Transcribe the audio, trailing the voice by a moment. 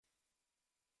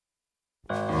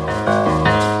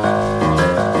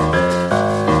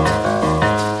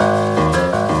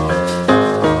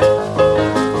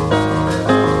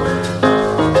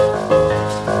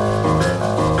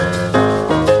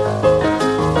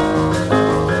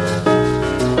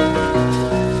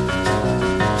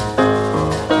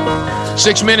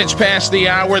6 minutes past the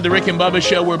hour, the Rick and Bubba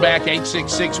Show. We're back.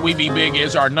 866-WE-BE-BIG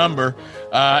is our number.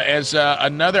 As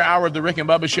another hour of the Rick and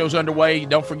Bubba Show is underway,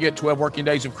 don't forget 12 working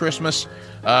days of Christmas.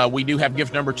 We do have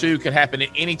gift number 2. Could happen at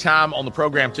any time on the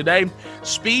program today.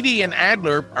 Speedy and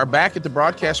Adler are back at the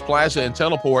Broadcast Plaza in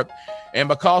Teleport. And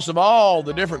because of all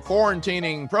the different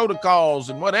quarantining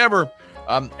protocols and whatever,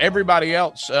 everybody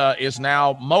else is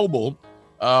now mobile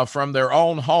from their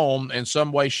own home in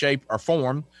some way, shape, or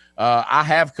form. I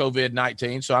have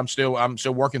COVID-19, so I'm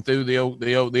still working through the old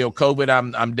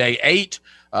COVID. I'm day 8.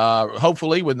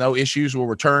 Hopefully, with no issues, we'll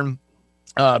return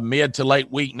mid to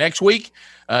late week next week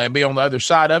and be on the other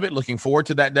side of it. Looking forward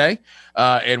to that day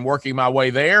and working my way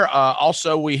there.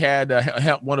 Also, we had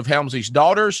one of Helmsley's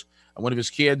daughters. One of his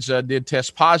kids did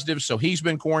test positive, so he's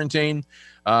been quarantined.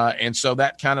 And so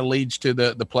that kind of leads to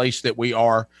the place that we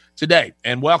are today.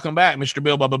 And welcome back, Mr.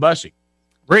 Bill Bubba Bussey.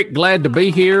 Rick, glad to be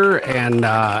here, and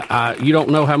you don't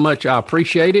know how much I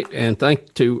appreciate it. And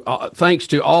thanks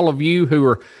to all of you who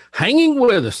are hanging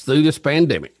with us through this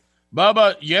pandemic.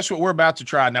 Bubba, yes, what we're about to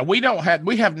try. Now, we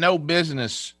have no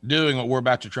business doing what we're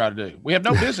about to try to do. We have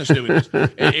no business doing this.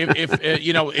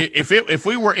 If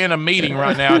we were in a meeting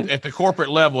right now at the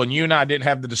corporate level and you and I didn't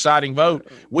have the deciding vote,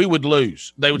 we would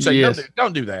lose. They would say, yes.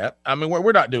 Don't do that. I mean,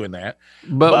 we're not doing that.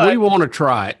 But we want to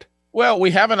try it. Well,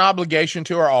 we have an obligation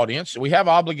to our audience. We have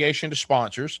obligation to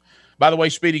sponsors. By the way,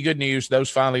 Speedy, good news. Those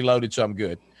finally loaded, so I'm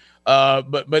good.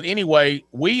 But anyway,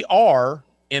 we are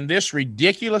in this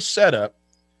ridiculous setup.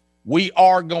 We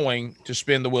are going to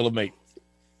spin the wheel of meat.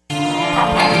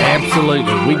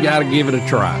 Absolutely. We got to give it a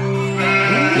try.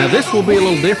 Now, this will be a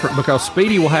little different because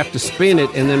Speedy will have to spin it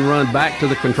and then run back to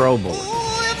the control board.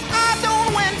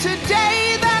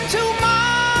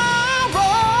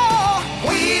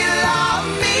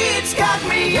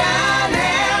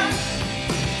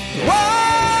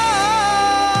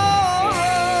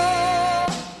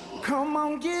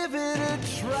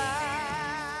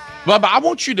 Bubba, I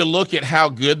want you to look at how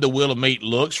good the wheel of meat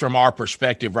looks from our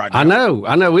perspective right now. I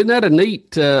know. Isn't that a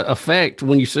neat effect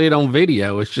when you see it on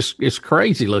video? It's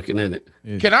crazy looking, isn't it?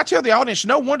 Can I tell the audience,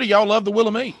 no wonder y'all love the wheel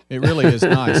of meat. It really is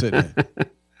nice, isn't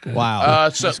it? Wow.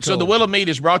 So the wheel of meat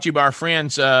is brought to you by our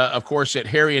friends, of course, at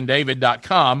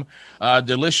harryanddavid.com.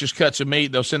 Delicious cuts of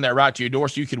meat. They'll send that right to your door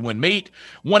so you can win meat.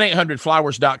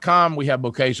 1-800-Flowers.com. We have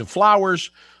bouquets of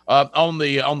flowers. On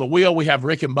the wheel, we have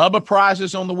Rick and Bubba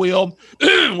prizes on the wheel.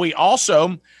 We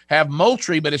also have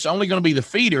Moultrie, but it's only going to be the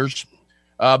feeders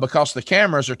because the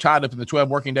cameras are tied up in the 12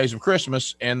 working days of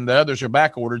Christmas and the others are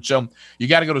back ordered. So you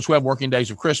got to go to 12 working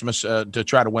days of Christmas to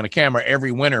try to win a camera.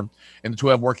 Every winner in the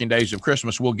 12 working days of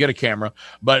Christmas will get a camera.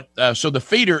 But so the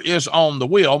feeder is on the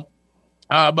wheel.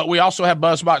 But we also have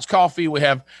BuzzBox Coffee. We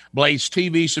have Blaze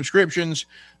TV subscriptions.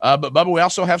 But, Bubba, we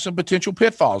also have some potential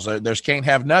pitfalls. There's Can't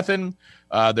Have Nothing.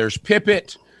 There's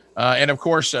Pippet. And, of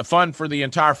course, fun for the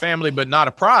entire family, but not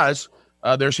a prize.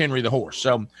 There's Henry the Horse.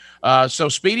 So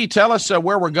Speedy, tell us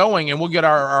where we're going, and we'll get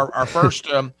our first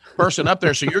person up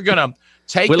there. So you're going to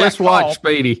take that let's call. Watch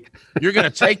Speedy. You're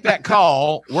going to take that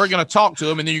call. We're going to talk to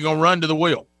him, and then you're going to run to the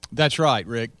wheel. That's right,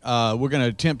 Rick. We're going to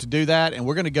attempt to do that, and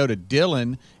we're going to go to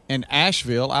Dylan in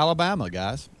Asheville, Alabama,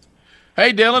 guys.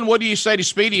 Hey, Dylan, what do you say to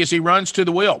Speedy as he runs to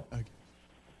the wheel? Okay.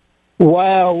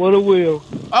 Wow, what a wheel.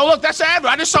 Oh, look, that's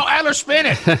Adler. I just saw Adler spin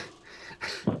it.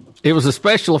 It was a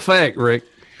special effect, Rick.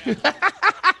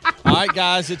 All right,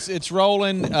 guys, it's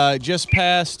rolling just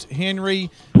past Henry.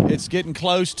 It's getting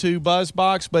close to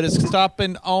BuzzBox, but it's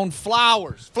stopping on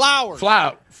flowers. Flowers.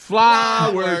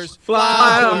 Flowers.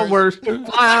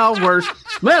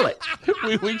 Smell it.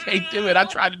 We can't do it. I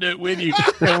tried to do it with you,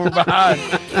 and we're behind.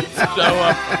 So,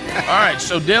 all right.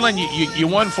 So, Dylan, you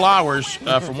won flowers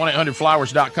from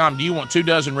 1-800-Flowers.com. Do you want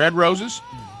 24 red roses?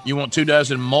 You want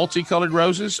 24 multicolored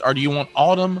roses? Or do you want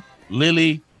autumn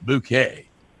lily bouquet?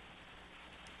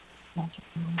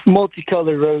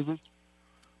 Multicolored roses.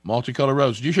 Multicolored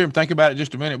roses. Did you hear him think about it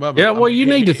just a minute, Bubba? Yeah, well, you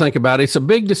need to think about it. It's a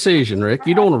big decision, Rick.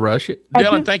 You don't want to rush it.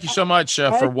 Dylan, thank you so much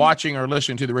for watching or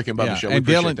listening to the Rick and Bubba Show. We and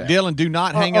Dylan, do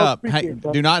not hang up.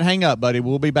 Do not hang up, buddy.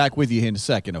 We'll be back with you in a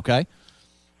second, okay?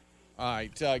 All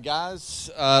right, guys.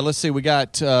 Let's see. We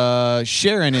got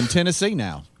Sharon in Tennessee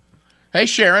now. Hey,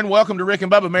 Sharon. Welcome to Rick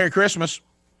and Bubba. Merry Christmas.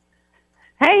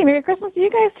 Hey, Merry Christmas to you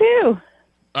guys, too.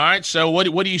 All right, so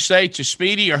what do you say to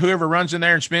Speedy or whoever runs in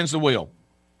there and spins the wheel?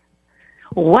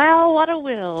 Wow, what a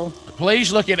will.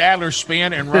 Please look at Adler's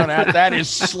spin and run out. That is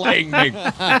slaying me.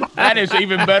 That is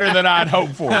even better than I'd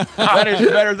hoped for. That is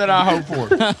better than I hoped for.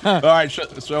 All right, so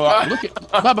look at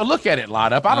Bubba. Look at it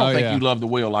light up. I don't think you love the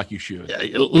wheel like you should.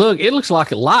 Look, it looks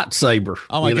like a lightsaber.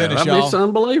 Oh my goodness, y'all! It's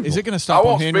unbelievable. Is it going to stop? I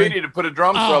want Henry? Speedy to put a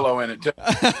drum solo in it too.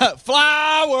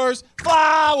 Flowers,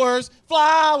 flowers,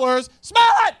 flowers.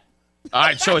 Smell it. All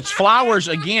right, so it's flowers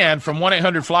again from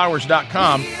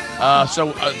 1-800-Flowers.com.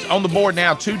 On the board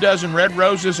now, 2 dozen red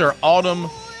roses or autumn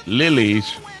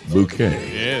lilies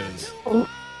bouquet. Yes.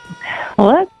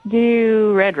 Let's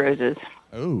do red roses.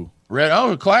 Ooh.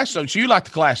 Classic. So you like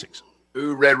the classics.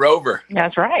 Ooh, Red Rover.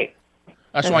 That's right.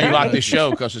 That's why you like this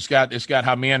show, because it's got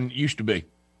how men used to be.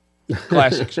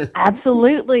 Classics.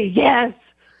 Absolutely, yes.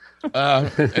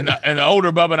 And the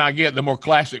older Bubba and I get, the more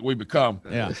classic we become.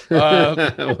 Yeah.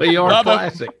 We are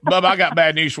classic. Bubba, I got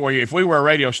bad news for you. If we were a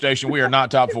radio station, we are not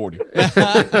top 40.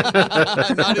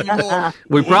 Not anymore.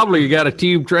 We probably got a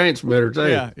tube transmitter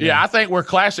too. Yeah, I think we're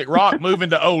classic rock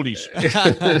moving to oldies.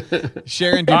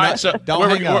 Sharon, don't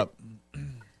hang up.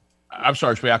 I'm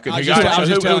sorry, Speedy. I couldn't. I was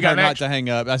just telling her not next? to hang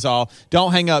up. That's all.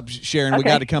 Don't hang up, Sharon. We Okay.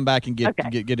 got to come back and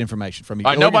get information from you.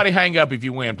 All right, nobody hang up if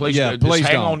you win. Please, please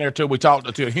hang don't. on there till we talk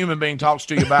to a human being talks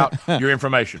to you about your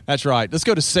information. That's right. Let's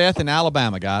go to Seth in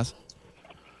Alabama, guys.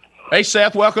 Hey,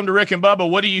 Seth, welcome to Rick and Bubba.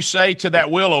 What do you say to that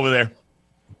will over there?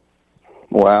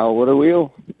 Wow, what a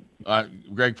wheel.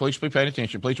 Greg, please be paying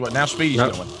attention. Please, what now? Speedy's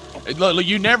going. Look,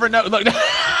 you never know. Look,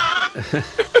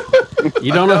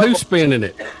 You don't know who's spinning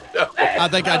it. I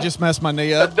think I just messed my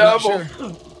knee up. Double. Not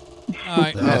sure. All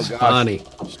right. That's funny.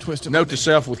 Just twist it. note to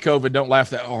self with COVID: don't laugh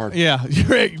that hard. Yeah.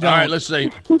 Rick, All right, let's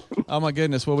see. Oh, my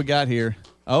goodness. What we got here?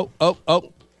 Oh,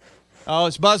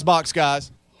 it's Buzzbox,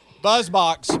 guys.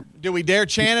 Buzzbox. Do we dare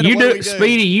chant it? You or what do we it,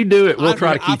 Speedy. You do it. We'll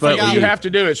try to keep up with You you. have to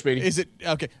do it, Speedy. Is it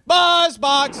okay?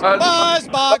 Buzzbox,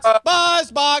 Buzzbox,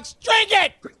 Buzzbox. Drink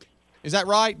it. Is that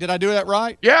right? Did I do that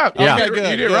right? Yeah. Okay, You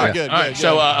good. did right. Good. All right,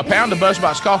 so a pound of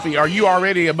BuzzBox coffee. Are you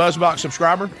already a BuzzBox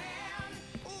subscriber?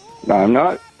 No, I'm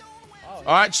not. All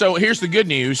right, so here's the good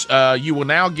news. You will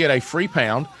now get a free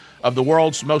pound of the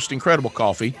world's most incredible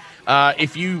coffee.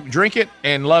 If you drink it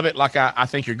and love it like I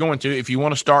think you're going to, if you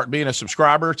want to start being a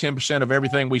subscriber, 10% of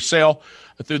everything we sell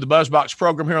through the BuzzBox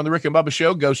program here on the Rick and Bubba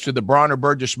Show goes to the Bronner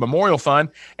Burgess Memorial Fund.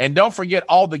 And don't forget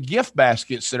all the gift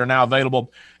baskets that are now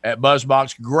available at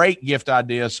BuzzBox. Great gift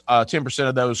ideas. 10%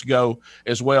 of those go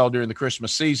as well during the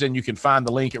Christmas season. You can find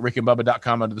the link at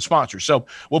rickandbubba.com under the sponsors. So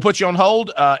we'll put you on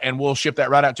hold and we'll ship that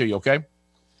right out to you, okay?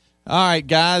 All right,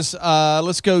 guys.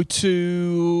 Let's go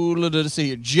to, let's see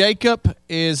here. Jacob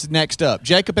is next up.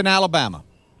 Jacob in Alabama.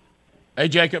 Hey,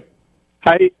 Jacob.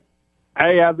 Hey,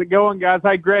 how's it going, guys?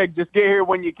 Hey, Greg, just get here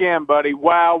when you can, buddy.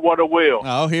 Wow, what a wheel.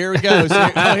 Oh, here he goes.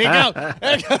 Here he goes.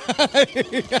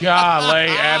 Golly,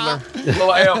 Adler.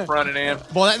 Little elf running in.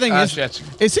 Boy, that thing is.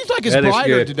 It seems like it's That is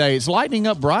brighter good. today. It's lightening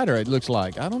up brighter. It looks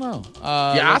like. I don't know.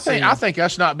 I think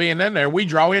us not being in there, we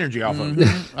draw energy off of it.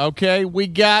 Okay, we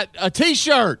got a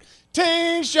T-shirt.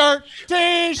 T-shirt.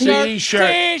 Wear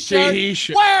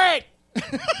it.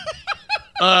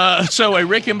 So a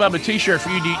Rick and Bubba T-shirt for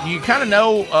you. Do you kind of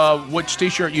know which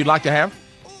T-shirt you'd like to have?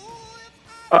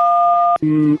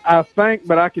 I think,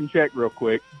 but I can check real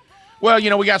quick. Well,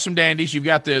 we got some dandies. You've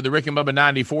got the Rick and Bubba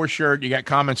 94 shirt. You got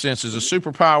Common Sense is a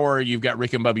Superpower. You've got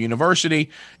Rick and Bubba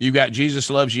University. You've got Jesus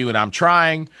Loves You and I'm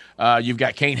Trying. You've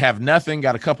got Can't Have Nothing.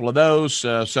 Got a couple of those.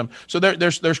 So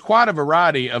there's quite a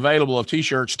variety available of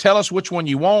T-shirts. Tell us which one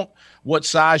you want, what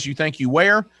size you think you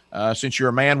wear. Since you're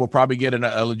a man, we'll probably get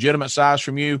a legitimate size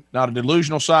from you, not a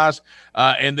delusional size.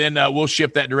 And then we'll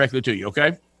ship that directly to you,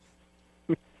 okay?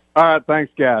 All right,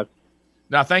 thanks, guys.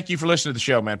 Now, thank you for listening to the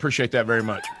show, man. Appreciate that very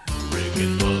much.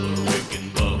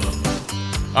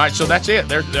 All right, so that's it.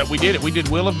 We did it. We did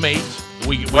Wheel of Meat.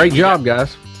 Great job,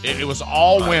 guys. It was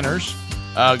all winners.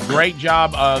 Great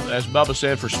job, as Bubba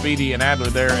said, for Speedy and Adler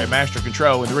there at Master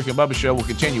Control. And the Rick and Bubba Show will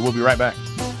continue. We'll be right back.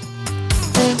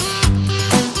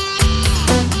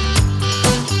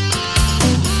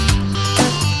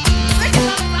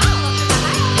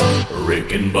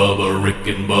 Rick and Bubba, Rick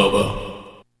and Bubba.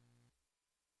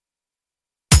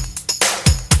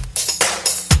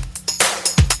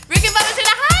 Rick and Bubba's in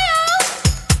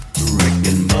Ohio. Rick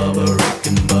and Bubba, Rick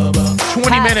and Bubba.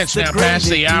 20 minutes now past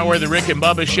the hour. The Rick and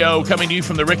Bubba Show coming to you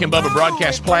from the Rick and Bubba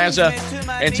Broadcast Plaza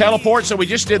and Teleport. So we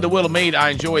just did the Wheel of Meat. I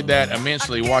enjoyed that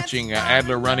immensely, watching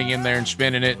Adler running in there and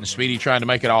spinning it and Speedy trying to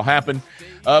make it all happen.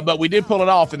 But we did pull it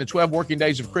off in the 12 working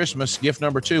days of Christmas. Gift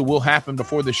number 2 will happen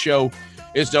before the show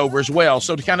is over as well.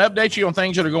 So to kind of update you on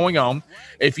things that are going on,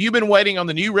 if you've been waiting on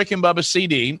the new Rick and Bubba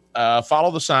CD,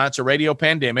 Follow the Science, A Radio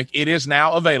Pandemic, it is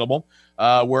now available.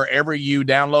 wherever you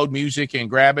download music and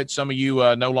grab it. Some of you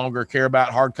no longer care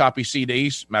about hard copy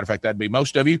CDs. Matter of fact, that'd be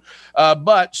most of you.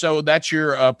 But so that's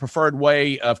your preferred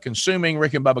way of consuming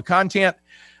Rick and Bubba content.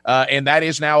 And that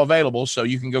is now available. So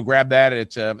you can go grab that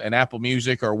at an Apple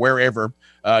Music or wherever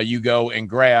you go and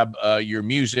grab your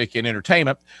music and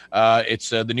entertainment. It's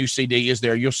the new CD is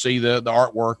there. You'll see the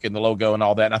artwork and the logo and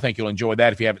all that. And I think you'll enjoy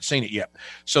that if you haven't seen it yet.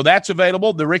 So that's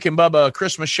available. The Rick and Bubba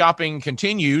Christmas shopping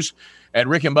continues at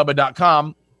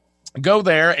rickandbubba.com. Go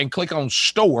there and click on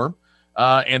store.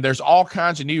 And there's all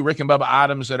kinds of new Rick and Bubba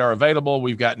items that are available.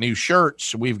 We've got new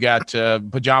shirts. We've got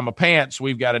pajama pants.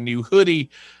 We've got a new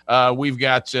hoodie. We've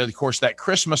got, of course, that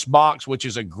Christmas box, which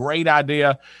is a great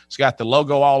idea. It's got the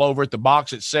logo all over it. The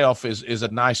box itself is a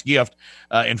nice gift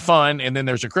and fun. And then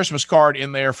there's a Christmas card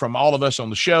in there from all of us on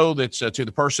the show that's to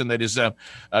the person that is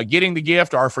getting the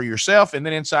gift or for yourself. And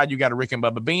then inside you got a Rick and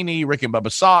Bubba beanie, Rick and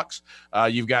Bubba socks.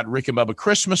 You've got Rick and Bubba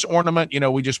Christmas ornament. You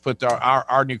know, we just put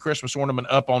our new Christmas ornament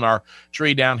up on our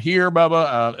tree down here,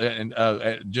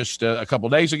 Bubba, just a couple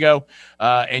of days ago.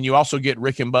 And you also get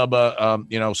Rick and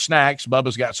Bubba, snacks.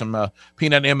 Bubba's got some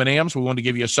peanut M&Ms. We wanted to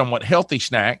give you a somewhat healthy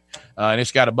snack, and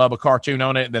it's got a Bubba cartoon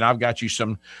on it. Then I've got you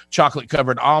some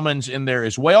chocolate-covered almonds in there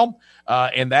as well,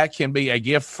 and that can be a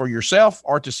gift for yourself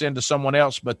or to send to someone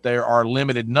else, but there are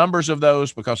limited numbers of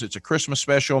those because it's a Christmas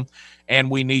special, and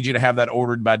we need you to have that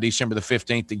ordered by December the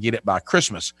 15th to get it by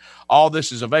Christmas. All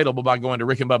this is available by going to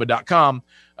rickandbubba.com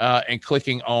and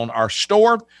clicking on our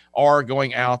store, or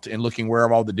going out and looking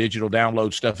where all the digital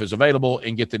download stuff is available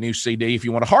and get the new CD. If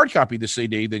you want a hard copy of the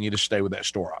CD, then you just stay with that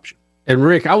store option. And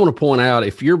Rick, I want to point out,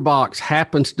 if your box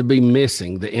happens to be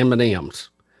missing the M&Ms,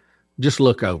 just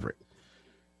look over it.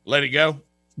 Let it go.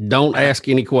 Don't ask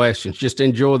any questions. Just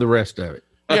enjoy the rest of it.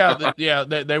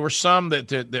 There were some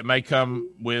that may come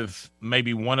with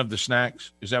maybe one of the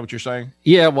snacks. Is that what you're saying?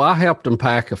 Yeah, well, I helped them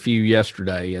pack a few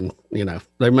yesterday, and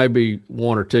there may be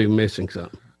one or two missing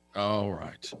something. All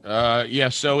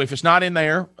right. So if it's not in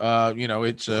there,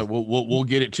 it's we'll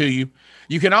get it to you.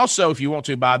 You can also, if you want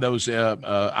to, buy those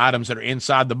items that are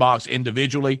inside the box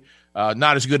individually.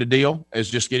 Not as good a deal as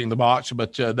just getting the box,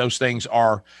 but those things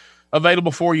are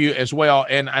available for you as well.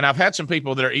 And I've had some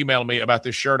people that are emailing me about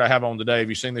this shirt I have on today. Have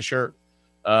you seen this shirt?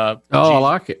 I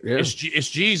like it. Yeah. It's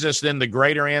Jesus, then the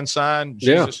greater and sign.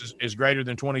 Jesus is greater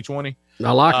than 2020.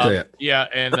 I like that. Yeah.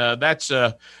 And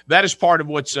that is part of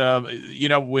what's,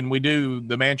 when we do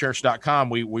the manchurch.com,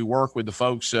 we work with the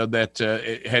folks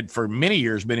that had for many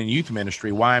years been in youth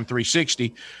ministry,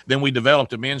 YM360. Then we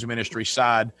developed a men's ministry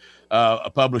side, a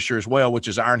publisher as well, which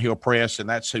is Iron Hill Press, and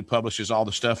that's who publishes all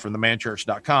the stuff from the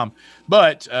manchurch.com.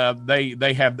 But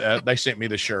they sent me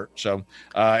the shirt. So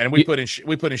and we put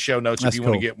in show notes if you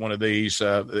want to get one of these.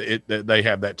 They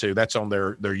have that too. That's on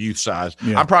their youth size.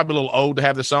 Yeah. I'm probably a little old to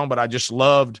have this on, but I just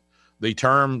loved the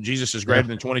term Jesus is greater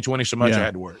than 2020 so much I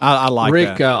had to wear it. I like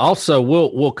Rick, that. Also,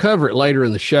 we'll cover it later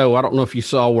in the show. I don't know if you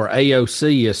saw where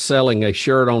AOC is selling a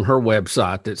shirt on her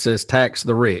website that says "Tax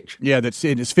the Rich." Yeah, it's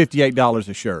 $58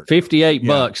 a shirt.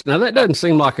 $58. Now that doesn't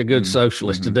seem like a good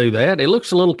socialist to do that. It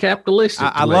looks a little capitalistic.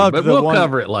 I love, but we'll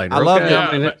cover it later. I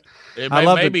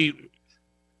love maybe.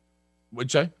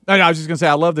 What'd you say? No, I was just gonna say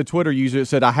I love the Twitter user that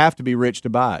said I have to be rich to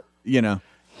buy it.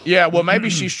 Yeah, well,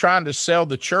 maybe she's trying to sell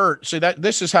the church. See,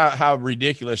 this is how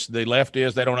ridiculous the left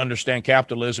is. They don't understand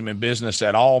capitalism and business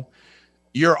at all.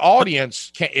 Your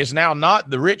audience is now not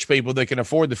the rich people that can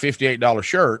afford the $58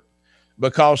 shirt,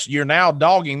 because you're now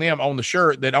dogging them on the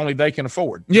shirt that only they can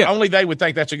afford. Yeah. Only they would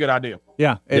think that's a good idea.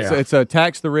 Yeah, it's a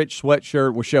Tax the Rich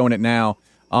sweatshirt. We're showing it now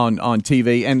on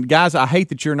TV. And, guys, I hate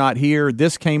that you're not here.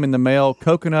 This came in the mail,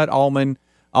 coconut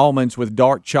almonds with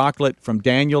dark chocolate from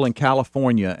Daniel in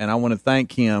California, and I want to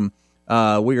thank him.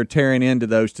 We are tearing into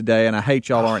those today, and I hate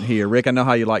y'all aren't here. Rick, I know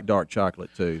how you like dark chocolate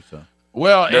too. So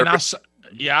well, and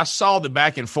I saw the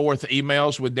back and forth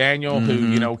emails with Daniel,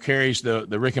 who carries the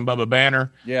Rick and Bubba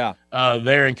banner. Yeah,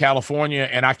 there in California,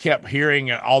 and I kept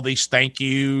hearing all these thank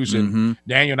yous and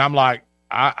Daniel, and I'm like,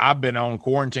 I've been on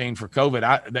quarantine for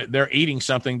COVID. They're eating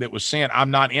something that was sent.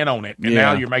 I'm not in on it. And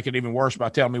now you're making it even worse by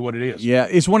telling me what it is. Yeah,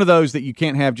 it's one of those that you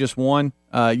can't have just one.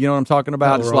 You know what I'm talking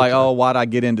about? It's like, why'd I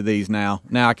get into these now?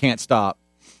 Now I can't stop.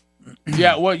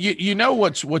 Yeah, well, you know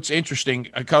what's interesting,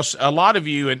 because a lot of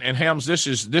you and Helms, this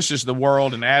is the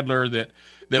world, and Adler that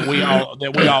we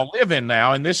all live in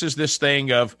now, and this is this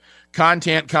thing of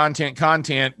content,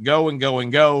 go and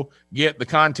go, get the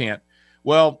content.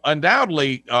 Well,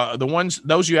 undoubtedly,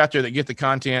 those of you out there that get the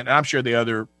content, and I'm sure the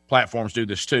other platforms do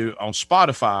this too, on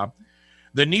Spotify,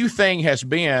 the new thing has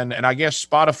been, and I guess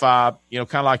Spotify,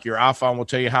 kind of like your iPhone will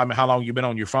tell you how long you've been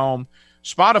on your phone.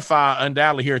 Spotify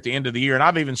undoubtedly here at the end of the year, and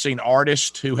I've even seen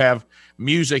artists who have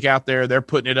music out there, they're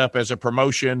putting it up as a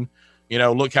promotion.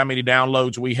 Look how many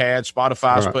downloads we had.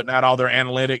 Spotify's putting out all their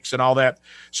analytics and all that.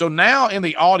 So now in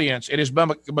the audience, it has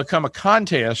become a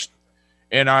contest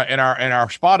in our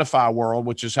Spotify world,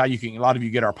 which is how a lot of you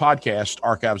get our podcast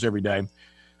archives every day,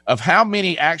 of how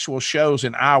many actual shows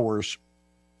and hours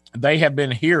they have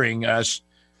been hearing us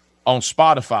on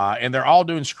Spotify, and they're all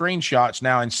doing screenshots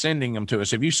now and sending them to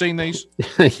us. Have you seen these?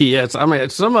 Yes. I mean,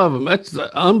 some of them, that's an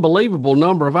unbelievable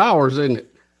number of hours, isn't it?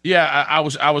 Yeah, I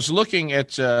was looking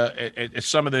at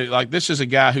some of the, like, this is a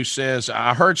guy who says,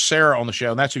 I heard Sarah on the show,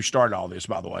 and that's who started all this,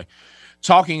 by the way,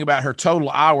 talking about her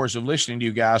total hours of listening to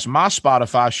you guys. My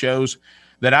Spotify shows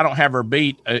that I don't have her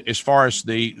beat as far as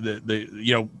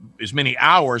the as many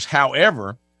hours.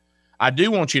 However, I do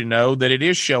want you to know that it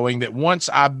is showing that once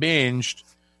I binged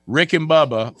Rick and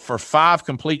Bubba for 5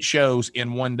 complete shows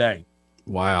in one day.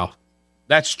 Wow.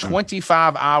 That's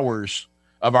 25 hours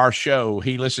of our show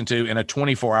he listened to in a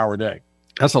 24-hour day.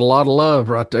 That's a lot of love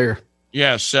right there.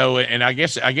 Yeah. So, and I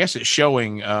guess it's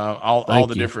showing all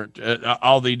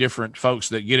the different folks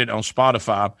that get it on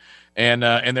Spotify, and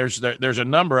there's a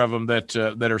number of them that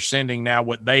are sending now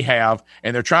what they have,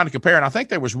 and they're trying to compare. And I think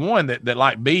there was one that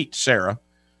like beat Sarah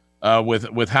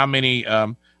with how many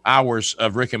hours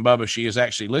of Rick and Bubba she has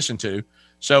actually listened to.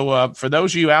 So for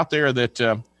those of you out there that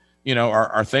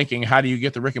are thinking, how do you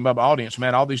get the Rick and Bubba audience?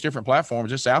 Man, all these different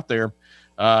platforms, it's out there,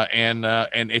 and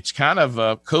it's kind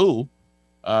of cool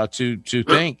to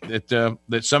think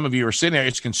that some of you are sitting there.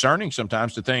 It's concerning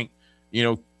sometimes to think,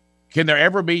 can there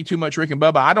ever be too much Rick and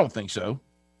Bubba? I don't think so.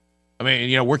 I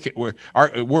mean,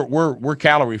 we're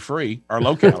calorie free or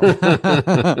low calorie.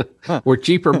 We're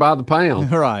cheaper by the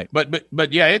pound, right?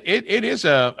 But yeah, it is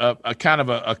a kind of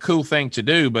a cool thing to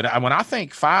do. But when I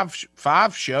think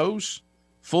five shows,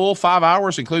 full 5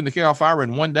 hours, including the kickoff hour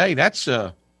in one day, that's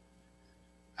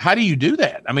how do you do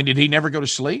that? I mean, did he never go to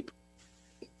sleep?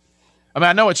 I mean,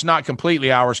 I know it's not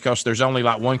completely hours because there's only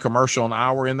like one commercial an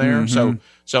hour in there. Mm-hmm.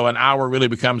 So an hour really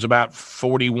becomes about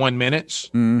 41 minutes,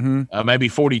 maybe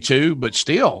 42, but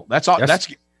still that's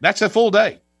a full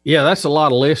day. Yeah. That's a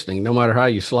lot of listening, no matter how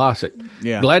you slice it.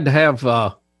 Yeah. Glad to have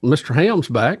Mr. Helms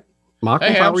back. Michael,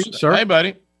 Hey, how are you, sir? Hey,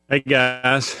 buddy. Hey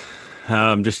guys,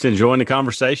 I'm just enjoying the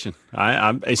conversation.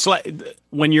 It's like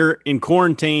when you're in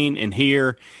quarantine and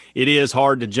here, it is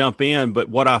hard to jump in. But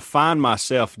what I find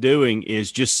myself doing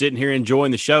is just sitting here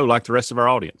enjoying the show like the rest of our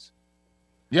audience.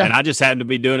 Yeah, and I just happened to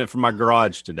be doing it from my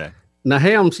garage today. Now,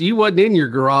 Helms, you wasn't in your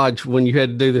garage when you had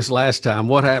to do this last time.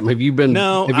 What happened? Have you been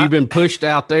been pushed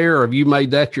out there, or have you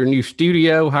made that your new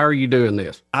studio? How are you doing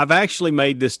this? I've actually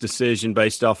made this decision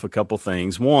based off a couple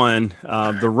things. One,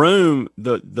 the room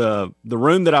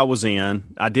that I was in,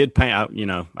 I did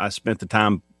paint. I spent the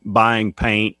time buying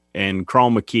paint and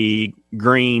chroma key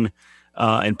green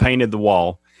and painted the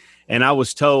wall. And I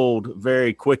was told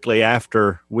very quickly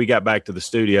after we got back to the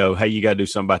studio, hey, you got to do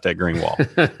something about that green wall.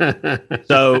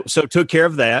 So took care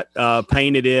of that,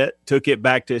 painted it, took it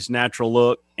back to its natural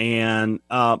look. And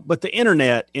but the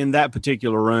internet in that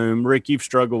particular room, Rick, you've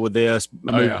struggled with this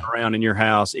moving around in your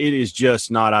house. It is just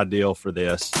not ideal for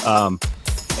this.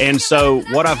 And so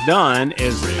what I've done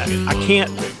is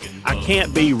I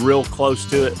can't be real close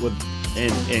to it with.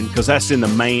 And because that's in the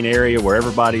main area where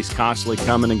everybody's constantly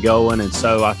coming and going. And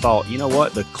so I thought, you know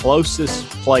what, the closest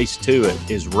place to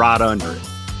it is right under it.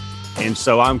 And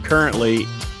so I'm currently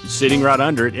sitting right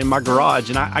under it in my garage.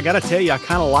 And I got to tell you, I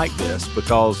kind of like this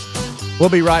because... We'll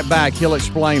be right back. He'll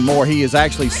explain more. He is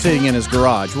actually sitting in his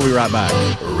garage. We'll be right back.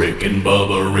 Rick and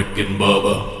Bubba, Rick and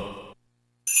Bubba.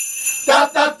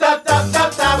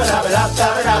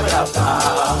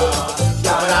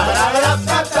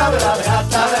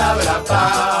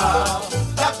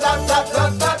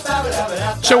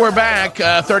 So we're back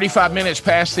 35 minutes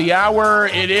past the hour.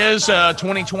 It is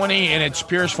 2020 in its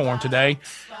purest form today.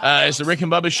 It's the Rick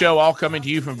and Bubba Show, all coming to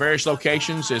you from various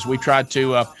locations as we try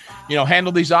to,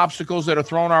 handle these obstacles that are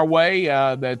thrown our way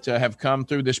that have come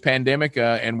through this pandemic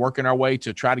and working our way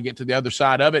to try to get to the other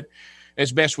side of it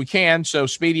as best we can. So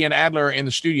Speedy and Adler in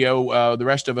the studio, the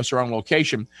rest of us are on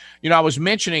location. I was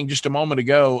mentioning just a moment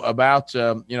ago about,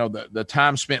 the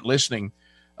time spent listening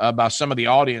by some of the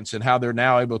audience and how they're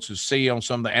now able to see on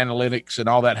some of the analytics and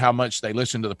all that, how much they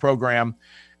listen to the program.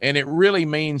 And it really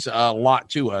means a lot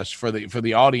to us for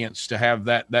the audience to have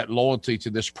that loyalty to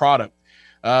this product.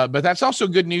 But that's also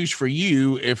good news for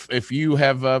you if you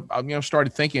have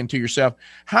started thinking to yourself,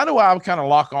 how do I kind of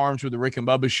lock arms with the Rick and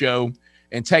Bubba Show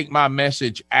and take my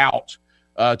message out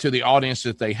to the audience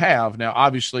that they have. Now,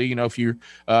 obviously, you know, if you're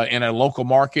in a local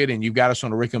market and you've got us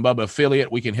on a Rick and Bubba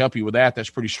affiliate, we can help you with that. That's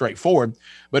pretty straightforward.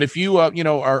 But if you, you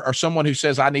know, are someone who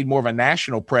says, I need more of a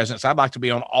national presence, I'd like to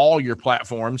be on all your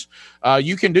platforms,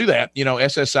 you can do that. You know,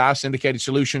 SSI, Syndicated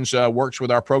Solutions, works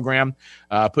with our program,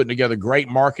 putting together great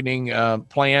marketing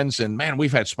plans. And, man,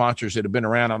 we've had sponsors that have been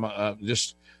around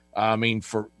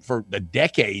for a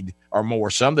decade or more,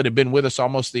 some that have been with us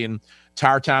almost the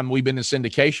entire time we've been in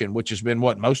syndication, which has been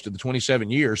most of the 27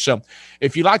 years. So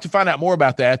if you'd like to find out more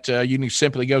about that, you can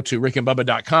simply go to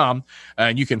rickandbubba.com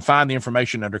and you can find the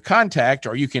information under contact,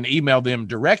 or you can email them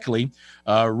directly,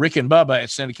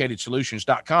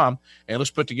 rickandbubba@syndicatedsolutions.com. And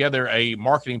let's put together a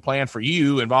marketing plan for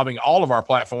you involving all of our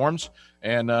platforms.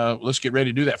 And let's get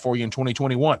ready to do that for you in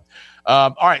 2021.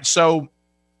 All right. So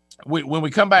when we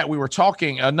come back, we were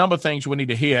talking a number of things we need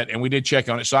to hit, and we did check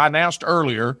on it. So I announced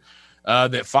earlier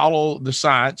that Follow the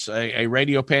Science, a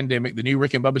radio pandemic, the new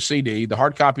Rick and Bubba CD. The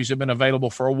hard copies have been available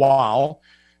for a while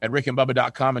at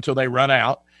rickandbubba.com until they run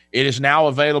out. It is now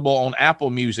available on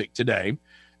Apple Music today.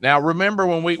 Now, remember,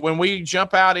 when we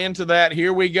jump out into that,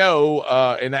 here we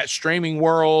go, in that streaming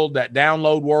world, that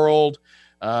download world,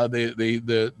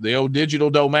 the old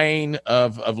digital domain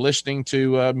of listening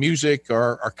to music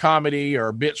or comedy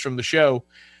or bits from the show,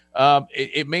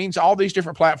 it means all these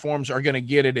different platforms are going to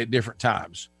get it at different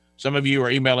times. Some of you are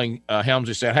emailing Helms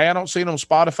and said, hey, I don't see it on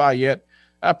Spotify yet.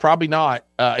 Probably not,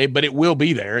 but it will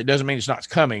be there. It doesn't mean it's not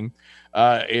coming.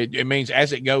 It means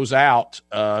as it goes out,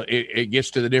 it gets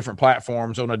to the different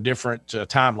platforms on a different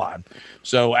timeline.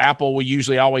 So Apple will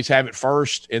usually always have it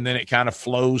first, and then it kind of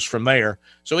flows from there.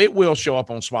 So it will show up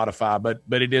on Spotify,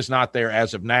 but it is not there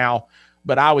as of now.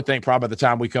 But I would think probably by the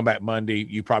time we come back Monday,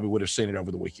 you probably would have seen it over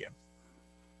the weekend.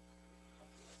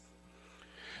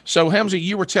 So, Helmsy,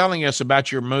 you were telling us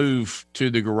about your move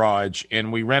to the garage,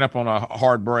 and we ran up on a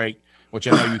hard break, which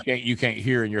I know you can't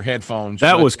hear in your headphones.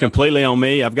 That was completely on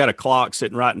me. I've got a clock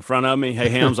sitting right in front of me. Hey,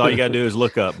 Helms, all you got to do is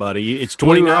look up, buddy. It's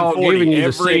 29:40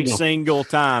 every single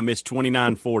time. It's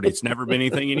 29:40. It's never been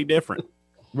anything any different.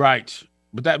 Right.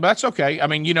 But that's okay. I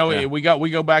mean, you know, we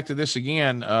go back to this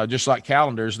again, just like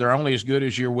calendars. They're only as good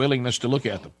as your willingness to look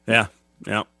at them. Yeah.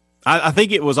 I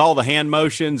think it was all the hand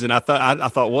motions, and I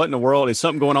thought, what in the world is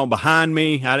something going on behind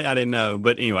me? I didn't know,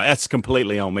 but anyway, that's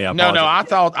completely on me. No, I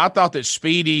thought that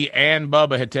Speedy and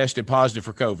Bubba had tested positive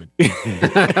for COVID.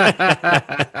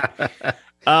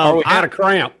 Or we had a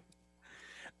cramp.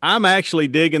 I'm actually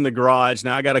digging the garage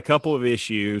now. I got a couple of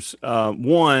issues.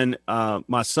 One,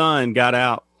 my son got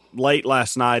out late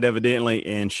last night, evidently,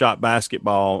 and shot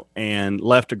basketball and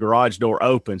left a garage door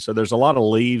open. So there's a lot of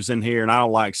leaves in here, and I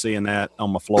don't like seeing that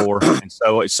on my floor. And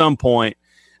so at some point,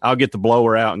 I'll get the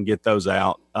blower out and get those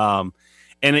out. Last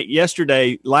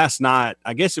night,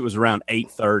 I guess it was around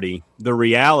 8:30, the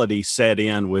reality set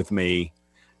in with me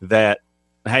that,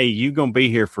 hey, you're going to be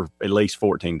here for at least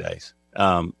 14 days.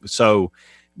 So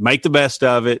make the best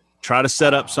of it. Try to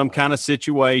set up some kind of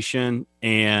situation.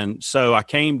 And so I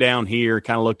came down here,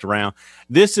 kind of looked around.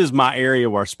 This is my area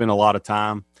where I spend a lot of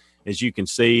time. As you can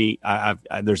see,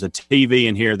 there's a TV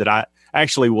in here that I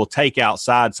actually will take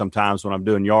outside sometimes when I'm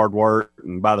doing yard work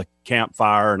and by the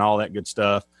campfire and all that good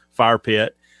stuff, fire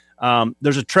pit.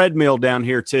 There's a treadmill down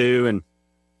here too. And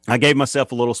I gave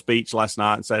myself a little speech last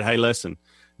night and said, hey, listen,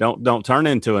 don't turn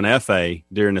into an FA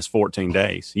during this 14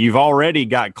 days. You've already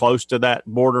got close to that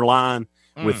borderline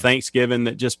with Thanksgiving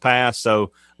that just passed.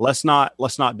 So let's not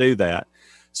do that.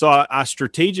 So I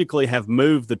strategically have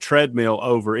moved the treadmill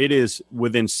over. It is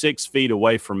within 6 feet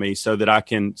away from me so that I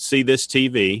can see this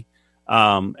TV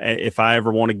if I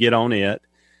ever want to get on it.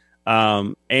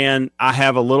 And I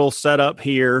have a little setup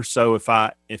here. So if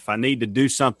I need to do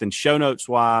something show notes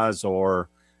wise or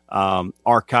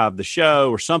archive the show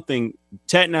or something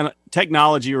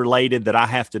technology related that I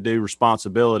have to do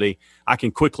responsibility, I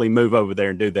can quickly move over there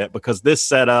and do that, because this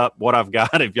setup, what I've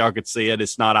got, if y'all could see it,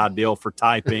 it's not ideal for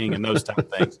typing and those type of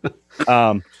things.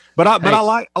 But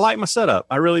I like my setup.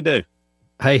 I really do.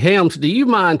 Hey, Helms, do you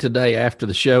mind today after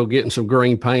the show getting some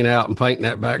green paint out and painting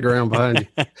that background behind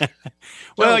you?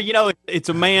 Well, you know, it's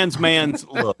a man's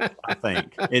look, I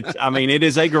think. It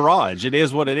is a garage. It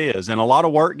is what it is. And a lot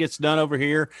of work gets done over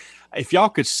here. If y'all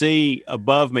could see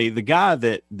above me, the guy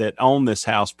that owned this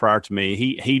house prior to me,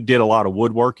 he did a lot of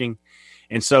woodworking.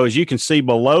 And so as you can see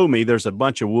below me, there's a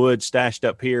bunch of wood stashed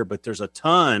up here, but there's a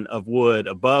ton of wood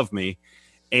above me.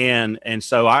 And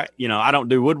so I don't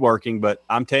do woodworking, but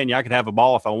I'm telling you, I could have a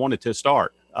ball if I wanted to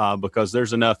start because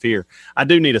there's enough here. I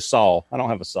do need a saw. I don't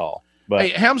have a saw. But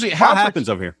hey, Helmsy, how happens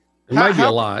over here? Maybe a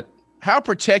lot. How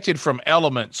protected from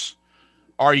elements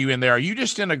are you in there? Are you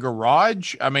just in a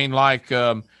garage? I mean, like,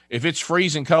 if it's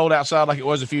freezing cold outside like it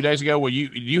was a few days ago, do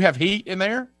you have heat in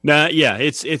there? No, yeah,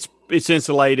 it's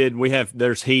insulated.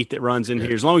 There's heat that runs in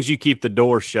here. As long as you keep the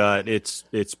door shut, it's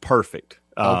perfect.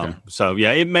 Okay. So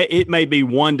yeah, it may be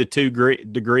 1 to 2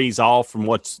 degrees off from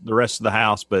what's the rest of the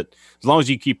house, but as long as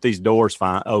you keep these doors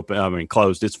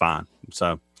closed, it's fine.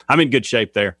 So I'm in good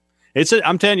shape there.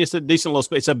 I'm telling you, it's a decent little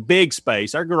space. It's a big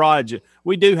space. Our garage,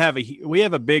 we have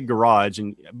a big garage,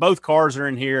 and both cars are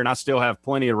in here, and I still have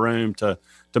plenty of room to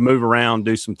move around,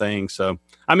 do some things. So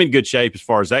I'm in good shape as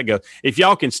far as that goes. If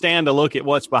y'all can stand to look at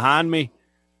what's behind me,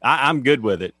 I'm good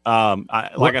with it.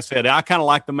 Like I said, I kind of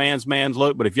like the man's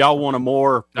look, but if y'all want a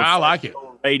more I like it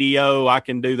radio, I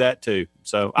can do that too.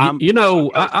 So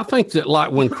I think that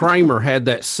like when Kramer had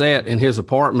that set in his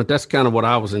apartment, that's kind of what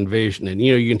I was envisioning.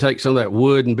 You can take some of that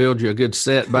wood and build you a good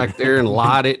set back there and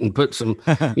light it and put some,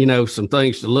 some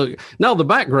things to look. No, the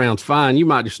background's fine. You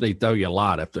might just need to throw you a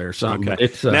light up there or something. Okay.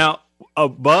 It's now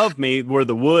above me where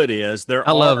the wood is.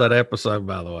 I love that episode,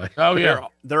 by the way. Oh yeah,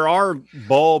 there are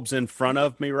bulbs in front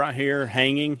of me right here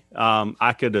hanging.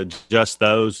 I could adjust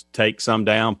those, take some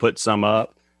down, put some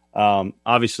up.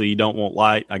 Obviously you don't want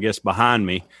light, I guess, behind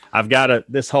me. I've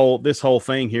got this whole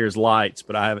thing here is lights,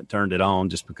 but I haven't turned it on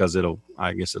just because it'll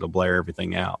blare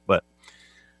everything out. But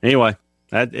anyway,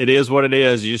 it is what it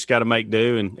is. You just got to make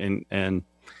do. And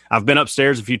I've been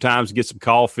upstairs a few times to get some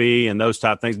coffee and those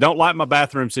type of things. Don't like my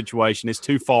bathroom situation. It's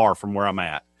too far from where I'm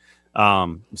at.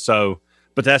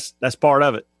 But that's part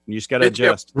of it. You just got to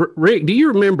adjust. Rick, do you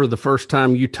remember the first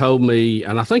time you told me,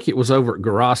 and I think it was over at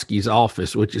Gorosky's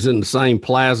office, which is in the same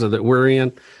plaza that we're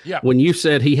in, when you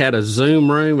said he had a Zoom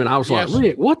room, and I was like,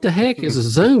 Rick, what the heck is a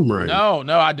Zoom room? No,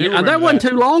 I do remember that. Wasn't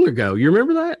too long ago. You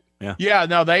remember that? Yeah.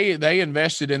 No, they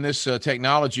invested in this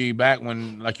technology back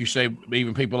when, like you say,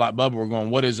 even people like Bubba were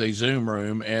going, what is a Zoom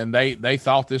room? And they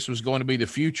thought this was going to be the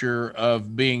future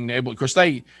of being able, of course,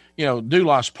 they,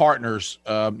 Doulos Partners,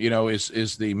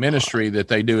 is the ministry that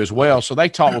they do as well. So they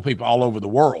talk with people all over the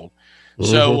world.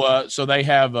 Mm-hmm. So they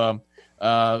have,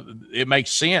 it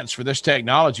makes sense for this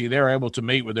technology. They're able to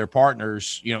meet with their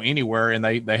partners, anywhere. And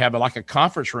they have like a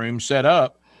conference room set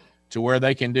up to where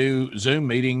they can do Zoom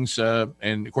meetings.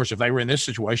 And of course, if they were in this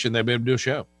situation, they'd be able to do a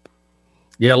show.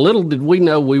 Yeah. Little did we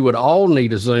know we would all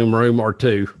need a Zoom room or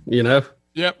two,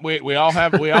 Yep. We all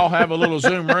have a little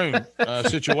Zoom room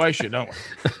situation, don't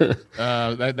we?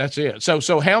 That's it. So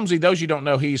Helmsy, those you don't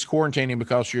know, he's quarantining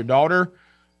because your daughter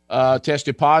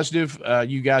tested positive.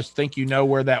 You guys think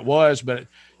where that was, but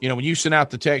when you sent out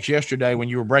the text yesterday, when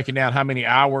you were breaking down how many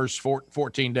hours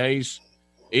 14 days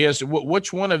is,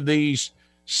 which one of these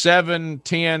 7,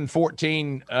 10,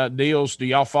 14 deals do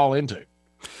y'all fall into?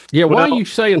 Yeah, why are you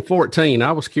saying 14?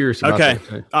 I was curious about that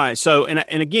too. All right. So,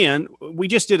 and again, we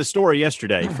just did a story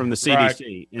yesterday from the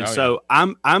CDC. Right.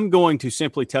 And I'm going to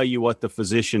simply tell you what the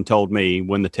physician told me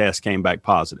when the test came back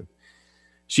positive.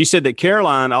 She said that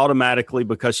Caroline automatically,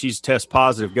 because she's test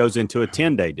positive, goes into a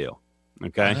 10-day deal.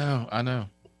 Okay. I know.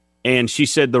 And she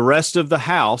said the rest of the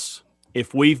house,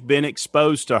 if we've been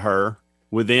exposed to her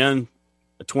within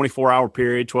a 24-hour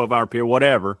period, 12-hour period,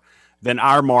 whatever, then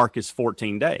our mark is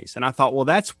 14 days. And I thought, well,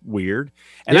 that's weird.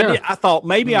 And I thought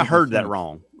maybe I heard that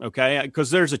wrong. Okay.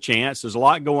 Because there's a chance. There's a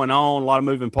lot going on, a lot of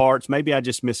moving parts. Maybe I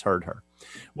just misheard her.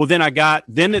 Well, then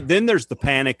then there's the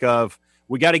panic of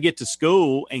we got to get to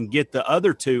school and get the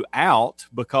other two out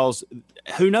because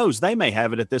who knows, they may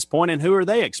have it at this point, and who are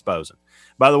they exposing?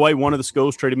 By the way, one of the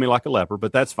schools treated me like a leper,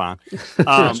 but that's fine.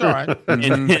 That's all right.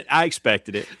 And I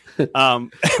expected it.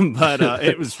 But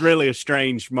it was really a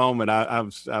strange moment. I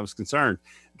was concerned,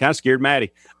 kind of scared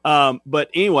Maddie.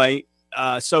 But anyway,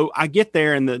 so I get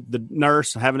there and the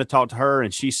nurse, having to talk to her,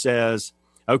 and she says,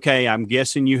 okay, I'm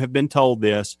guessing you have been told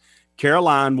this.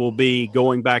 Caroline will be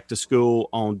going back to school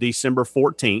on December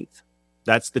 14th.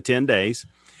 That's the 10 days.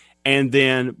 And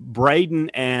then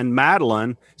Braden and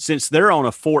Madeline, since they're on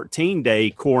a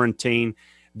 14-day quarantine,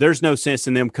 there's no sense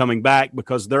in them coming back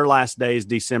because their last day is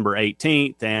December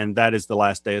 18th, and that is the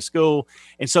last day of school.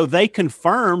 And so they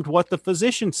confirmed what the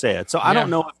physician said. So I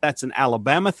don't know if that's an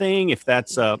Alabama thing, if that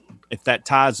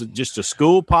ties just to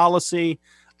school policy,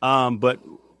 but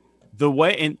the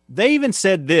way, and they even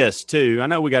said this too. I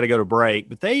know we got to go to break,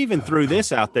 but they even threw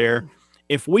this out there.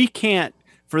 If we can't,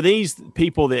 for these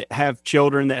people that have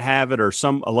children that have it or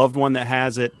a loved one that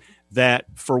has it, that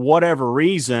for whatever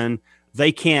reason,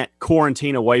 they can't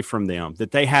quarantine away from them, that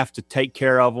they have to take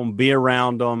care of them, be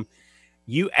around them.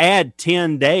 You add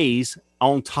 10 days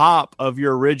on top of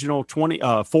your original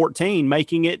 14,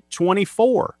 making it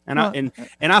 24. And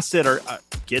I said, are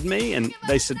you kidding me? And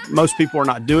they said, most people are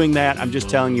not doing that. I'm just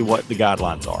telling you what the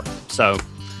guidelines are. So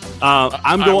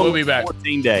I'm going with a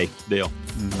 14-day deal.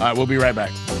 All right, we'll be right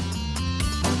back.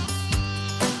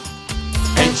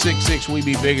 866 We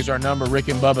Be Big is our number. Rick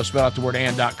and Bubba, spell out the word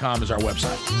and.com is our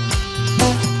website.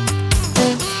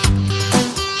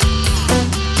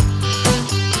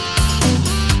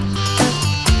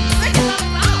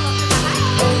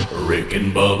 Rick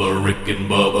and Bubba, Rick and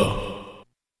Bubba.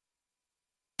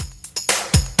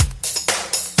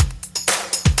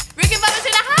 Rick and Bubba's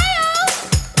in Ohio.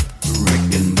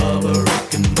 Rick and Bubba,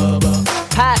 Rick and Bubba.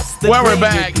 Well, we're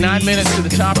back. 9 minutes to the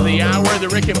top of the hour. The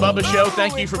Rick and Bubba Show.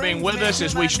 Thank you for being with us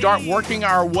as we start working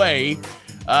our way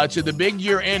to the big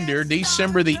year ender.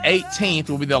 December the 18th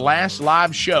will be the last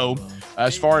live show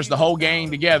as far as the whole gang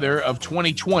together of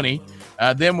 2020.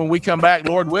 Then when we come back,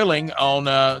 Lord willing, on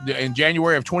in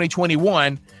January of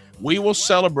 2021, we will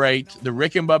celebrate the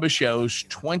Rick and Bubba Show's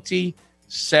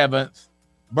 27th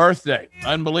birthday.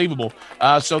 Unbelievable.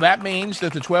 So that means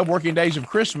that the 12 working days of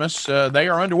Christmas, they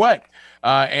are underway.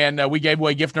 And we gave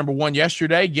away gift number 1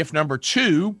 yesterday. Gift number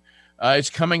 2 is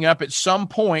coming up at some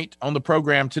point on the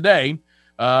program today.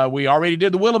 We already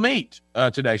did the Wheel of Meat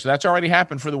today, so that's already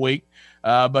happened for the week.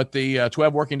 But the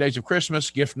 12 working days of Christmas,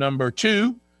 gift number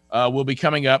 2, will be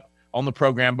coming up on the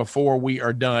program before we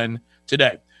are done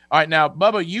today. All right, now,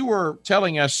 Bubba, you were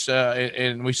telling us,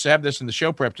 and we have this in the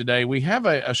show prep today, we have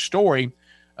a story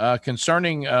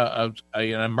concerning an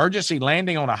emergency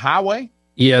landing on a highway.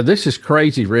 Yeah, this is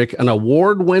crazy, Rick. An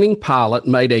award-winning pilot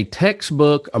made a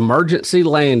textbook emergency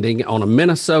landing on a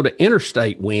Minnesota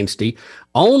interstate Wednesday,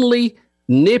 only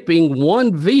nipping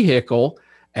one vehicle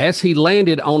as he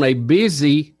landed on a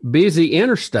busy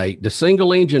interstate. The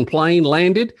single-engine plane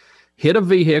landed, hit a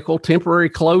vehicle, temporary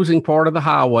closing part of the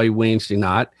highway Wednesday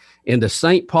night in the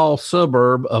St. Paul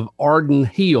suburb of Arden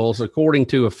Hills, according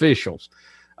to officials.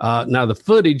 Now, the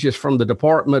footage is from the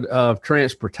Department of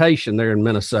Transportation there in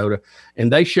Minnesota,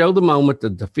 and they show the moment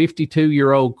that the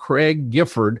 52-year-old Craig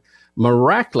Gifford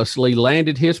miraculously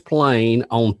landed his plane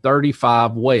on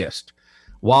 35 West.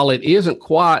 While it isn't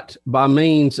quite by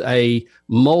means a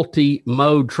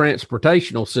multi-mode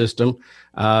transportational system,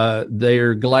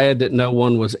 they're glad that no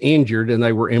one was injured, and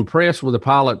they were impressed with the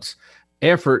pilot's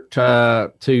effort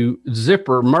to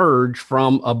zipper merge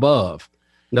from above.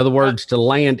 In other words, to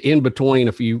land in between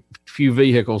a few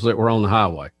vehicles that were on the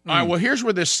highway. All right, well, here's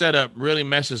where this setup really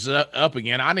messes up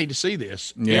again. I need to see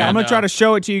this. Yeah, I'm going to try to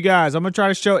show it to you guys. I'm going to try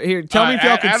to show it here. Tell me if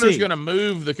y'all can see. Adler's going to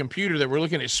move the computer that we're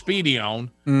looking at Speedy on.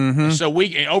 Mm-hmm. So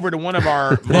we over to one of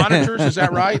our monitors. Is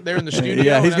that right? They're in the studio.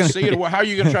 Yeah, he's going to see it. How are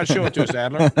you going to try to show it to us,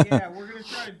 Adler? Yeah, we're going to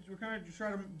try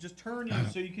to just turn you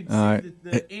so you can see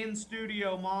the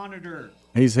in-studio monitor.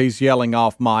 He's yelling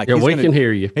off mic. Yeah, we can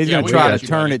hear you. He's going to try to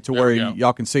turn it to where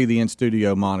y'all can see the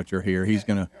in-studio monitor here. He's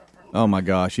going to. Oh my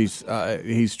gosh, he's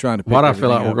trying to. Why do I feel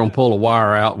like we're going to pull a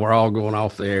wire out? We're all going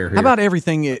off the air here. How about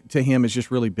everything to him is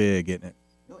just really big, isn't it?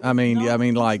 I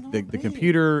mean, like the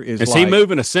computer is. Is he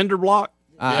moving a cinder block?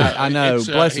 I know.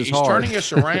 Bless his heart. He's turning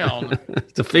us around.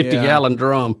 It's a 50-gallon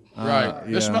drum. Right.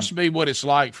 This must be what it's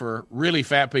like for really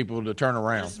fat people to turn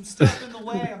around. There's some stuff in the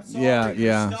way. I'm sorry.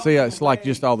 Yeah. See, it's like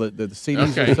just all the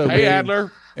CDs okay. are so big. Hey,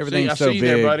 Adler. Everything's so big. I see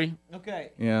you there, buddy.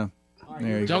 Okay. Yeah.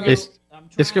 There you go.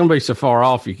 It's going to be so far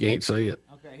off you can't see it.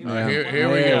 Okay. Here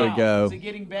we go. Is it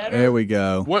getting better? There we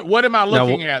go. What am I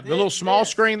looking at? The little small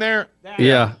screen there?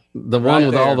 Yeah, the one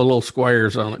with all the little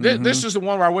squares on it. This is the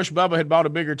one where I wish Bubba had bought a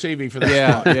bigger TV for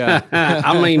that. Yeah.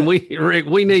 I mean, Rick,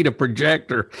 we need a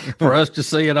projector for us to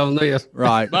see it on this.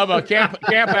 Right. Bubba,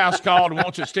 Camp House called and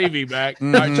wants its TV back.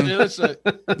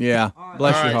 Mm-hmm. Right, yeah.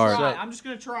 Bless your heart. I'm just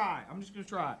going to try.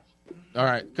 All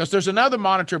right, because there's another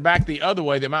monitor back the other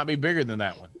way that might be bigger than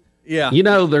that one. Yeah. You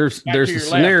know, there's a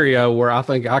scenario where I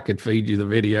think I could feed you the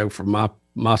video from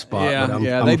my spot, but I'm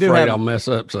afraid I'll mess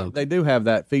up something. They do have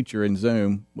that feature in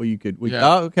Zoom where you could.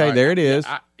 Oh, okay, right. There it is.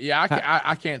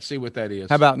 I can't see what that is.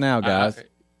 How about now, guys?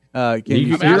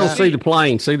 You don't see the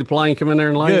plane. See the plane come in there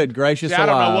and land? Good gracious I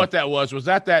don't know what that was. Was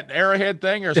that Arrowhead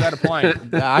thing, or is that a plane?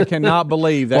 I cannot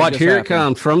believe that. Watch, here happened. It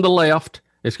comes from the left.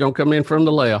 It's going to come in from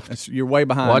the left. You're way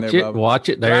behind. Watch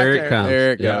it. There it comes.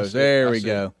 There it goes. There we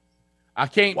go. I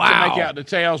can't make out the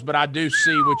tails, but I do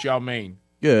see what y'all mean.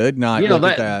 Good night. Look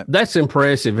at that. That's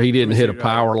impressive. He didn't hit a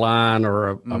power line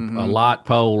or a light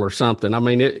pole or something. I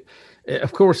mean,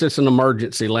 of course, it's an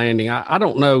emergency landing. I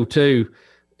don't know, too.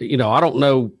 I don't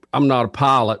know. I'm not a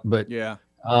pilot, but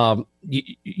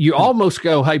you almost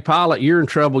go, hey, pilot, you're in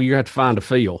trouble. You have to find a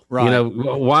field. Right.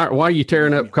 Why are you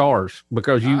tearing up cars?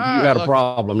 Because you got a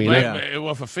problem. Well,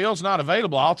 if a field's not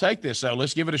available, I'll take this. So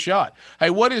let's give it a shot. Hey,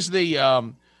 what is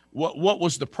the what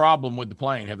was the problem with the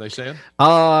plane? Have they said?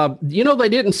 They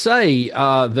didn't say.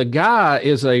 The guy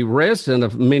is a resident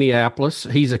of Minneapolis.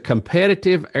 He's a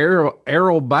competitive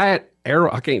aerobatic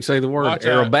I can't say the word,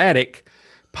 aerobatic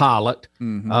pilot,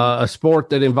 a sport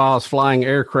that involves flying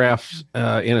aircrafts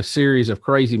in a series of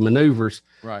crazy maneuvers.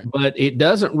 Right. But it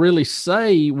doesn't really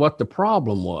say what the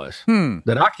problem was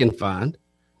that I can find.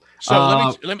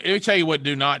 So let me tell you what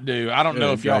do not do. I don't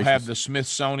know if y'all have the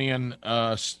Smithsonian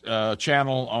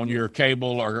channel on your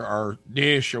cable or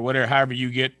dish or whatever, however you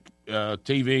get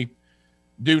TV.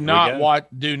 Do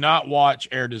not watch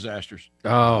air disasters.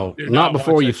 Oh, not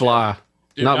before you fly.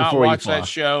 Do not watch that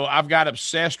show. I've got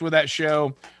obsessed with that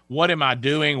show. What am I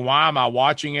doing? Why am I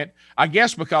watching it? I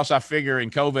guess because I figure in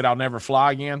COVID I'll never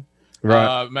fly again.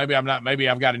 Right. Maybe I'm not. Maybe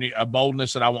I've got a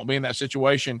boldness that I won't be in that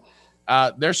situation.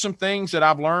 There's some things that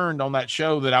I've learned on that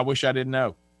show that I wish I didn't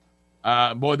know.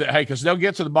 Because they'll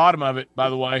get to the bottom of it. By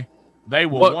the way, they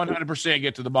will 100%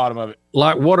 get to the bottom of it.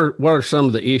 Like what are some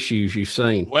of the issues you've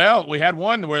seen? Well, we had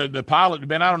one where the pilot had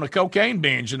been out on a cocaine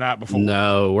binge the night before.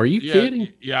 No, are you kidding?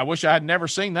 Yeah, I wish I had never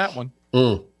seen that one.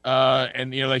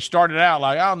 And they started out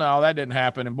like, oh no, that didn't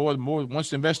happen. And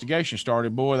once the investigation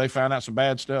started, they found out some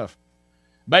bad stuff.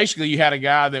 Basically, you had a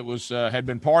guy that was had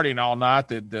been partying all night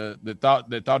that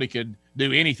thought he could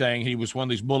do anything. He was one of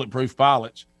these bulletproof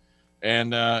pilots,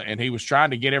 and he was trying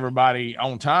to get everybody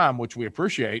on time, which we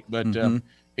appreciate. But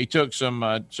he took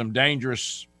some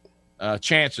dangerous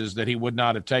chances that he would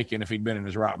not have taken if he'd been in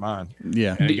his right mind.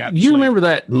 Yeah. You remember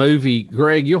that movie,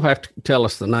 Greg? You'll have to tell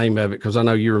us the name of it because I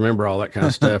know you remember all that kind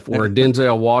of stuff, where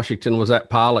Denzel Washington was that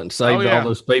pilot and saved all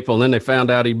those people, and then they found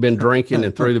out he'd been drinking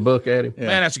and threw the book at him. Yeah.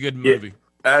 Man, that's a good movie. Yeah,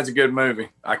 that's a good movie.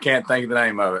 I can't think of the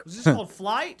name of it. Is this called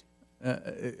Flight?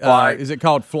 Flight. Is it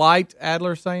called Flight,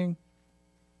 Adler saying?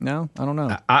 No, I don't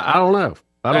know. I don't know.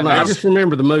 I just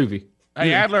remember the movie.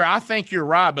 Hey, Adler, I think you're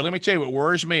right, but let me tell you what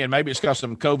worries me, and maybe it's because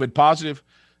I'm COVID positive.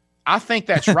 I think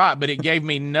that's right, but it gave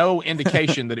me no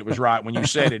indication that it was right when you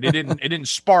said it. It didn't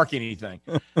spark anything.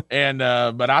 And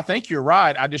but I think you're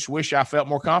right. I just wish I felt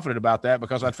more confident about that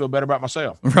because I'd feel better about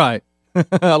myself. Right.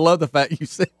 I love the fact you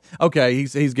said. Okay,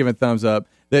 he's giving thumbs up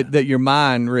that your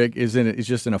mind, Rick, is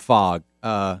just in a fog.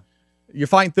 You're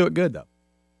fighting through it good though.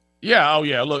 Yeah. Oh,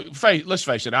 yeah. Look, let's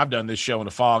face it. I've done this show in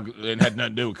a fog and had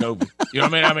nothing to do with COVID. You know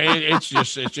what I mean? I mean, it's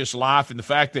just life and the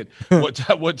fact that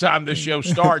what time this show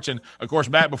starts, and of course,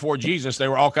 back before Jesus, there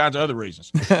were all kinds of other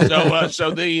reasons. I'm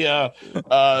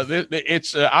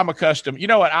accustomed. You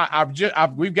know what?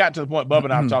 We've got to the point. Bubba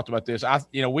and I have talked about this.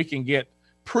 We can do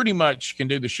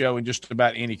the show in just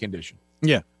about any condition.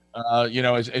 Yeah.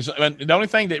 The only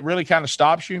thing that really kind of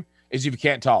stops you is if you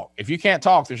can't talk. If you can't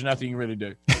talk, there's nothing you can really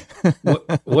do.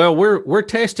 Well, we're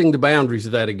testing the boundaries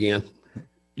of that again.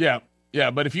 Yeah,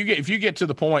 but if you get to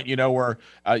the point, where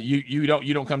you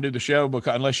don't come do the show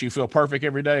unless you feel perfect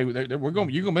every day, you're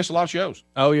gonna miss a lot of shows.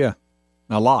 Oh yeah,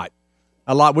 a lot.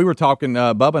 We were talking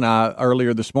Bubba and I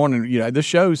earlier this morning. This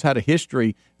show's had a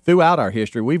history throughout our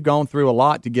history. We've gone through a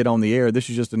lot to get on the air. This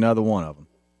is just another one of them.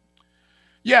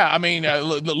 Yeah, I mean,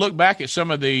 look back at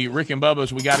some of the Rick and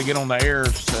Bubba's we got to get on the air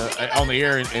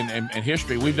in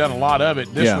history. We've done a lot of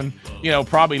it. This one,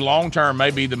 probably long term may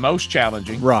be the most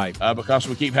challenging, right? Because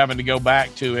we keep having to go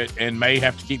back to it and may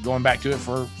have to keep going back to it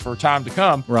for time to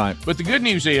come, right? But the good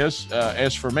news is,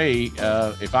 as for me,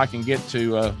 if I can get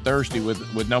to Thursday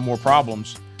with no more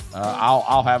problems,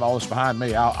 I'll have all this behind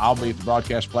me. I'll be at the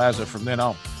Broadcast Plaza from then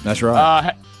on. That's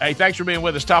right. Hey, thanks for being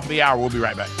with us. Top of the hour. We'll be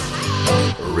right back.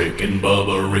 Rick and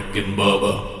Bubba, Rick and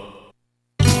Bubba.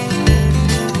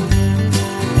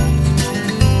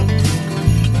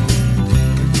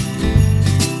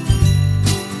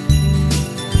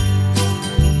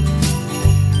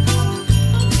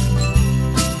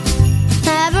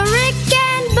 Have a Rick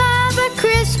and Bubba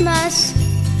Christmas.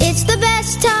 It's the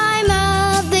best time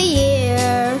of the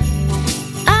year.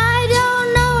 I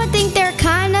don't know, I think they're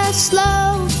kind of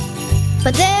slow,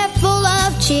 but they're full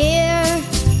of cheer.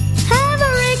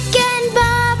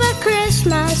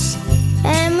 Christmas,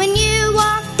 and when you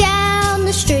walk down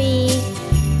the street,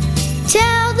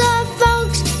 tell the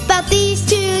folks about these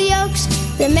two yolks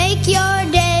that make your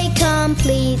day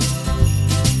complete.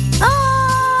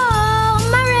 Oh,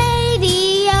 my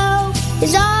radio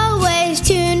is always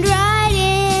tuned right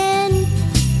in.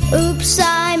 Oops,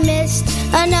 I missed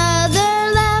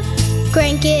another left.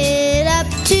 Crank it up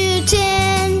to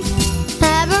 10.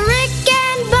 Have a Rick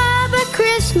and Bubba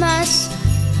Christmas.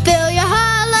 Fill your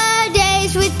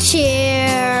holidays with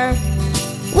cheer.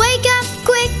 Wake up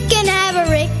quick and have a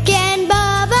Rick and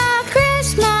Bubba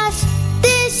Christmas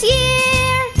this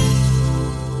year.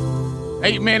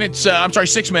 6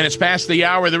 minutes past the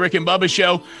hour of the Rick and Bubba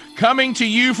Show, coming to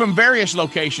you from various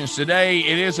locations today.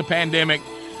 It is a pandemic.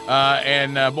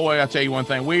 Boy, I'll tell you one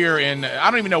thing. We are in, I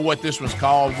don't even know what this was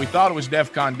called. We thought it was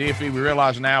DEF CON Diffie. We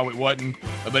realize now it wasn't,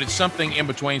 but it's something in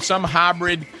between, some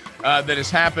hybrid that has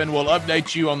happened. We'll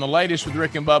update you on the latest with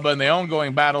Rick and Bubba and the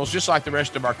ongoing battles, just like the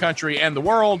rest of our country and the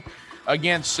world,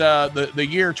 against the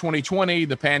year 2020,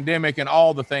 the pandemic, and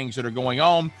all the things that are going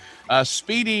on.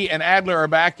 Speedy and Adler are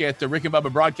back at the Rick and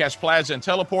Bubba Broadcast Plaza and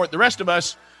Teleport. The rest of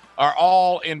us are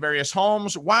all in various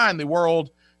homes. Why in the world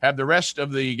have the rest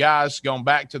of the guys gone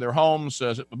back to their homes?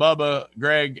 Bubba,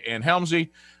 Greg, and Helmsy.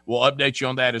 We'll update you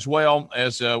on that as well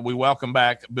as we welcome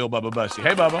back Bill Bubba Bussey.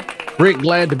 Hey, Bubba. Rick,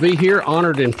 glad to be here,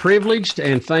 honored and privileged,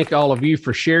 and thank all of you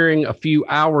for sharing a few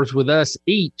hours with us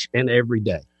each and every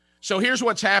day. So here's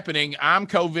what's happening. I'm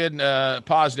COVID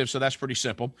positive, so that's pretty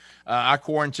simple. I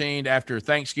quarantined after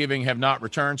Thanksgiving, have not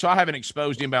returned, so I haven't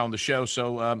exposed anybody on the show,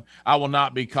 so I will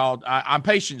not be called. I'm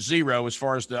patient zero as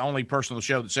far as the only person on the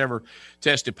show that's ever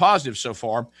tested positive so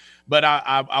far, but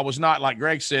I was not, like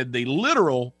Greg said, the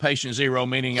literal patient zero,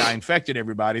 meaning I infected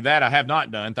everybody. That I have not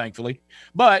done, thankfully.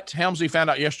 But Helmsy found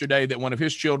out yesterday that one of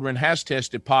his children has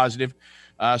tested positive.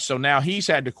 So now he's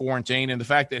had to quarantine, and the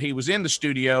fact that he was in the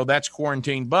studio, that's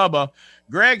quarantined Bubba.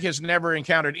 Greg has never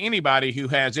encountered anybody who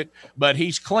has it, but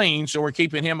he's clean, so we're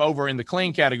keeping him over in the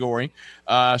clean category.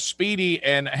 Speedy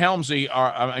and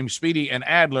Speedy and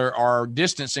Adler are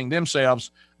distancing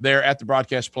themselves there at the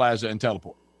Broadcast Plaza and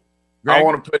Teleport. Greg? I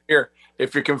want to put here,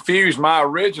 if you're confused, my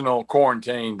original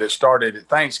quarantine that started at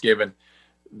Thanksgiving,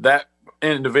 that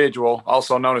individual,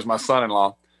 also known as my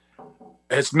son-in-law,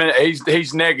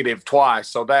 he's negative twice,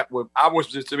 so I was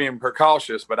just being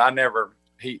precautious, but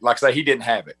he didn't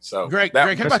have it. So Greg, how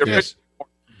about this?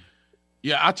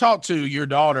 Yeah, I talked to your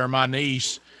daughter, my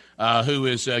niece, who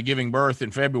is giving birth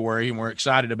in February, and we're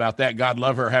excited about that. God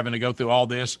love her having to go through all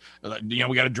this.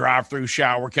 We got a drive-through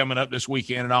shower coming up this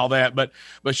weekend and all that. But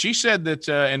she said that,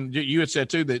 and you had said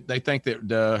too, that they think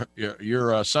that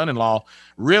your son-in-law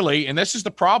really, and this is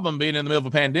the problem being in the middle of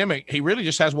a pandemic, he really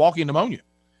just has walking pneumonia.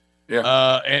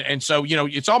 Yeah. And so,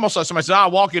 it's almost like somebody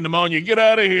says, walking pneumonia, get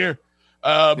out of here.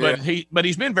 But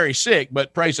he's been very sick,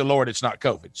 but praise the Lord, it's not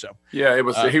COVID. So yeah, he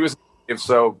was,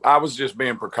 so I was just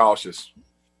being precautious.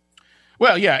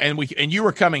 Well, yeah. And you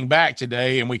were coming back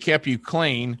today, and we kept you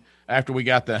clean after we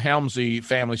got the Helmsy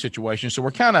family situation. So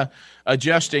we're kind of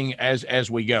adjusting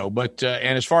as we go. But,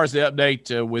 and as far as the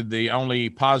update with the only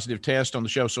positive test on the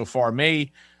show so far,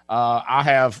 me, I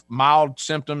have mild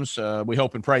symptoms. We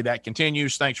hope and pray that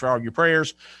continues. Thanks for all your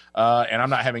prayers. And I'm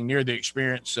not having near the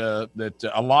experience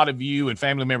that a lot of you and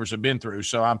family members have been through.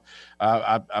 So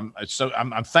I'm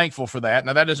thankful for that.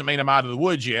 Now, that doesn't mean I'm out of the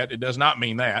woods yet. It does not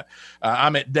mean that.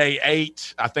 I'm at day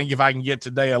 8. I think if I can get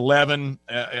to day 11,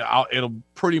 it'll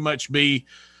pretty much be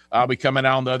I'll be coming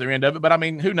out on the other end of it. But I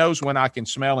mean, who knows when I can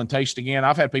smell and taste again?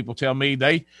 I've had people tell me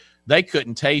they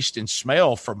couldn't taste and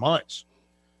smell for months.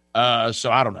 So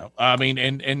I don't know. I mean,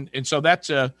 and so that's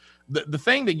the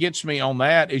thing that gets me on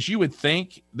that is you would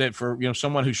think that for,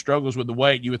 someone who struggles with the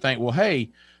weight, you would think, well,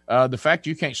 hey, the fact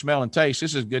you can't smell and taste,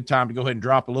 this is a good time to go ahead and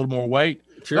drop a little more weight.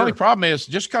 Sure. The only problem is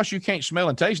just because you can't smell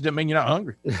and taste doesn't mean you're not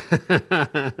hungry.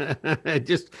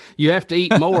 You have to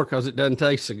eat more because it doesn't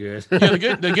taste so good.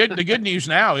 The good news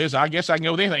now is I guess I can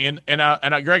go with anything.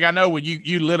 And Greg, I know when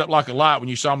you lit up like a light when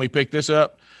you saw me pick this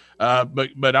up,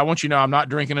 but I want you to know I'm not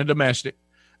drinking a domestic.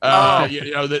 Not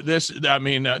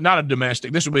a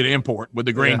domestic. This would be the import with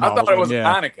the green bottles. I thought it was a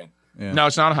Heineken. Yeah. No,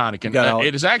 it's not a Heineken.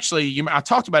 It is actually, I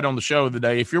talked about it on the show the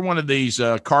day. If you're one of these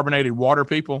carbonated water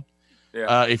people,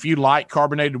 if you like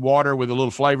carbonated water with a little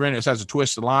flavor in it, it has a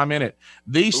twist of lime in it.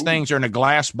 These things are in a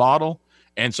glass bottle,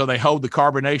 and so they hold the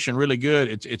carbonation really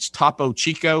good. It's Topo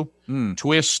Chico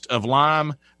twist of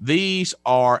lime. These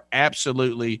are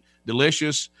absolutely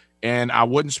delicious. And I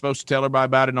wasn't supposed to tell everybody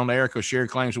about it on the air because Sherry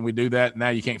claims when we do that, now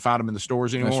you can't find them in the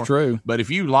stores anymore. That's true. But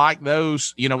if you like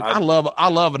those, I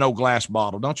love an old glass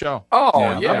bottle, don't y'all?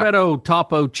 Oh, yeah. I bet old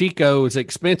Topo Chico is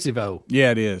expensive. Yeah,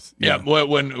 it is. Yeah. Well,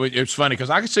 when it's funny because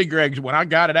I could see Greg, when I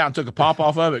got it out and took a pop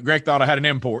off of it, Greg thought I had an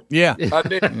import. Yeah. I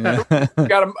did.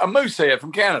 Got a moose head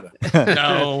from Canada.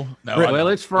 No. Well,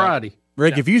 it's Friday.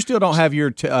 Rick, if you still don't have your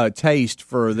taste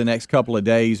for the next couple of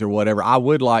days or whatever, I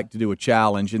would like to do a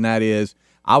challenge, and that is,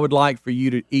 I would like for you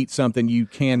to eat something you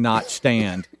cannot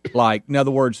stand. Like, in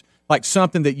other words, like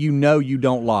something that you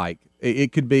don't like.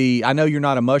 It could be, I know you're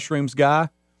not a mushrooms guy.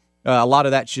 A lot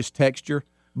of that's just texture.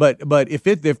 But if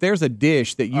there's a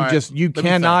dish that you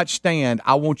cannot stand,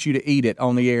 I want you to eat it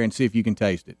on the air and see if you can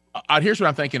taste it. Here's what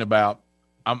I'm thinking about.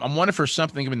 I'm wondering for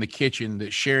something in the kitchen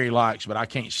that Sherry likes, but I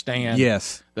can't stand.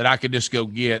 Yes. That I could just go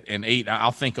get and eat.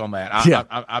 I'll think on that.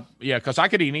 Yeah, because I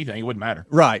could eat anything. It wouldn't matter.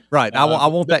 Right. I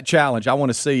want that challenge. I want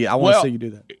to see. I want to see you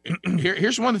do that.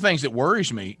 Here's one of the things that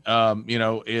worries me.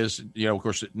 Is of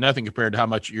course nothing compared to how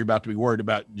much you're about to be worried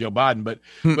about Joe Biden. But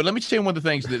let me tell you one of the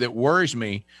things that worries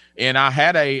me. And I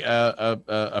had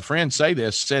a friend said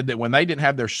that when they didn't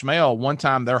have their smell, one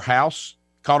time their house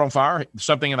caught on fire.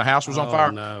 Something in the house was on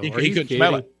fire. No. He couldn't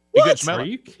smell it. He couldn't smell it. Are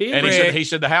you kidding? And he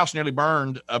said the house nearly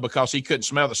burned because he couldn't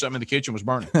smell that something in the kitchen was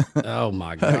burning. Oh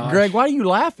my God, Greg, why are you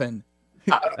laughing?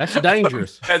 That's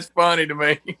dangerous. That's funny to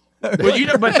me.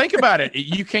 Well, but think about it.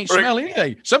 You can't smell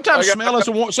anything. Sometimes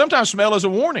smell is a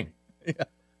warning. Yeah.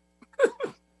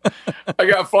 I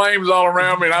got flames all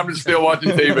around me, and I'm just still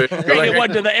watching TV.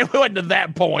 It wasn't to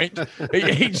that point.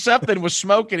 Something was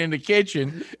smoking in the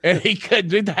kitchen, and he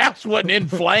couldn't. The house wasn't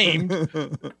inflamed.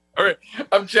 All right,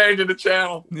 I'm changing the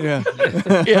channel. Yeah.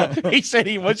 Yeah. He said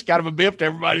he was kind of a biff to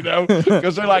everybody, though,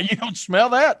 because they're like, you don't smell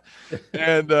that?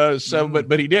 And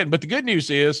but he didn't. But the good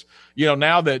news is,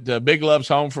 now that Big Love's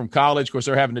home from college, of course,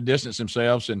 they're having to distance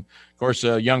themselves. And, of course,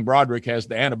 young Broderick has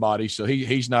the antibodies, so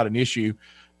he's not an issue.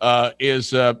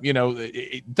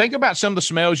 Think about some of the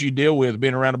smells you deal with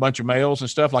being around a bunch of males and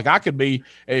stuff. Like I could be,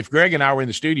 if Greg and I were in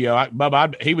the studio,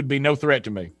 Bubba, he would be no threat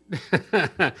to me.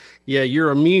 Yeah,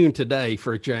 you're immune today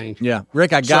for a change. Yeah,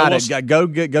 Rick, I got it. Go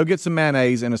get some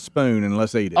mayonnaise and a spoon and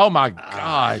let's eat it. Oh my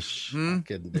gosh, I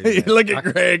couldn't do that. Look at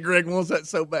Greg. Greg wants that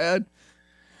so bad.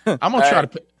 I'm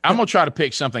gonna try to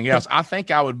pick something else. I think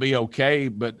I would be okay,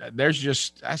 but that's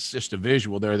just a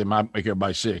visual there that might make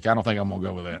everybody sick. I don't think I'm gonna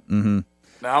go with that. Mm-hmm.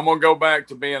 Now, I'm going to go back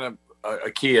to being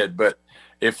a kid, but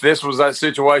if this was that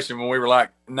situation when we were like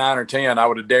 9 or 10, I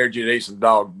would have dared you to eat some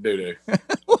dog doo-doo.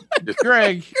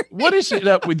 Greg, what is it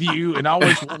up with you and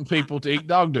always wanting people to eat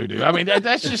dog doo-doo? I mean,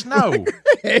 that's just no.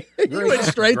 You went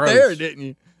straight there, didn't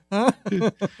you? Huh?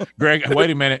 Greg, wait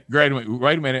a minute. Greg,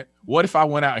 wait a minute. What if I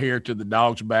went out here to the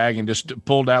dog's bag and just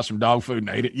pulled out some dog food and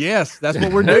ate it? Yes, that's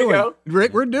what we're doing.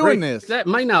 Rick, we're doing this. That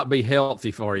may not be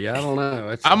healthy for you. I don't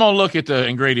know. I'm going to look at the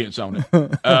ingredients on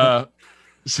it.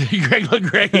 See, Greg,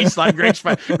 he's like, Greg's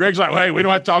like, hey, we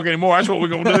don't have to talk anymore. That's what we're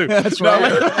going to do. That's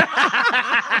right.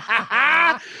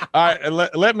 All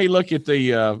right, let me look at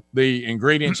the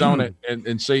ingredients on it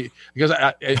and see, because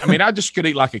I mean, I just could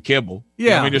eat like a kibble.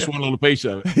 Yeah. I mean, just one little piece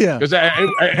of it. Yeah. Because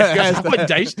I wouldn't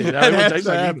taste it.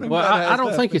 Well, I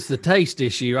don't think it's the taste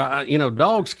issue.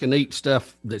 Dogs can eat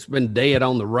stuff that's been dead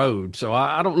on the road. So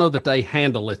I don't know that they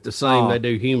handle it the same they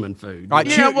do human food. Right.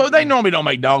 Yeah, well, they normally don't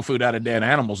make dog food out of dead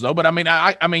animals, though. But I mean,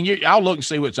 I'll look and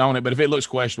see what's on it. But if it looks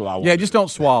questionable, I won't. Yeah, just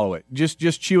don't swallow it. Just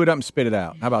chew it up and spit it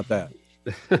out. How about that?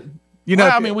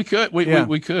 We could.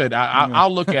 We could.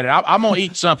 I'll look at it. I'm gonna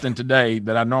eat something today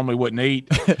that I normally wouldn't eat.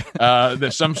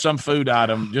 That some food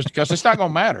item, just because it's not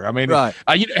gonna matter. I mean, right.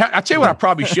 I tell you what I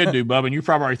probably should do, Bubba, and you're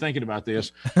probably already thinking about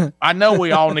this. I know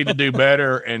we all need to do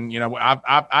better, and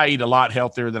I eat a lot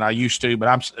healthier than I used to,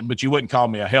 but you wouldn't call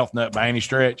me a health nut by any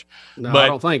stretch. No, I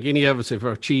don't think any of us have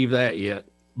achieved that yet.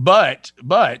 But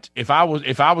if I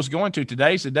was going to,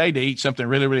 today's the day to eat something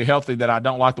really, really healthy that I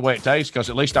don't like the way it tastes, because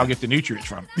at least I'll get the nutrients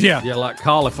from it. Yeah, like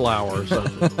cauliflower or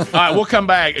something. All right, we'll come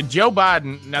back. Joe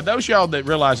Biden. Now, those y'all that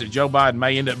realize that Joe Biden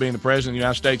may end up being the president of the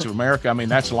United States of America, I mean,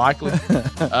 that's likely.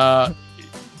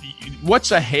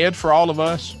 What's ahead for all of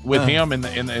us with him in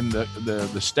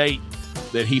the state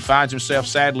that he finds himself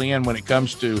sadly in when it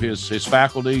comes to his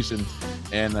faculties and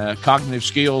cognitive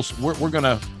skills? We're going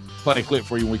to play a clip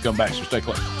for you when we come back, so stay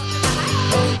close.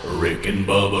 Rick and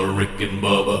Bubba, Rick and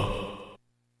Bubba.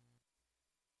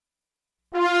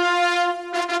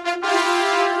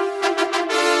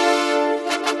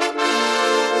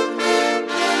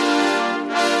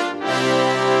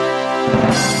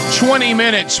 $20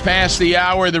 minutes past the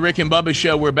hour of the Rick and Bubba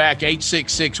Show. We're back.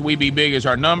 866-WE-BE-BIG is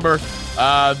our number.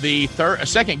 The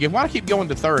second gift. Why do I keep going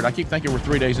to third? I keep thinking we're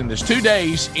 3 days in this. 2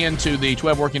 days into the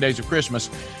 12 working days of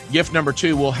Christmas. Gift number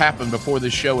 2 will happen before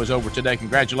this show is over today.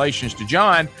 Congratulations to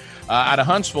John out of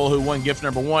Huntsville, who won gift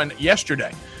number 1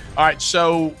 yesterday. All right,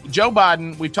 so Joe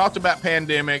Biden, we've talked about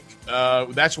pandemic.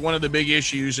 That's one of the big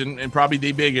issues and probably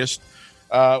the biggest.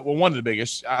 One of the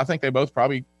biggest. I think they both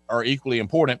probably are equally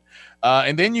important.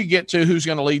 And then you get to who's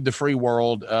going to lead the free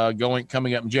world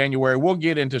coming up in January. We'll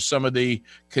get into some of the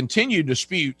continued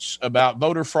disputes about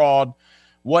voter fraud.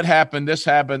 What happened? This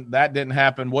happened. That didn't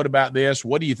happen. What about this?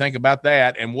 What do you think about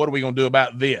that? And what are we going to do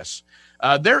about this?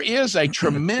 There is a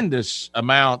tremendous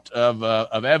amount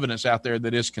of evidence out there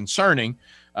that is concerning.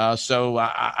 So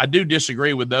I do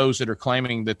disagree with those that are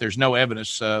claiming that there's no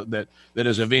evidence that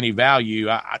is of any value.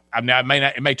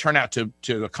 It may turn out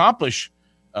to accomplish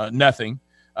nothing.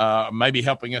 maybe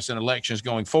helping us in elections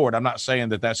going forward. I'm not saying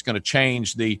that that's going to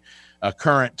change the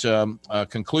current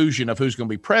conclusion of who's going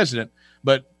to be president,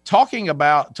 but talking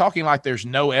like there's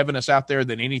no evidence out there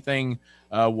that anything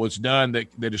was done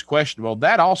that is questionable,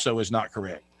 that also is not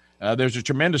correct. There's a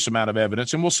tremendous amount of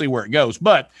evidence, and we'll see where it goes.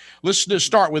 But let's just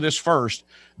start with this first.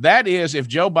 That is, if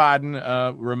Joe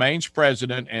Biden remains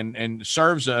president and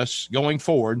serves us going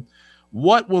forward,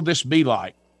 what will this be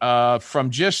like from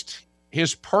just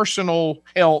his personal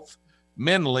health,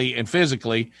 mentally and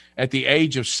physically, at the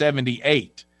age of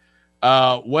 78?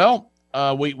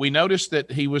 We noticed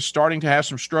that he was starting to have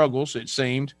some struggles, it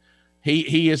seemed.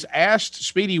 He is asked,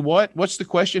 Speedy, what's the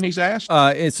question he's asked?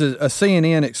 It's a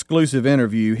CNN exclusive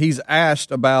interview. He's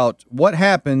asked about what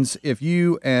happens if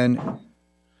you and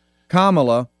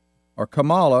Kamala,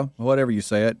 whatever you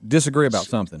say it, disagree about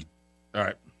something. All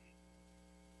right.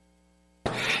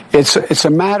 It's a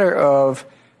matter of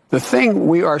the thing.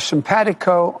 We are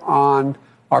simpatico on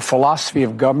our philosophy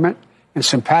of government and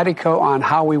simpatico on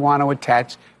how we want to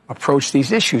approach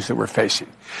these issues that we're facing.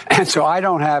 And so I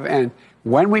don't have, and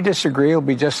when we disagree, it'll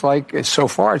be just like, so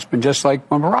far it's been just like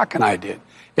when Barack and I did.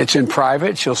 It's in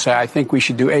private. She'll say, I think we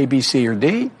should do A, B, C, or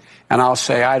D. And I'll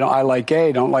say, I like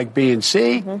A, don't like B and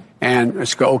C. Mm-hmm. And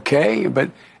let's go, okay.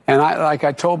 Like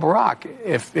I told Barack,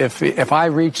 if I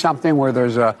reach something where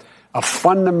there's a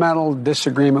fundamental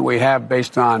disagreement we have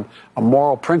based on a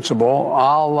moral principle,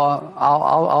 I'll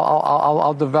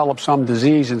develop some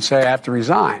disease and say I have to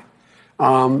resign.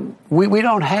 We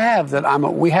don't have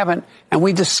that. We haven't, and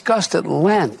we discussed at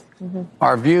length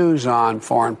our views on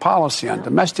foreign policy, on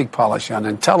domestic policy, on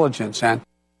intelligence, and.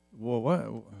 Well, what?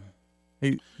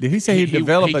 Did he say he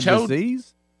developed a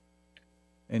disease?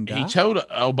 And he told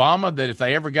Obama that if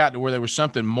they ever got to where there was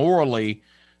something morally,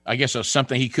 I guess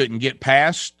something he couldn't get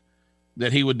past,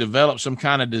 that he would develop some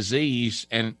kind of disease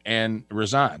and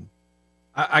resign.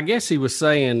 I guess he was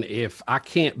saying, if I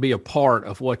can't be a part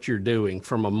of what you're doing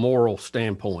from a moral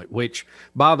standpoint, which,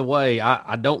 by the way,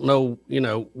 I don't know,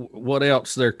 what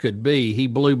else there could be. He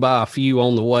blew by a few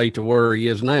on the way to where he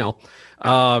is now.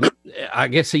 I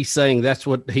guess he's saying that's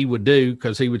what he would do,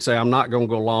 because he would say, I'm not going to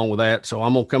go along with that. So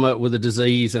I'm going to come up with a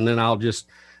disease and then I'll just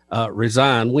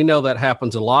resign. We know that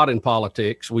happens a lot in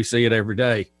politics. We see it every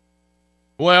day.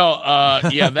 Well,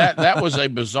 that was a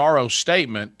bizarro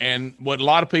statement. And what a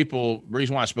lot of people,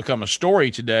 reason why it's become a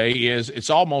story today is it's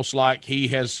almost like he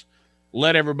has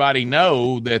let everybody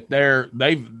know that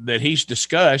that he's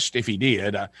discussed, if he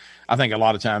did. I think a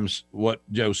lot of times what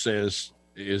Joe says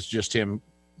is just him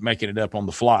making it up on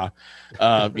the fly,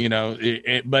 but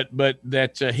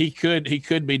that he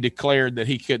could be declared that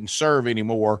he couldn't serve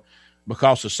anymore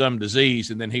because of some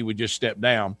disease, and then he would just step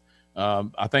down.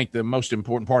 I think the most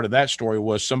important part of that story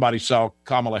was somebody saw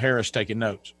Kamala Harris taking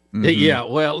notes. Mm-hmm. Yeah,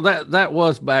 well, that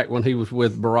was back when he was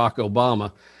with Barack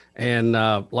Obama, and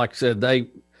like I said,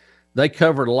 they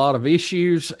covered a lot of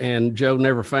issues, and Joe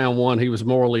never found one he was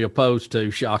morally opposed to,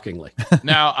 shockingly.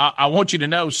 Now, I want you to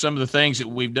know some of the things that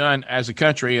we've done as a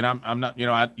country, and I'm not,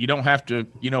 you don't have to,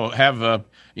 have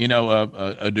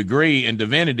a degree in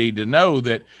divinity to know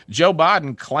that Joe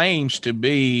Biden claims to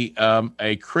be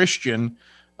a Christian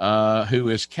who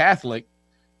is Catholic,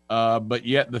 but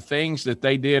yet the things that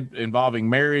they did involving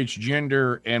marriage,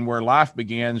 gender, and where life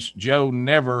begins, Joe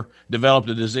never developed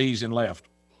a disease and left.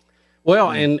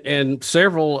 Well, and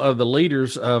several of the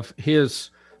leaders of his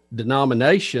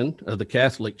denomination of the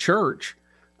Catholic Church,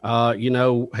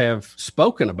 have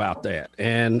spoken about that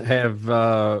and have,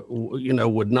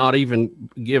 would not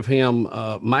even give him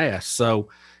mass. So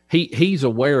he's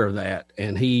aware of that,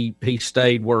 and he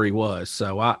stayed where he was.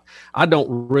 So I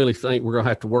don't really think we're going to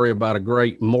have to worry about a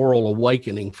great moral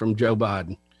awakening from Joe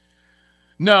Biden.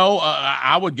 No,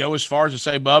 I would go as far as to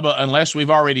say, Bubba, unless we've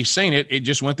already seen it, it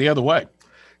just went the other way.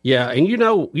 Yeah, and you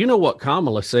know what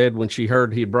Kamala said when she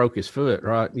heard he broke his foot,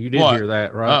 right? You did hear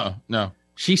that, right? No.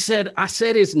 She said, "I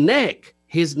said his neck,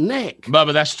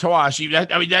 Bubba, that's twice. You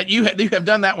have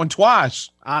done that one twice.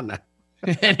 I know,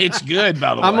 and it's good,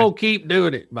 by the way. I'm gonna keep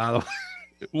doing it, by the way.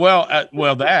 Well, I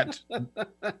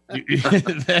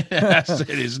said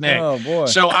his neck. Oh boy!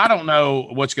 So I don't know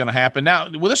what's going to happen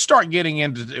now. Well, let's start getting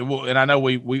into, and I know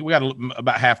we got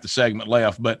about half the segment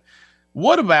left, but.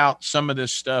 What about some of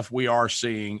this stuff we are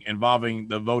seeing involving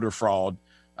the voter fraud?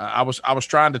 I was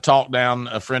trying to talk down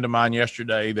a friend of mine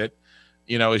yesterday that,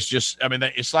 it's just,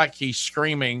 it's like he's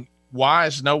screaming, why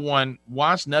is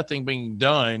nothing being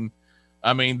done?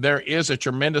 There is a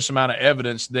tremendous amount of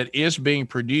evidence that is being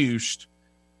produced,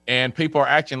 and people are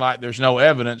acting like there's no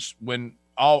evidence when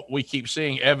we keep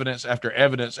seeing evidence after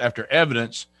evidence after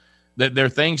evidence that there are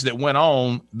things that went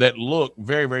on that look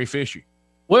very, very fishy.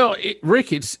 Well,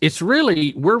 Rick, it's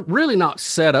really, we're really not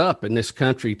set up in this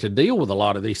country to deal with a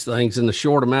lot of these things in the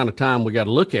short amount of time we got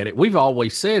to look at it. We've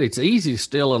always said it's easy to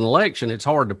steal an election. It's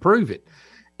hard to prove it.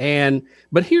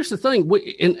 But here's the thing.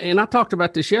 And I talked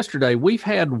about this yesterday. We've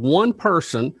had one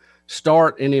person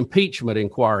start an impeachment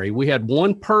inquiry. We had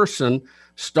one person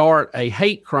start a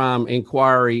hate crime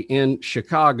inquiry in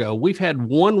Chicago. We've had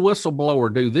one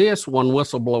whistleblower do this, one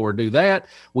whistleblower do that.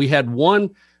 We had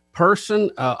one person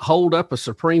hold up a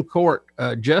Supreme Court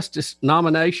justice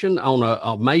nomination on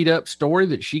a made-up story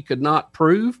that she could not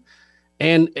prove.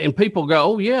 And people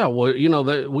go, oh, yeah, well,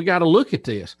 we got to look at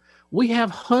this. We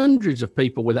have hundreds of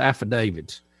people with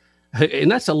affidavits, and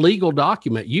that's a legal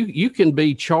document. You can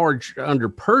be charged under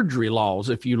perjury laws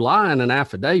if you lie in an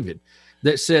affidavit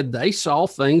that said they saw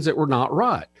things that were not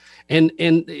right. And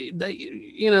they,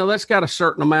 that's got a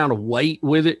certain amount of weight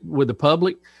with it, with the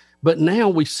public. But now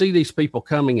we see these people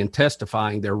coming and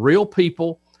testifying. They're real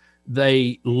people.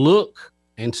 They look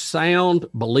and sound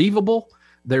believable.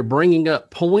 They're bringing up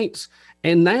points.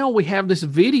 And now we have this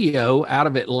video out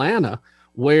of Atlanta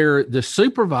where the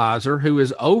supervisor who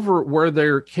is over where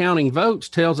they're counting votes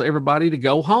tells everybody to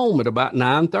go home at about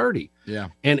 9:30. Yeah.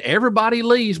 And everybody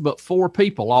leaves but 4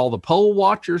 people. All the poll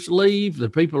watchers leave.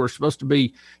 The people who are supposed to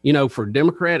be, for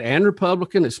Democrat and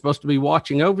Republican, it's supposed to be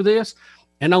watching over this.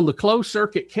 And on the closed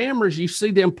circuit cameras, you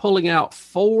see them pulling out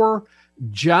 4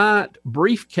 giant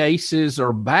briefcases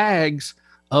or bags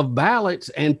of ballots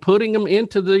and putting them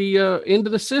into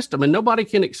the system. And nobody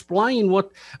can explain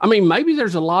maybe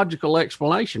there's a logical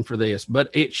explanation for this, but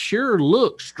it sure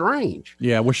looks strange.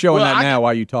 Yeah, we're showing that now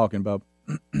while you're talking, Bub.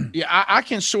 Yeah, I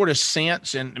can sort of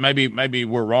sense, and maybe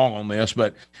we're wrong on this,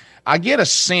 but I get a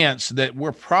sense that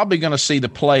we're probably going to see the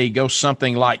play go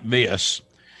something like this.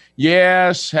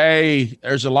 Yes, hey,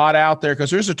 there's a lot out there because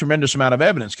there's a tremendous amount of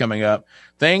evidence coming up.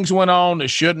 Things went on that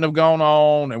shouldn't have gone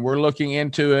on, and we're looking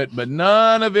into it, but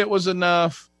none of it was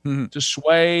enough to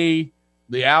sway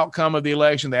the outcome of the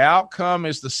election. The outcome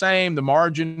is the same. The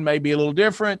margin may be a little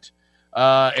different,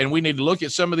 and we need to look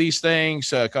at some of these things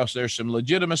because there's some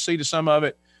legitimacy to some of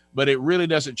it, but it really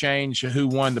doesn't change who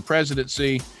won the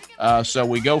presidency. So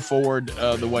we go forward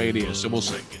the way it is. So we'll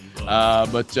see.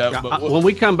 But when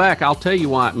we come back, I'll tell you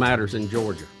why it matters in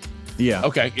Georgia. Yeah.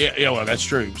 Okay. Yeah. Well, that's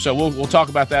true. So we'll talk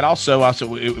about that also.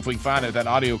 If we can find that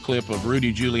audio clip of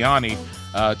Rudy Giuliani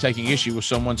taking issue with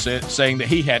someone saying that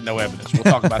he had no evidence. We'll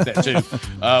talk about that too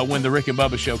when the Rick and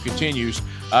Bubba show continues.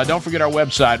 Don't forget our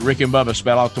website, Rick and Bubba,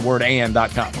 spell out the word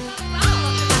and.com.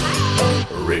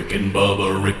 Rick and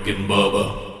Bubba, Rick and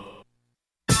Bubba.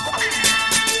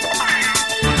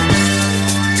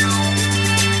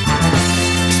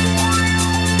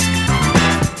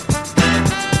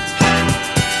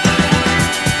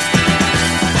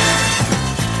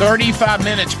 35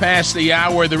 minutes past the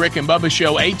hour of the Rick and Bubba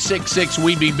Show.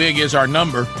 866-WE-BE-BIG is our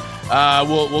number.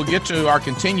 We'll get to our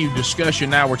continued discussion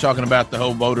now. We're talking about the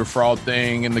whole voter fraud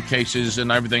thing and the cases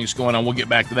and everything that's going on. We'll get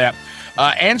back to that.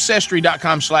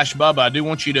 Ancestry.com/Bubba. I do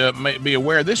want you to be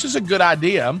aware this is a good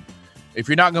idea. If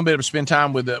you're not going to be able to spend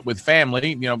time with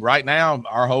family, right now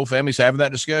our whole family's having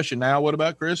that discussion. Now, what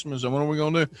about Christmas and what are we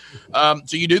going to do?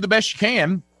 So you do the best you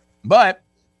can, but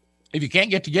if you can't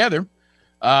get together,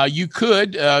 you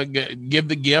could give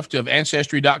the gift of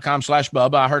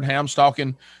Ancestry.com/Bubba. I heard Hams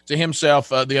talking to himself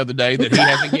the other day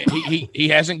that he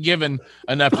hasn't given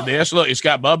enough to this. Look, it's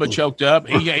got Bubba choked up.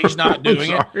 He's not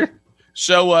doing it.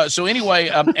 So anyway,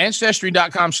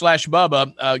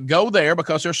 Ancestry.com/Bubba. Go there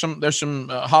because there's some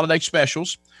holiday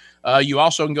specials. You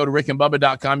also can go to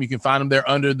rickandbubba.com. You can find them there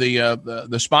under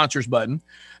the sponsors button.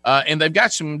 And they've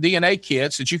got some DNA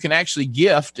kits that you can actually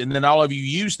gift, and then all of you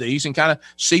use these and kind of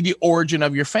see the origin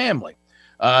of your family.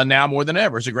 Now more than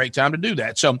ever, it's a great time to do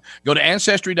that. So go to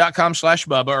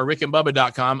Ancestry.com/Bubba or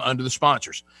rickandbubba.com under the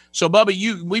sponsors. So,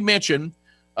 Bubba, we mentioned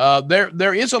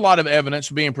there is a lot of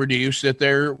evidence being produced that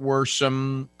there were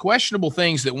some questionable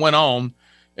things that went on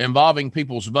involving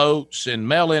people's votes and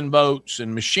mail-in votes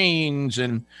and machines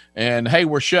and hey,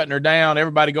 we're shutting her down.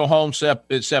 Everybody go home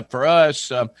except for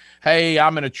us. Hey,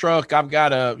 I'm in a truck. I've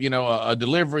got a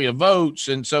delivery of votes.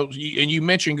 And so, you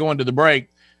mentioned going to the break.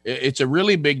 It's a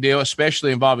really big deal,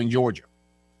 especially involving Georgia.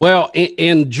 Well,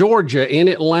 in Georgia, in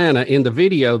Atlanta, in the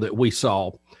video that we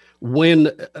saw, when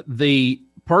the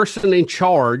person in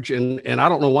charge, and I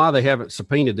don't know why they haven't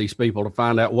subpoenaed these people to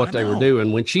find out what they were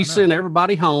doing. When she sent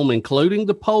everybody home, including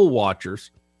the poll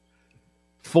watchers,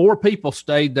 4 people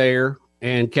stayed there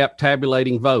and kept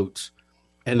tabulating votes.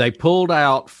 And they pulled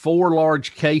out 4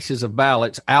 large cases of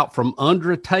ballots out from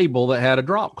under a table that had a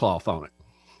drop cloth on it.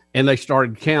 And they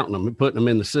started counting them and putting them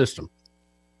in the system.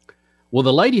 Well,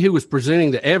 the lady who was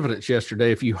presenting the evidence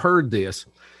yesterday, if you heard this,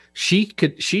 she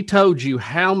told you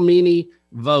how many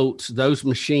votes those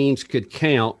machines could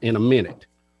count in a minute.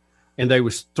 And there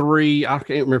was 3, I can't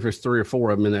remember if it was 3 or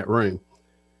 4 of them in that room.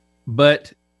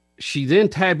 But she then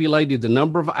tabulated the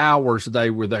number of hours they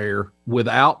were there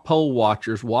without poll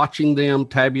watchers watching them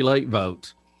tabulate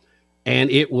votes.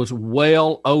 And it was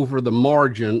well over the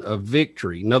margin of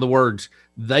victory. In other words,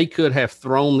 they could have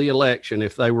thrown the election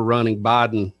if they were running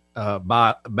Biden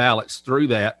ballots through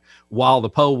that while the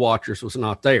poll watchers was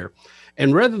not there.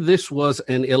 And whether this was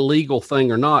an illegal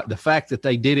thing or not, the fact that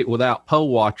they did it without poll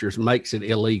watchers makes it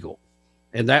illegal.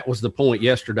 And that was the point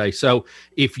yesterday. So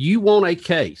if you want a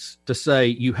case to say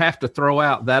you have to throw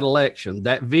out that election,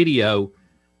 that video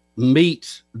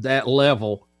meets that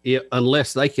level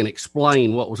unless they can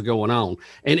explain what was going on.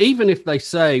 And even if they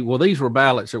say, well, these were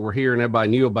ballots that were here and everybody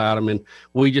knew about them and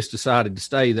we just decided to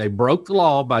stay, they broke the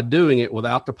law by doing it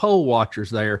without the poll watchers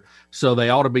there. So they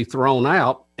ought to be thrown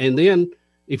out. And then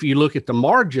if you look at the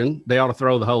margin, they ought to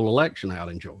throw the whole election out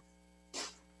in Georgia.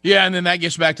 Yeah, and then that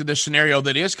gets back to this scenario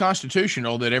that is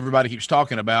constitutional that everybody keeps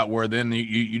talking about, where then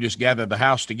you just gather the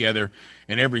House together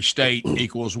and every state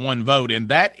equals one vote. And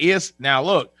that is, now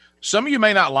look, some of you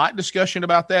may not like discussion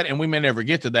about that, and we may never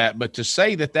get to that, but to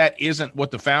say that that isn't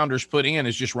what the founders put in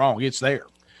is just wrong. It's there.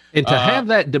 And to have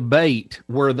that debate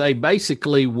where they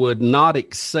basically would not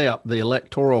accept the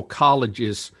Electoral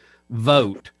College's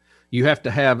vote, you have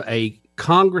to have a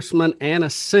congressman and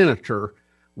a senator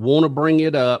want to bring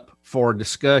it up for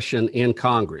discussion in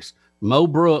Congress. Mo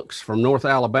Brooks from North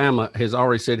Alabama has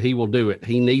already said he will do it.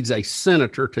 He needs a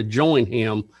senator to join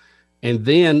him, and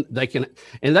then they can.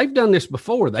 And they've done this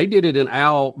before. They did it in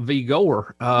Al v.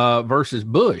 Gore versus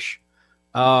Bush,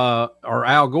 or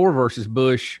Al Gore versus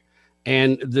Bush,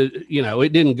 and it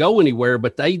didn't go anywhere.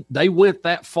 But they went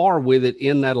that far with it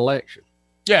in that election.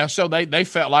 Yeah, so they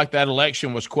felt like that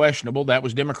election was questionable. That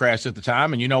was Democrats at the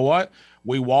time. And you know what?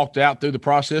 We walked out through the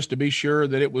process to be sure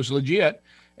that it was legit.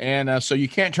 And so you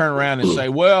can't turn around and say,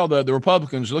 well, the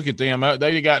Republicans, look at them.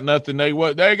 They got nothing.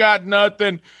 They got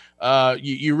nothing.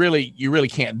 You really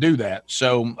can't do that.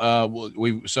 So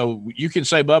you can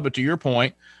say, Bubba, to your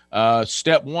point,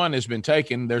 step one has been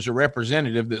taken. There's a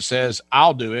representative that says,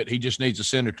 I'll do it. He just needs a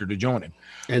senator to join him.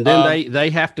 And then they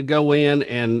have to go in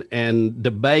and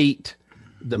debate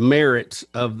the merits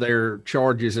of their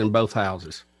charges in both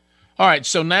houses. All right,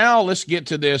 so now let's get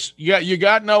to this. You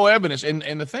got no evidence, and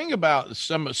the thing about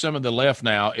some of the left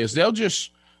now is they'll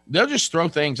just throw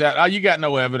things out. Oh, you got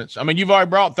no evidence. I mean, you've already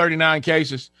brought 39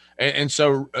 cases, and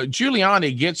so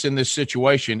Giuliani gets in this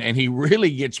situation, and he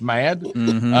really gets mad,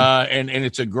 and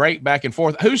it's a great back and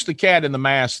forth. Who's the cat in the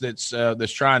mask that's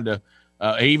trying to?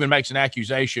 He even makes an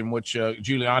accusation, which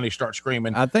Giuliani starts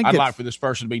screaming, I'd like for this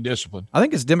person to be disciplined. I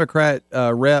think it's Democrat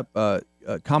Rep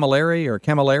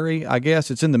Camilleri, I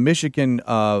guess. It's in the Michigan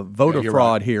voter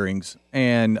fraud hearings.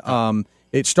 And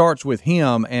it starts with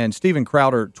him, and Steven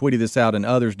Crowder tweeted this out, and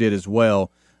others did as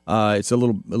well. It's a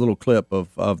little clip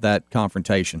of that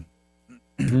confrontation.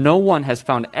 No one has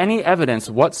found any evidence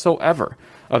whatsoever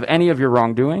of any of your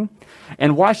wrongdoing.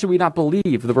 And why should we not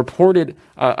believe the reported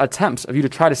attempts of you to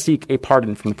try to seek a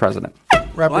pardon from the president?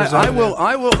 I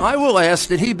will ask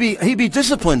that he be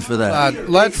disciplined for that.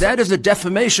 That is a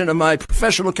defamation of my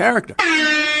professional character.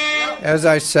 As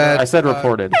I said,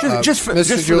 reported. Just for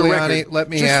Giuliani, let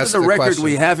me ask the record. Question.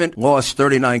 We haven't lost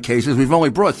 39 cases. We've only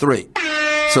brought 3.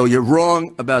 So you're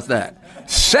wrong about that.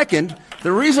 Second,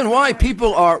 the reason why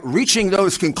people are reaching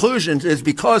those conclusions is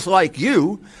because, like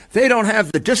you, they don't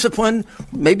have the discipline,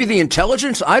 maybe the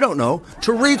intelligence, I don't know,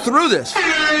 to read through this.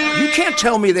 You can't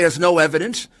tell me there's no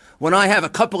evidence when I have a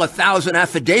couple of thousand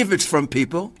affidavits from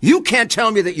people. You can't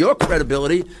tell me that your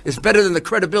credibility is better than the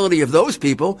credibility of those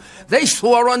people. They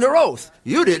swore under oath.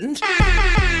 You didn't.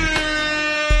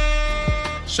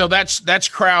 So that's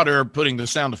Crowder putting the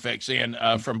sound effects in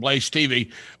from Blaze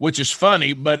TV, which is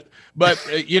funny. But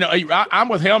I'm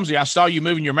with Helmsy. I saw you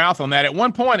moving your mouth on that. At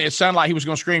one point, it sounded like he was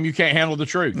going to scream, "You can't handle the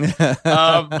truth." But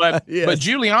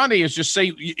Giuliani is just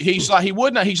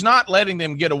he's not letting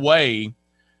them get away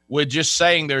with just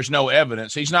saying there's no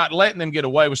evidence. He's not letting them get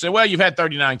away with saying, well, you've had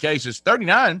 39 cases.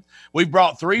 39, we've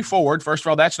brought 3 forward. First of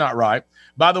all, that's not right.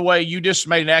 By the way, you just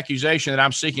made an accusation that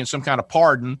I'm seeking some kind of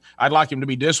pardon. I'd like him to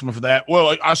be disciplined for that.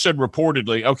 Well, I said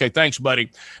reportedly. Okay, thanks, buddy.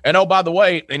 And oh, by the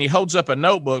way, and he holds up a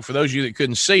notebook for those of you that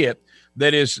couldn't see it,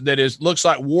 that is looks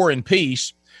like War and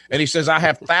Peace. And he says, I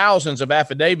have thousands of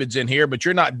affidavits in here, but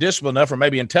you're not disciplined enough or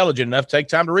maybe intelligent enough to take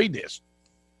time to read this.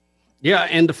 Yeah,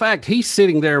 and the fact he's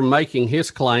sitting there making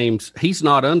his claims, he's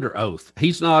not under oath.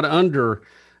 He's not under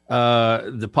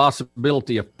the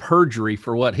possibility of perjury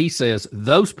for what he says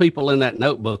those people in that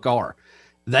notebook are.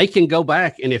 They can go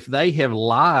back, and if they have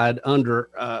lied under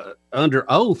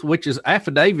oath, which is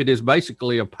affidavit is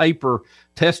basically a paper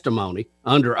testimony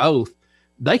under oath,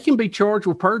 they can be charged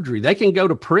with perjury. They can go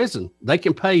to prison. They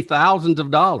can pay thousands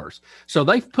of dollars. So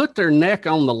they've put their neck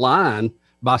on the line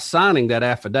by signing that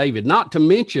affidavit, not to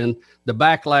mention the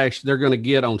backlash they're going to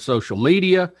get on social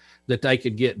media, that they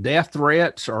could get death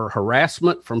threats or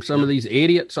harassment from some of these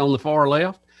idiots on the far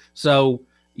left. So,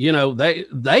 you know,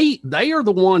 they are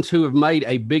the ones who have made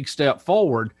a big step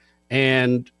forward,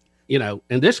 and, you know,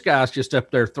 and this guy's just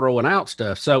up there throwing out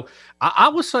stuff. So I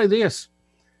would say this,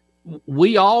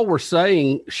 we all were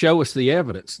saying, show us the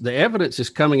evidence. The evidence is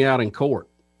coming out in court,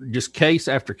 just case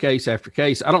after case after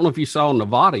case. I don't know if you saw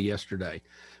Nevada yesterday,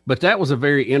 but that was a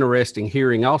very interesting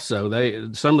hearing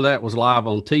also. Some of that was live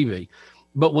on TV.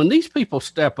 But when these people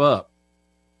step up,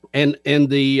 and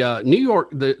the New York,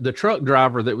 the truck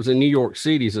driver that was in New York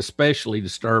City is especially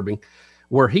disturbing,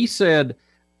 where he said,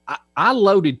 I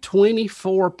loaded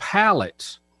 24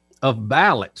 pallets of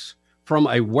ballots from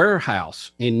a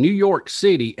warehouse in New York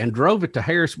City and drove it to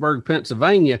Harrisburg,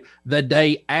 Pennsylvania the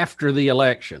day after the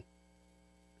election.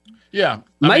 Yeah.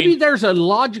 Maybe there's a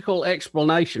logical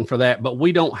explanation for that, but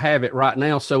we don't have it right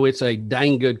now. So it's a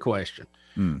dang good question.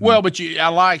 Mm-hmm. Well, but I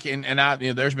like, and I, you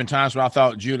know, there's been times when I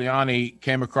thought Giuliani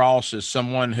came across as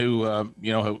someone who,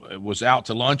 who was out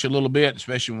to lunch a little bit,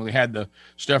 especially when we had the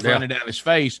stuff running down his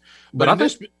face. But I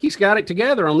think he's got it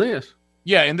together on this.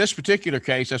 Yeah, in this particular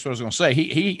case, that's what I was going to say.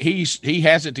 He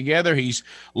has it together. He's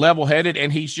level-headed,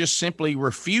 and he's just simply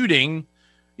refuting,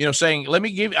 saying, I'm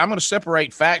going to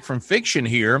separate fact from fiction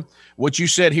here. What you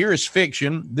said here is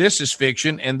fiction. This is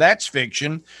fiction, and that's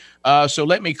fiction. So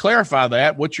let me clarify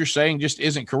that. What you're saying just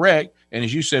isn't correct. And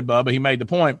as you said, Bubba, he made the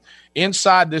point.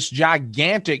 Inside this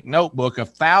gigantic notebook of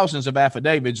thousands of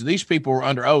affidavits, these people are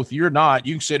under oath. You're not.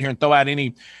 You can sit here and throw out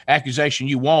any accusation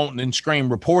you want and then scream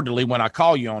reportedly when I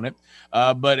call you on it.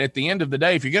 But at the end of the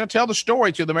day, if you're going to tell the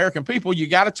story to the American people, you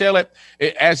got to tell it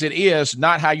as it is,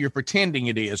 not how you're pretending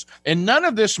it is. And none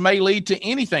of this may lead to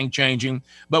anything changing,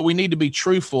 but we need to be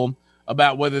truthful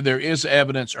about whether there is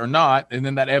evidence or not, and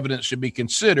then that evidence should be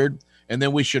considered, and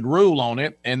then we should rule on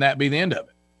it, and that be the end of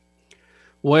it.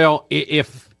 Well,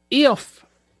 if,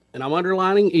 and I'm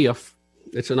underlining if,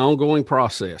 it's an ongoing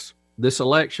process, this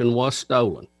election was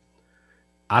stolen.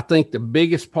 I think the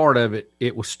biggest part of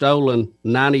it was stolen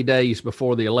 90 days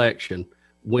before the election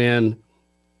when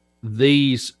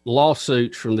these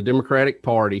lawsuits from the Democratic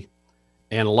Party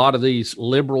and a lot of these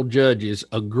liberal judges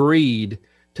agreed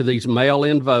to these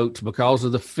mail-in votes because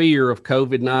of the fear of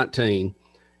COVID-19,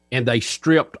 and they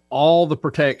stripped all the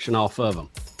protection off of them.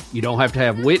 You don't have to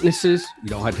have witnesses. You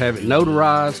don't have to have it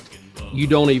notarized. You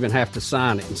don't even have to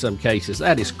sign it in some cases.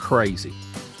 That is crazy.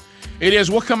 It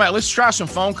is. We'll come out. Let's try some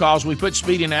phone calls. We put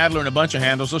Speedy and Adler in a bunch of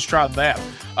handles. Let's try that.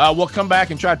 We'll come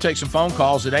back and try to take some phone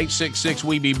calls at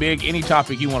 866-WE-BE-BIG, any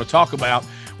topic you want to talk about.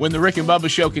 When the Rick and Bubba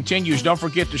Show continues, don't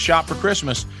forget to shop for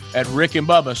Christmas at Rick and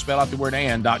Bubba, spell out the word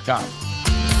and.com.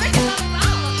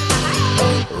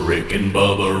 Rick and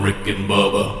Bubba, Rick and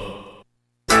Bubba.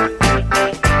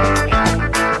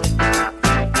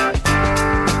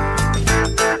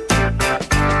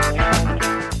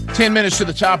 10 minutes to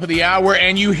the top of the hour,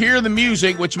 and you hear the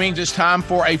music, which means it's time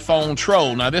for a phone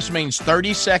troll. Now, this means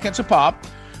 30 seconds a pop.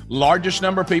 Largest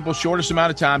number of people, shortest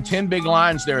amount of time, 10 big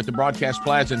lines there at the Broadcast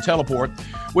Plaza and Teleport,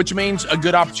 which means a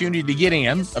good opportunity to get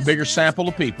in, a bigger sample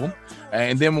of people.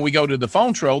 And then when we go to the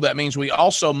phone troll, that means we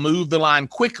also move the line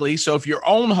quickly. So if you're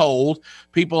on hold,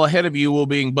 people ahead of you will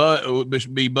be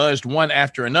buzzed one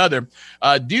after another.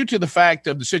 Due to the fact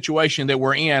of the situation that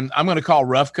we're in, I'm going to call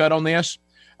rough cut on this.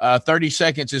 30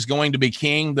 seconds is going to be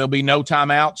king. There'll be no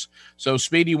timeouts. So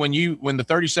Speedy, when the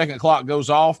 30-second clock goes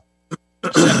off,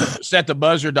 set the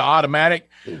buzzer to automatic,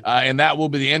 and that will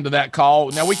be the end of that call.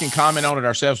 Now, we can comment on it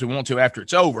ourselves if we want to after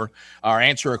it's over, or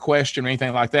answer a question or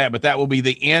anything like that, but that will be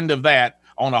the end of that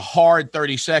on a hard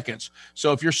 30 seconds.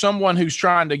 So if you're someone who's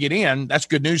trying to get in, that's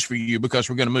good news for you because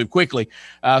we're going to move quickly.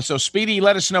 So Speedy,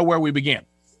 let us know where we begin.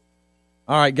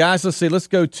 All right, guys, let's see. Let's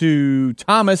go to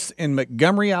Thomas in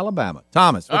Montgomery, Alabama.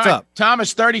 Thomas, what's up?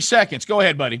 Thomas, 30 seconds. Go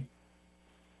ahead, buddy.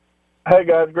 Hey,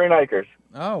 guys, Green Acres.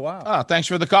 Oh, wow. Oh, thanks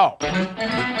for the call.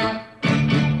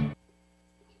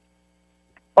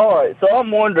 All right, so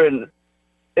I'm wondering,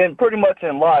 pretty much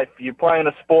in life, you're playing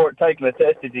a sport, taking a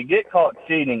test. If you get caught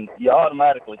cheating, you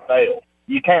automatically fail.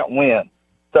 You can't win.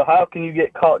 So how can you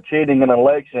get caught cheating in an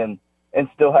election and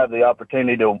still have the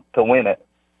opportunity to win it?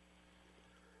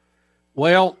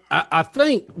 Well, I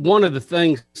think one of the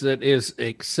things that is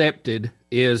accepted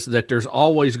is that there's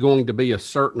always going to be a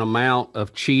certain amount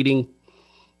of cheating,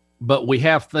 but we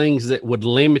have things that would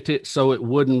limit it so it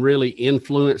wouldn't really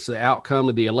influence the outcome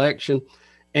of the election.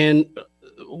 And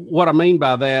what I mean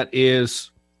by that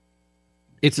is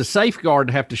it's a safeguard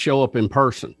to have to show up in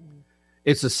person.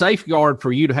 It's a safeguard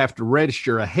for you to have to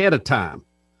register ahead of time.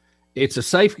 It's a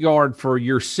safeguard for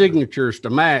your signatures to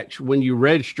match when you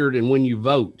registered and when you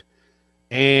vote.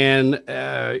 And,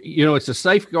 it's a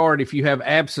safeguard if you have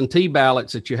absentee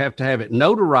ballots that you have to have it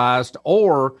notarized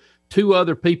or two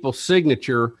other people's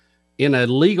signature in a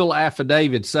legal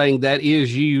affidavit saying that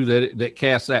is you that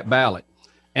cast that ballot.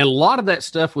 And a lot of that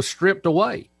stuff was stripped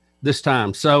away this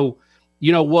time. So,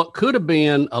 what could have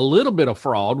been a little bit of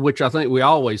fraud, which I think we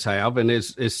always have, and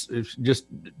it's just,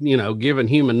 given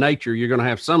human nature, you're going to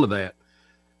have some of that.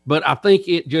 But I think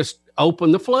it just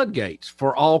opened the floodgates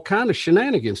for all kind of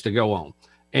shenanigans to go on.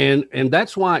 And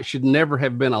that's why it should never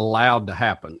have been allowed to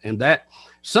happen. And that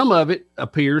some of it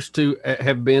appears to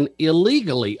have been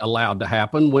illegally allowed to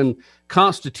happen when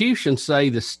constitutions say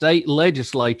the state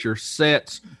legislature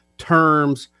sets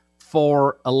terms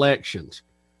for elections.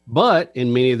 But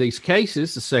in many of these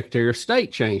cases, the Secretary of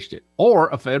State changed it or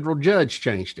a federal judge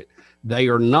changed it. They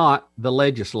are not the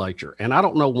legislature. And I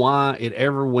don't know why it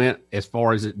ever went as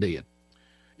far as it did.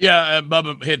 Yeah,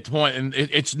 Bubba hit the point, and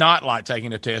it's not like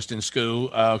taking a test in school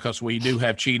because we do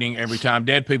have cheating every time.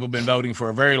 Dead people have been voting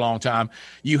for a very long time.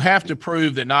 You have to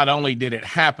prove that not only did it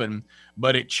happen,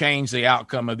 but it changed the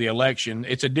outcome of the election.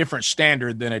 It's a different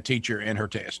standard than a teacher in her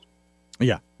test.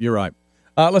 Yeah, you're right.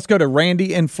 Let's go to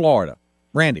Randy in Florida.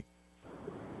 Randy.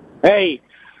 Hey,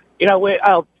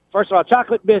 first of all,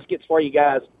 chocolate biscuits for you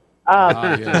guys.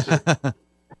 Yes.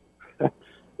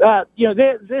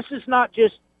 This is not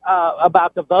just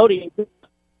about the voting.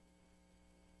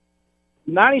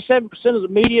 97% of the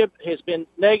media has been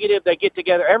negative. They get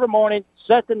together every morning,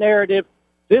 set the narrative.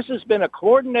 This has been a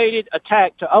coordinated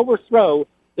attack to overthrow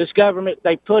this government.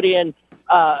 They put in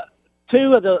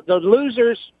two of the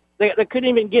losers. They couldn't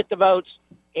even get the votes,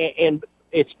 and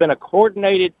it's been a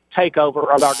coordinated takeover of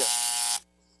our government.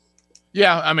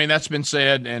 Yeah, I mean, that's been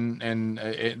said, and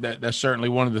that's certainly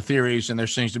one of the theories, and there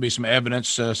seems to be some evidence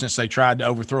since they tried to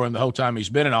overthrow him the whole time he's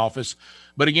been in office.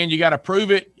 But again, you got to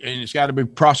prove it, and it's got to be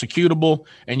prosecutable,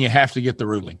 and you have to get the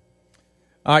ruling.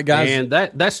 All right, guys. And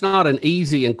that's not an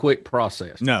easy and quick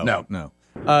process. No.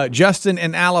 Justin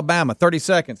in Alabama, 30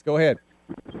 seconds. Go ahead.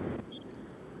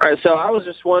 All right, so I was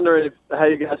just wondering how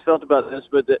you guys felt about this,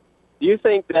 but do you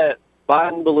think that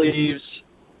Biden believes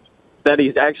that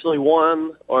he's actually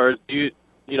won, or do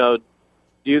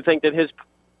you think that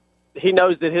he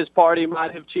knows that his party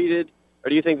might have cheated, or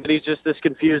do you think that he's just this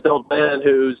confused old man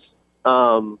who's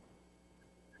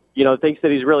thinks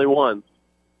that he's really won?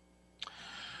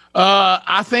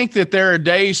 I think that there are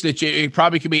days that it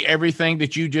probably could be everything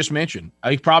that you just mentioned.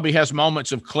 He probably has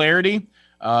moments of clarity.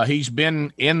 He's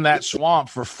been in that swamp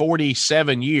for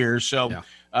 47 years, so. Yeah.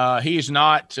 He is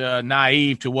not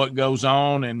naive to what goes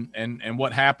on and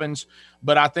what happens.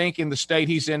 But I think in the state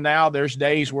he's in now, there's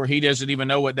days where he doesn't even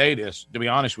know what day it is, to be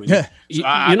honest with you.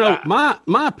 So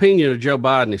my opinion of Joe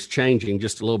Biden is changing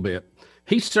just a little bit.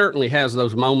 He certainly has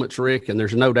those moments, Rick, and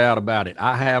there's no doubt about it.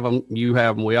 I have them. You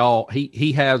have them. We all.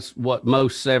 He has what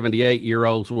most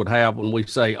 78-year-olds would have when we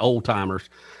say old timers,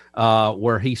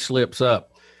 where he slips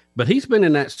up. But he's been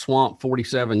in that swamp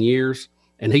 47 years.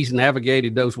 And he's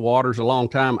navigated those waters a long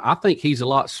time. I think he's a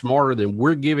lot smarter than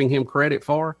we're giving him credit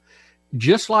for.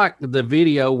 Just like the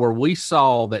video where we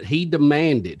saw that he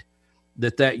demanded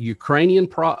that Ukrainian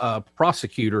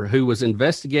prosecutor who was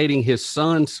investigating his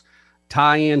son's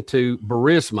tie-in to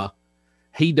Burisma,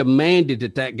 he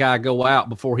demanded that guy go out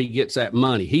before he gets that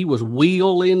money. He was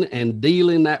wheeling and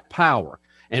dealing that power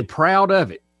and proud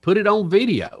of it. Put it on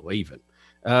video even.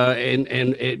 And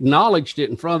acknowledged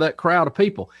it in front of that crowd of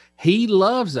people. He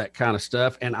loves that kind of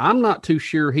stuff, and I'm not too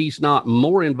sure he's not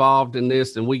more involved in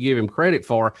this than we give him credit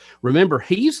for. Remember,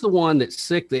 he's the one that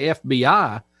sicked the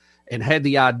FBI and had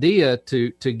the idea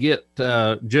to get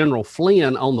General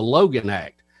Flynn on the Logan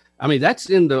Act. I mean, that's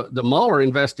in the Mueller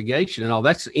investigation and all.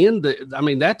 That's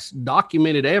that's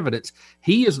documented evidence.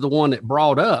 He is the one that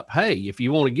brought up, hey, if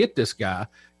you want to get this guy,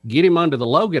 get him under the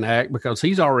Logan Act because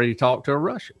he's already talked to a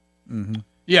Russian. Mm-hmm.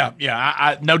 Yeah,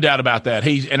 I no doubt about that.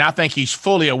 I think he's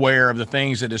fully aware of the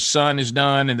things that his son has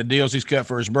done and the deals he's cut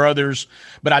for his brothers.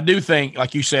 But I do think,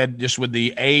 like you said, just with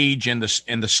the age and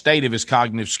the state of his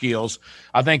cognitive skills,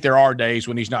 I think there are days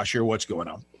when he's not sure what's going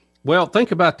on. Well,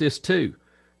 think about this too.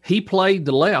 He played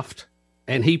the left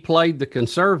and he played the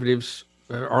conservatives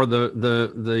are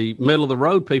the middle of the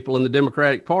road people in the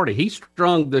Democratic Party. He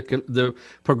strung the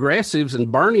progressives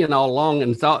and Bernie and all along,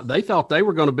 and thought they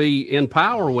were going to be in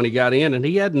power when he got in, and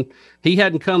he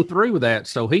hadn't come through with that.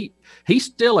 So he's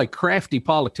still a crafty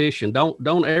politician.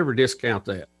 Don't ever discount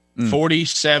that.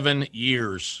 47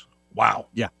 years. Wow.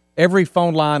 Yeah. Every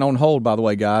phone line on hold, by the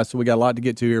way, guys. So we got a lot to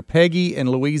get to here. Peggy in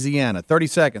Louisiana. 30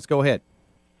 seconds. Go ahead.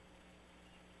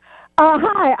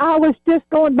 Hi. I was just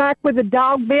going back with the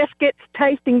dog biscuits,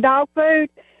 tasting dog food.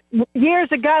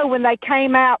 Years ago when they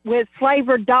came out with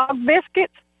flavored dog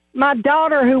biscuits, my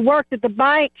daughter who worked at the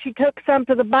bank, she took some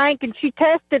to the bank and she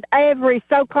tested every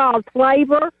so-called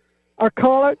flavor or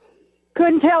color.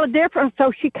 Couldn't tell the difference,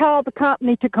 so she called the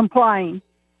company to complain.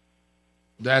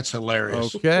 That's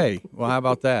hilarious. Okay. Well, how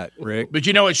about that, Rick? But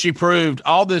you know what she proved?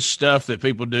 All this stuff that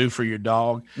people do for your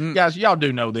dog. Guys, y'all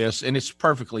do know this, and it's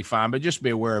perfectly fine, but just be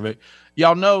aware of it.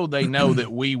 Y'all know they know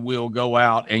that we will go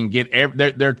out and get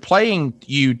they're playing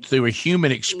you through a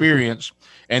human experience,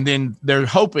 and then they're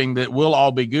hoping that we'll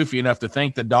all be goofy enough to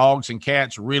think the dogs and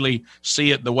cats really see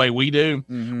it the way we do.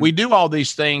 We do all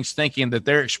these things thinking that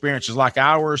their experience is like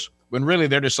ours, when really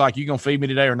they're just like, you going to feed me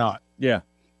today or not? Yeah.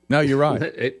 No, you're right.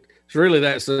 It's really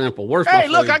that simple. Hey,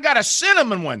 look, I got a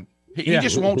cinnamon one. He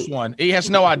just wants one. He has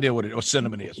no idea what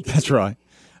cinnamon is. That's right.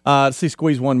 Let's see,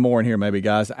 squeeze one more in here maybe,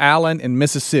 guys. Alan in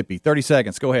Mississippi. 30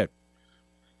 seconds. Go ahead.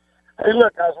 Hey,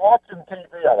 look, I was watching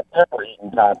TV on a pepper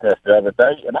eating contest the other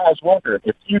day, and I was wondering,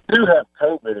 if you do have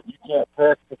COVID, if you can't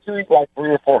test, could you eat like 3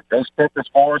 or 4 ghost peppers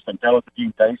for us and tell us if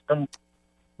you can taste them?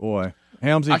 Boy.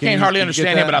 Helmsy, I can't hardly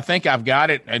understand him, but I think I've got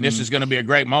it. And this is going to be a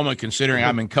great moment considering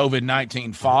I'm in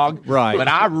COVID-19 fog. Right. But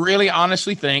I really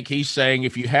honestly think he's saying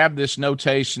if you have this no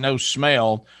taste, no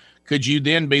smell, could you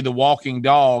then be the walking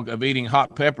dog of eating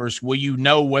hot peppers? Will you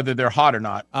know whether they're hot or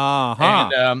not?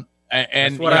 And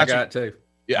that's what I got too.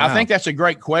 Yeah, I think that's a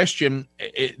great question.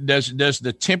 I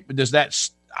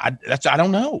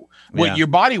don't know. Well, your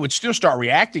body would still start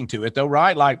reacting to it though,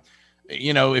 right? Like,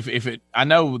 you know, if it, I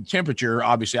know temperature,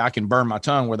 obviously I can burn my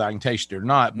tongue whether I can taste it or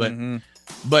not, but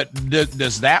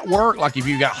does that work? Like if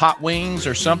you got hot wings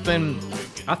or something?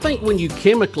 I think when you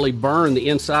chemically burn the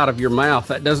inside of your mouth,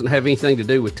 that doesn't have anything to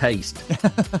do with taste.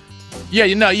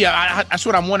 That's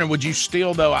what I'm wondering. Would you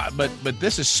still though? But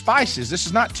this is spices. This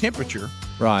is not temperature.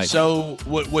 Right. So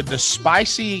would the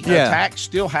spicy attack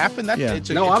still happen? I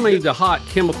mean the hot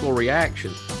chemical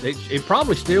reaction. It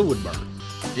probably still would burn.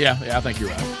 Yeah, I think you're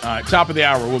right. All right, top of the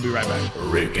hour. We'll be right back.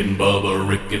 Rick and Bubba,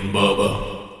 Rick and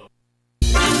Bubba.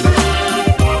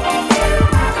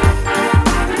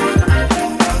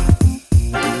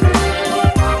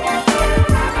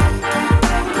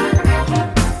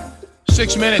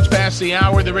 6 minutes past the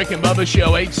hour, the Rick and Bubba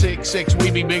Show,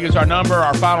 866-WE-BE-BIG is our number,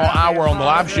 our final hour on the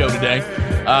live show today.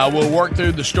 We'll work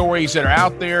through the stories that are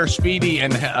out there. Speedy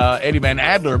and Eddie Van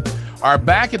Adler are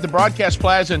back at the Broadcast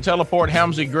Plaza in Teleport.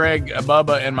 Helmsy, Greg,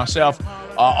 Bubba, and myself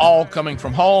all coming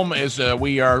from home as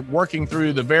we are working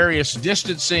through the various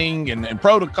distancing and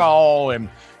protocol and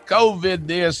COVID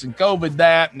this and COVID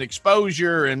that and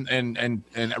exposure and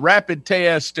rapid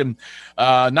test and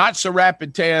not so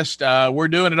rapid test. We're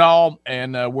doing it all,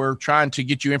 and we're trying to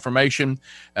get you information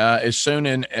as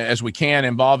soon as we can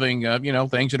involving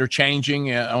things that are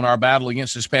changing on our battle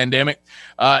against this pandemic.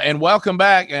 And welcome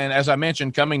back. And as I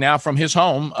mentioned, coming now from his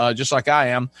home, just like I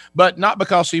am, but not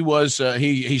because he was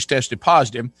he's tested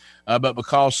positive. But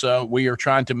because we are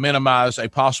trying to minimize a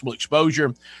possible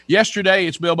exposure. Yesterday,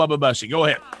 it's Bill Bubba Bussey. Go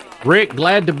ahead. Rick,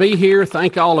 glad to be here.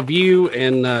 Thank all of you.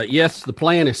 And yes, the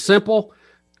plan is simple.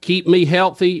 Keep me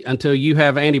healthy until you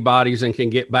have antibodies and can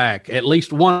get back. At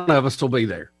least one of us will be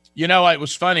there. You know, it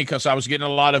was funny because I was getting a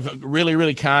lot of really,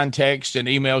 really kind texts and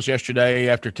emails yesterday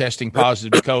after testing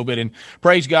positive to COVID. And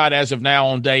praise God, as of now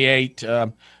on day 8,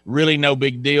 really no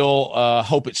big deal.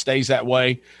 Hope it stays that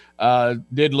way.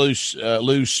 Did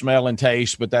lose smell and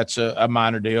taste, but that's a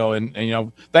minor deal.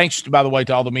 And thanks, by the way,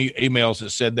 to all the emails that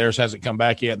said theirs hasn't come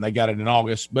back yet and they got it in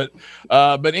August. But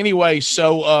anyway,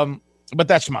 so but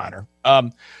that's minor.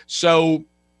 So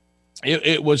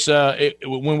it was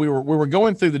when we were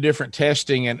going through the different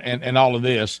testing and all of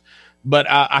this. But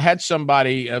I had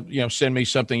somebody send me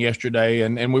something yesterday,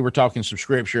 and we were talking some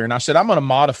scripture, and I said I'm going to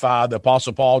modify the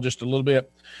Apostle Paul just a little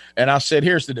bit, and I said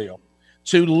here's the deal: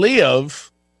 to live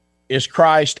is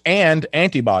Christ and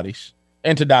antibodies,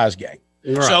 and to die is gain.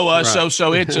 Right,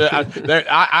 so it's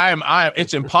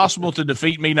it's impossible to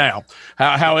defeat me now.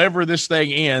 However this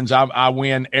thing ends, I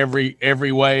win every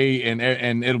way,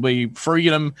 and it'll be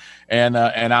freedom, and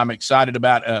I'm excited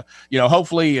about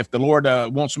hopefully if the Lord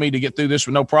wants me to get through this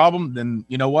with no problem, then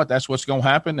you know what, that's what's going to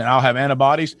happen, and I'll have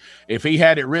antibodies. If He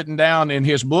had it written down in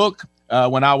His book,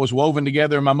 when I was woven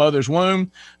together in my mother's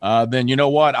womb, then you know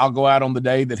what? I'll go out on the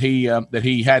day that he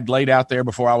had laid out there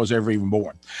before I was ever even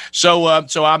born. So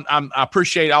I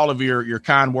appreciate all of your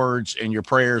kind words and your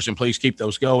prayers, and please keep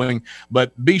those going.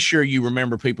 But be sure you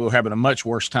remember people who are having a much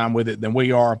worse time with it than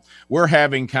we are. We're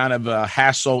having kind of a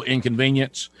hassle,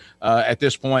 inconvenience at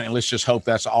this point, and let's just hope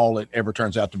that's all it ever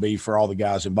turns out to be for all the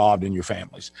guys involved in your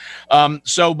families.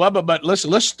 So, Bubba, but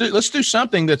let's do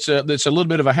something that's a little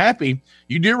bit of a happy.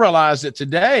 You do realize that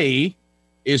today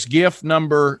is gift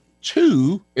number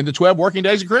 2 in the 12 working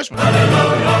days of Christmas.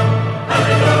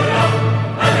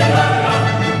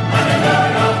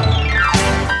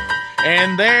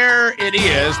 And there it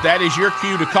is. That is your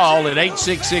cue to call at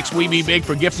 866-WE-BE-BIG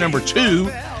for gift number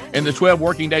 2 in the 12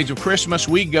 working days of Christmas.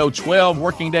 We go 12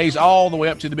 working days all the way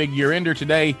up to the big year ender.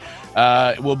 Today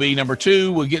will be number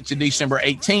 2. We'll get to December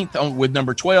 18th with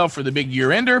number 12 for the big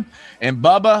year ender. And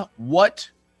Bubba, what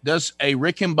does a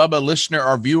Rick and Bubba listener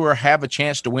or viewer have a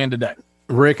chance to win today?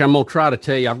 Rick, I'm going to try to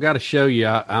tell you. I've got to show you.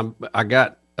 I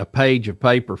got a page of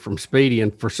paper from Speedy,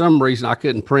 and for some reason I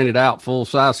couldn't print it out full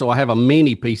size, so I have a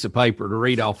mini piece of paper to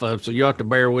read off of. So you'll have to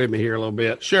bear with me here a little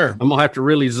bit. Sure. I'm going to have to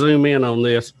really zoom in on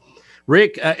this.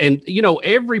 Rick, and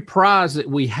every prize that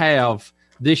we have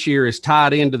this year is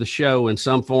tied into the show in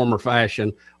some form or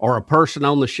fashion, or a person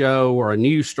on the show, or a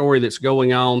news story that's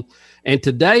going on. And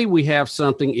today we have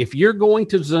something. If you're going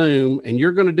to Zoom and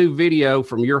you're going to do video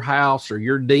from your house or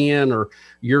your den or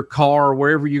your car, or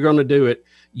wherever you're going to do it,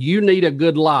 you need a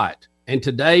good light. And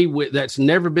today that's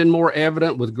never been more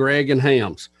evident with Greg and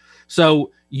Hams.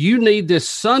 So you need this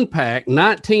SunPack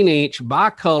 19-inch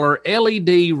bicolor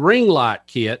LED ring light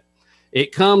kit.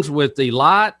 It comes with the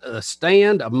light, a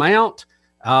stand, a mount,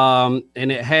 and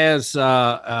it has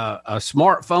a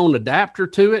smartphone adapter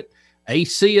to it,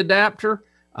 AC adapter,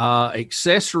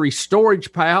 accessory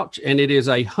storage pouch, and it is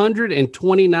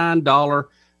 $129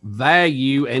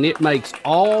 value, and it makes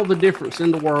all the difference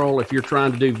in the world if you're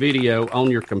trying to do video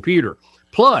on your computer.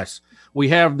 Plus, we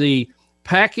have the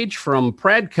package from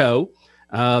Pradco,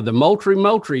 the Moultrie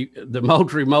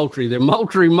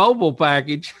Mobile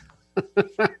package.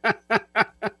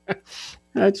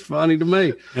 That's funny to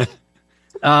me.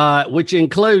 Which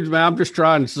includes, man, I'm just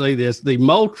trying to see this, the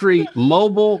Moultrie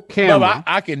mobile camera. Well,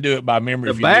 I can do it by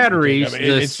memory. The batteries,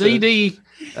 the CD,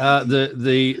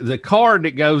 the card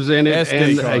that goes in it,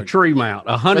 SD and card. a tree mount,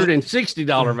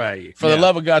 $160 value. For the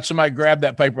love of God, somebody grab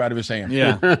that paper out of his hand.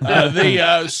 Yeah.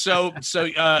 So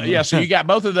you got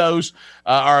both of those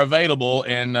are available,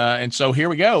 and so here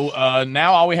we go.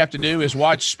 Now all we have to do is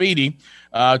watch Speedy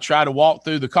try to walk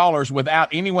through the callers without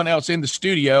anyone else in the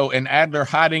studio and Adler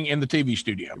hiding in the TV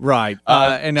studio. Right.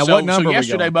 And now what number? So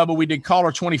yesterday, Bubba, we did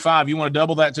caller 25. You want to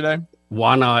double that today?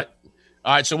 Why not?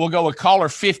 All right, so we'll go with caller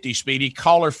 50, Speedy.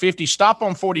 Caller 50. Stop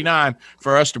on 49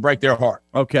 for us to break their heart.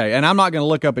 Okay, and I'm not going to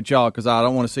look up at y'all because I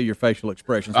don't want to see your facial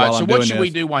expressions while I'm doing this. So what should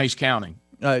we do while he's counting?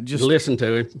 Just listen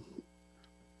to him.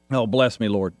 Oh, bless me,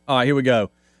 Lord. All right, here we go.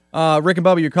 Rick and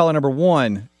Bubba, you're calling number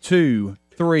 1, 2,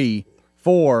 3,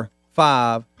 4,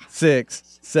 5,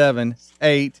 6, 7,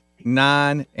 8,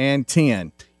 9, and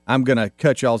 10. I'm going to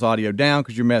cut y'all's audio down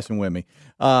because you're messing with me.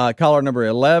 Caller number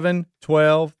 11,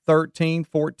 12, 13,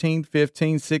 14,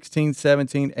 15, 16,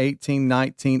 17, 18,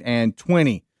 19, and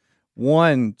 20.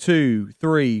 1, 2,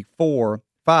 3, 4,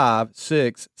 5,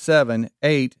 6, 7,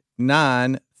 8,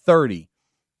 9, 30.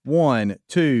 1,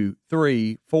 2,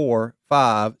 3, 4,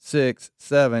 5, 6,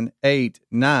 7, 8,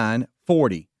 9,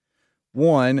 40.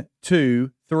 1,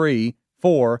 2, 3,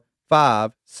 4,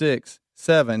 5, 6,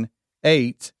 7,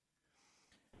 8.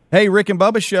 Hey, Rick and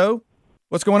Bubba show.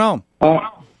 What's going on?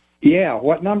 Yeah.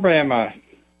 What number am I?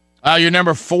 You're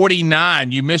number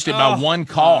 49. You missed it by one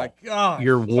call. My God.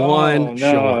 You're one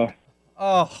short.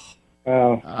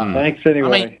 Thanks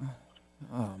anyway.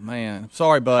 Oh man,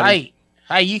 sorry, buddy.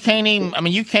 Hey, you can't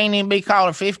even be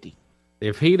caller 50.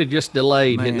 If he'd have just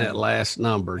delayed hitting that last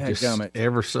number, just Dadgummit.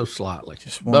 ever so slightly.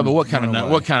 Bubba,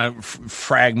 what kind of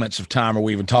fragments of time are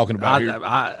we even talking about here?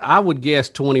 I would guess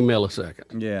 20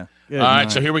 milliseconds. Yeah. All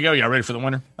right, so here we go. Y'all ready for the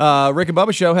winner? Rick and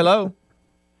Bubba show. Hello.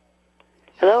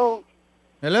 Hello.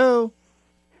 Hello.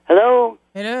 Hello.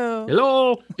 Hello.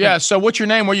 Hello. Yeah. So what's your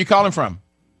name? Where are you calling from?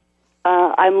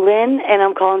 I'm Lynn, and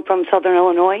I'm calling from Southern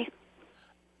Illinois.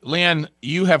 Lynn,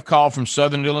 you have called from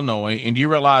Southern Illinois, and you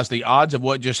realize the odds of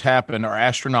what just happened are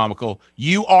astronomical.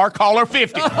 You are caller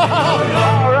 50. All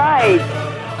right.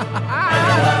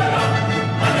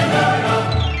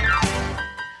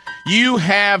 You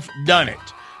have done it.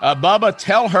 Bubba,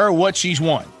 tell her what she's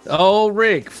won. Oh,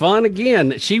 Rick, fun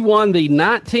again. She won the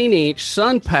 19-inch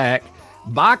SunPack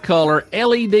bicolor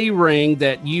LED ring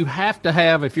that you have to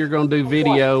have if you're going to do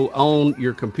video on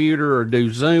your computer or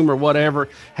do Zoom or whatever.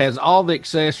 Has all the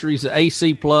accessories, the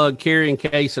AC plug, carrying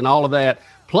case, and all of that.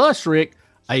 Plus, Rick,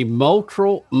 a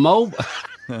Moultrie mobile.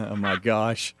 Oh my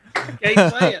gosh.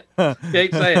 Can't say it.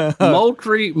 Can't say it.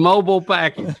 Moultrie mobile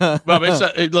package. Bob,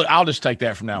 look, I'll just take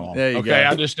that from now on. There you go.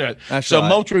 I'll just do it. That's so right.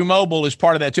 Moultrie Mobile is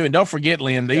part of that too. And don't forget,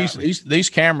 Lynn, these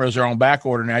cameras are on back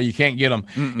order now. You can't get them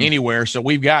anywhere. So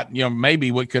we've got, maybe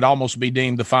what could almost be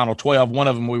deemed the final 12. One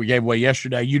of them we gave away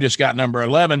yesterday. You just got number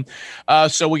 11.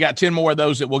 So we got 10 more of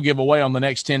those that we'll give away on the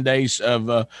next 10 days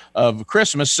of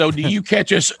Christmas. So do you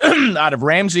catch us out of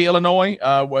Ramsey, Illinois?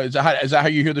 Is that how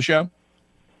you hear the show?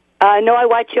 No, I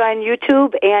watch you on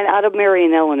YouTube and out of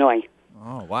Marion, Illinois.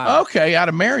 Oh, wow. Okay, out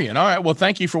of Marion. All right. Well,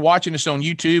 thank you for watching us on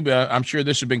YouTube. I'm sure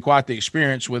this has been quite the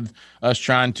experience with us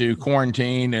trying to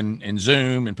quarantine and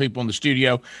Zoom and people in the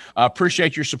studio.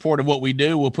 Appreciate your support of what we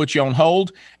do. We'll put you on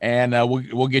hold, and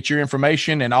we'll get your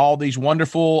information, and all these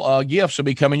wonderful gifts will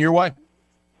be coming your way.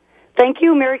 Thank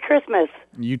you. Merry Christmas.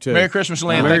 You too. Merry Christmas,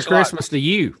 Lynn. Merry Thanks a lot. Christmas to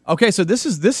you. Okay, so this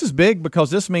is big because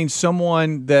this means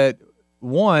someone that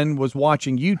was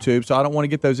watching YouTube, so I don't want to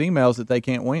get those emails that they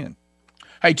can't win.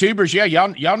 Hey, tubers,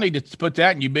 y'all need to put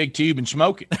that in your big tube and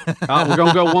smoke it. We're going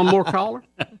to go one more caller?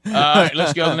 All right,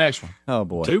 let's go to the next one. Oh,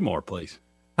 boy. 2 more, please.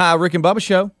 Hi, Rick and Bubba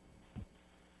Show.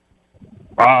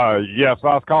 Yes,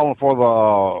 I was calling for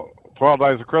the 12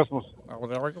 Days of Christmas.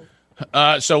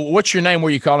 So what's your name? Where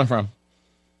are you calling from?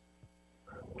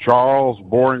 Charles,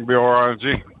 Boring,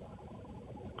 B-O-R-I-N-G.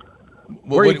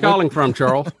 Where are you calling from,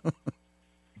 Charles?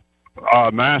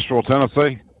 Nashville,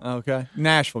 Tennessee. Okay.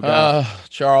 Nashville, guys.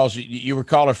 Charles, you were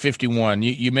caller 51.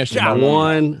 You missed it. by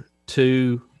 1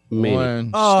 2 minutes.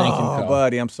 One Oh, stinking call.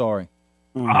 buddy, I'm sorry.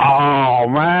 Oh,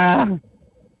 man.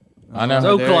 I know.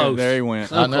 So close. There he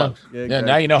went. I know. Yeah,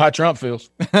 now you know how Trump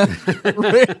feels.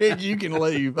 Rick, you can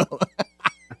leave.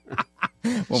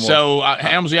 So,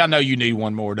 Helmsley, I know you need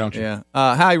one more, don't you? Yeah.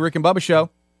 Hi, Rick and Bubba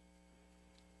Show.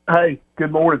 Hey,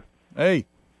 good morning. Hey.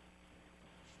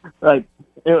 Hey,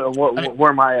 where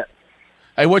am I at?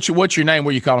 Hey, what's your name?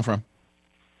 Where you calling from?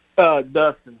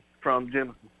 Dustin from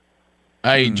Jemison.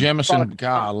 Hey, Jemison,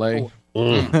 golly.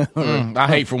 I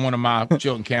hate for one of my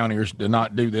Chilton Countyers to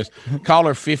not do this.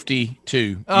 Caller 52.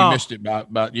 You missed it by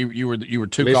you were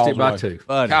 2 Missed calls it by away. 2.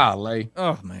 Golly.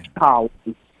 Oh, man. Oh,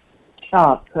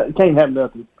 can't have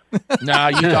nothing. No,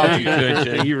 you thought you could.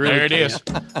 Too. You really there it is.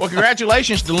 Well,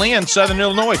 congratulations to Lynn, Southern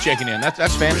Illinois, checking in.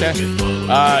 That's fantastic.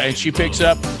 And she picks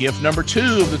up gift number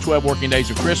 2 of the 12 working days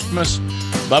of Christmas.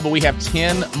 Bubba, we have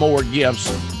 10 more gifts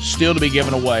still to be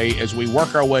given away as we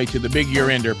work our way to the big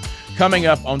year-ender coming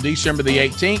up on December the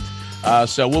 18th.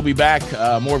 So we'll be back.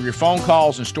 More of your phone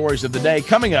calls and stories of the day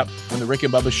coming up when the Rick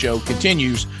and Bubba Show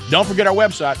continues. Don't forget our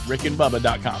website,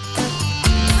 rickandbubba.com.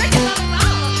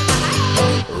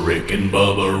 Rick and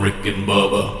Bubba, Rick and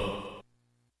Bubba.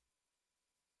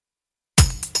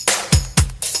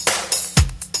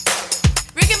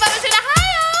 Rick and Bubba's in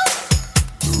Ohio.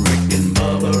 Rick and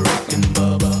Bubba, Rick and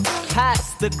Bubba.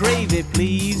 Pass the gravy,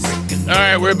 please. All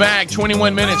right, we're back.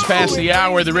 21 minutes past the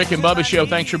hour of the Rick and Bubba Show.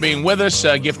 Thanks for being with us.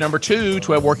 Gift number 2,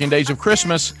 12 working days of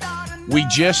Christmas. We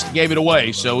just gave it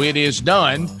away, so it is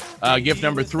done. Gift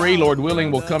number 3, Lord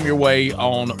willing, will come your way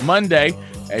on Monday.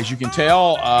 As you can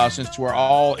tell, since we're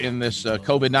all in this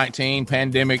COVID-19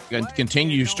 pandemic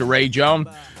continues to rage on,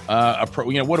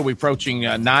 what are we approaching?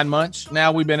 9 months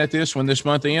now we've been at this when this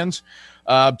month ends.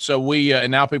 So we and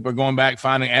now people are going back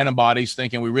finding antibodies,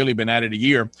 thinking we've really been at it a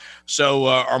year,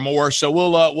 or more. So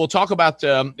we'll talk about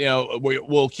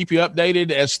we'll keep you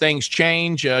updated as things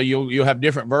change. You'll have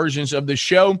different versions of this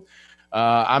show.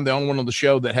 I'm the only one on the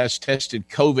show that has tested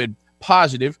COVID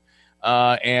positive.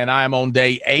 And I'm on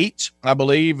day 8, I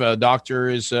believe. Doctor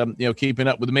is, keeping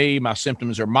up with me. My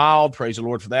symptoms are mild. Praise the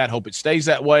Lord for that. Hope it stays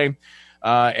that way.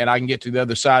 And I can get to the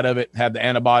other side of it, have the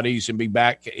antibodies, and be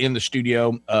back in the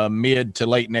studio mid to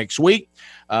late next week.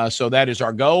 So that is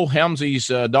our goal. Helmsley's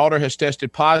daughter has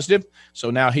tested positive.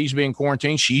 So now he's being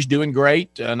quarantined. She's doing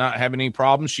great, not having any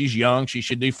problems. She's young. She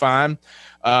should do fine.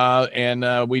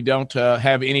 And we don't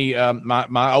have any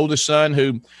my oldest son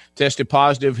who tested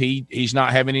positive. He's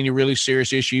not having any really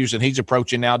serious issues, and he's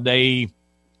approaching now day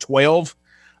 12.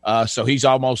 So he's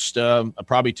almost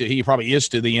he probably is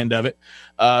to the end of it.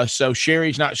 So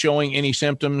Sherry's not showing any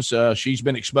symptoms. She's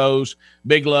been exposed.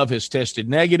 Big Love has tested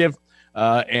negative,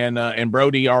 and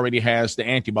Brody already has the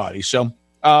antibodies. So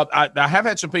I have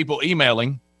had some people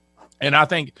emailing, and I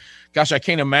think, gosh, I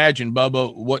can't imagine,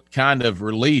 Bubba, what kind of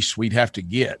release we'd have to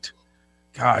get.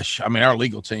 Gosh, I mean, our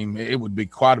legal team, it would be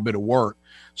quite a bit of work.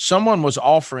 Someone was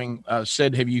offering,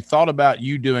 said, have you thought about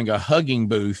you doing a hugging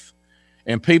booth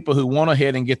and people who want to go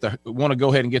ahead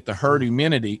and get the herd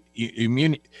immunity.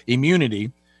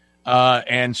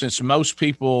 And since most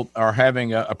people are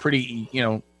having a pretty,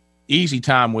 easy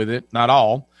time with it, not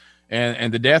all,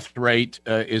 and the death rate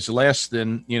is less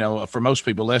than, for most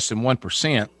people, less than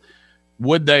 1%.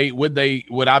 Would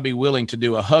I be willing to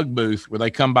do a hug booth where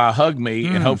they come by, hug me,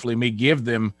 and hopefully me give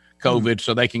them COVID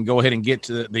so they can go ahead and get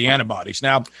to the antibodies?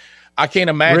 Now, I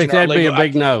can't imagine. Rick, that'd be a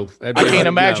big no. I can't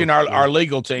imagine our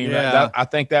legal team. Yeah. I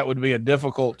think that would be a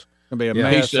difficult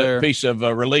piece of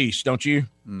release, don't you?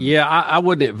 Yeah, I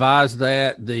wouldn't advise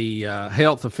that. The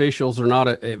health officials are not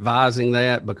advising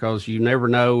that because you never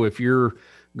know if you're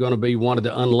going to be one of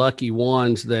the unlucky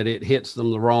ones that it hits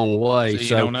them the wrong way.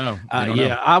 So you don't know.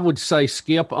 I would say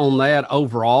skip on that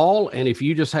overall. And if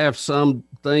you just have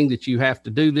something that you have to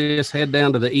do this, head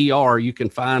down to the ER. You can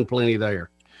find plenty there.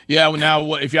 Yeah. Well,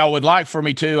 now, if y'all would like for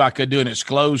me to, I could do an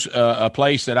exclose a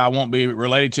place that I won't be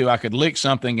related to. I could lick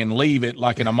something and leave it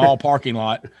like in a mall parking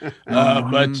lot.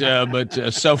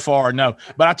 But so far, no.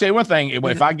 But I'll tell you one thing.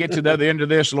 If I get to the other end of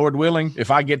this, Lord willing,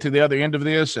 if I get to the other end of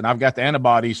this and I've got the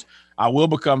antibodies, I will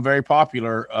become very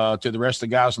popular to the rest of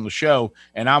the guys on the show,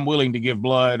 and I'm willing to give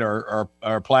blood or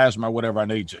plasma or whatever I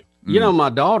need to. My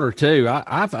daughter, too,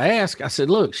 I've asked, I said,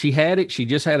 look, she had it. She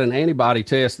just had an antibody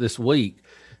test this week.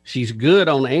 She's good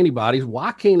on antibodies.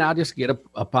 Why can't I just get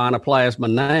a pint of plasma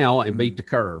now and beat the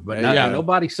curve? But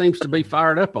nobody seems to be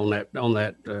fired up on that.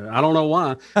 I don't know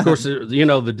why. Of course,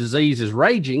 the disease is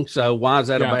raging. So why is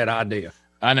that a bad idea?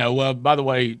 I know. Well, by the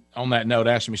way, on that note,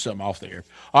 ask me something off the air.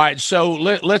 All right. So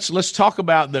let's talk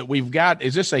about that. We've got,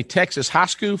 is this a Texas high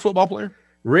school football player?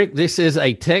 Rick, this is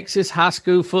a Texas high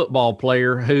school football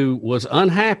player who was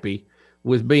unhappy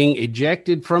with being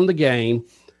ejected from the game.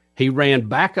 He ran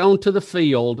back onto the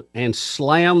field and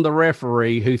slammed the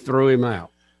referee who threw him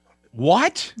out.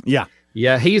 What? Yeah.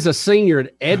 Yeah, he's a senior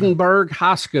at Edinburgh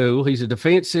High School. He's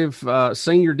a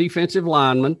senior defensive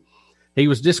lineman. He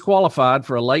was disqualified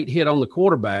for a late hit on the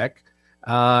quarterback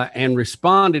and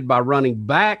responded by running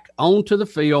back onto the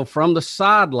field from the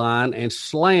sideline and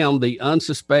slammed the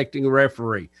unsuspecting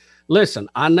referee. Listen,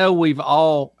 I know we've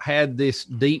all had this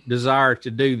deep desire to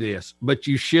do this, but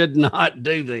you should not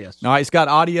do this. All right, it's got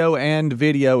audio and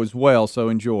video as well, so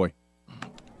enjoy.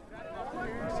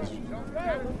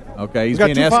 Okay, he's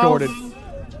being escorted.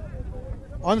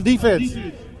 On the defense,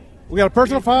 we got a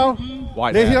personal foul.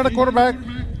 They hit on the quarterback,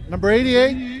 number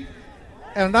 88,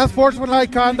 and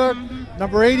unsportsmanlike conduct,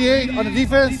 number 88 on the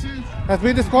defense, has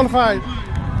been disqualified.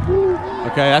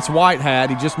 Okay, that's Whitehat.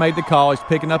 He just made the call. He's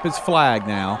picking up his flag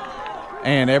now.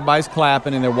 And everybody's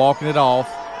clapping, and they're walking it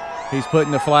off. He's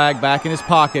putting the flag back in his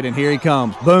pocket, and here he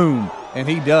comes. Boom. And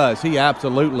he does. He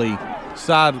absolutely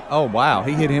oh, wow.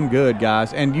 He hit him good,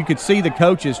 guys. And you could see the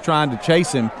coaches trying to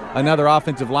chase him, another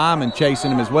offensive lineman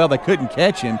chasing him as well. They couldn't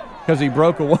catch him because he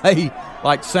broke away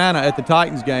like Santa at the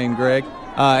Titans game, Greg,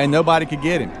 and nobody could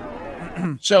get him.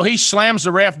 So he slams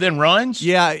the ref, then runs?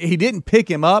 Yeah, he didn't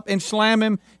pick him up and slam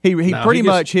him. He pretty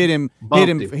much hit him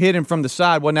from the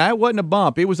side. Well, now it wasn't a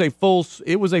bump. It was a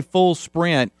full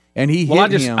sprint, and he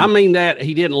hit him. I mean that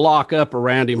he didn't lock up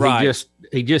around him. Right.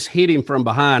 He just hit him from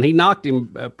behind. He knocked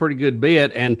him a pretty good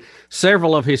bit, and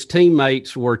several of his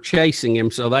teammates were chasing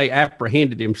him, so they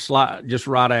apprehended him just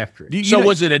right after it.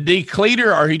 Was it a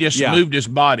decleater, or he just moved his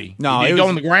body? No, he go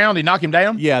on the ground. He knocked him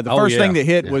down. Yeah, the first thing that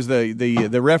hit was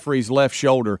the referee's left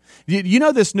shoulder. You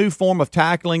know this new form of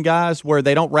tackling, guys, where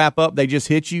they don't wrap up; they just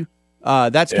hit you.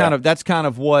 That's kind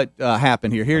of what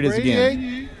happened here. Here it is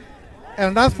again.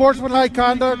 And unsportsmanlike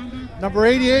conduct, number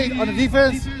 88 on the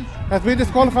defense, has been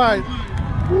disqualified.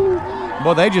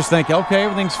 Well, they just think, okay,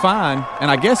 everything's fine.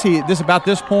 And I guess about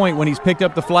this point when he's picked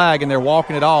up the flag and they're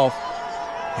walking it off,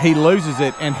 he loses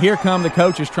it. And here come the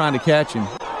coaches trying to catch him,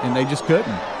 and they just couldn't.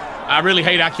 I really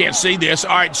hate I can't see this.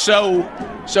 All right, so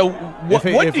what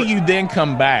do you then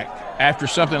come back after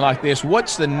something like this?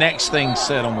 What's the next thing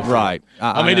said on the field? Right.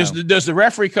 I mean, does the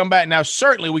referee come back? Now,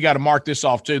 certainly we got to mark this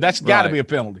off, too. That's got to be a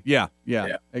penalty. Yeah,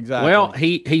 exactly. Well,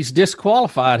 he's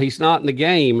disqualified. He's not in the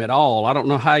game at all. I don't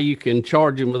know how you can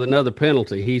charge him with another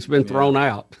penalty. He's been thrown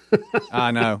out.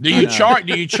 I know. Do you charge?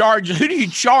 Who do you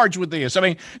charge with this? I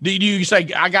mean, do you say,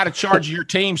 I got to charge your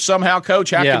team somehow,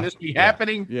 Coach? How can this be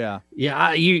happening? Yeah.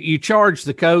 You charge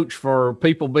the coach for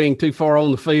people being too far on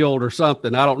the field or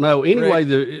something. I don't know. Anyway,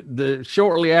 the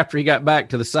shortly after he got back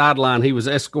to the sideline, he was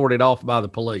escorted off by the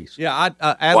police. Yeah,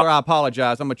 Adler, I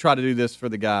apologize. I'm going to try to do this for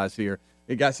the guys here.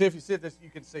 Hey, guys, see if you sit this, you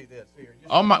can see this here.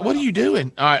 Oh my! What are you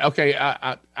doing? All right, okay.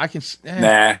 I can.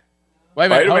 Nah. Wait a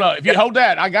minute. Hold on. If you hold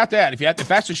that, I got that. If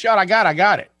that's a shot, I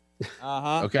got it.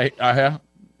 Uh-huh. Okay.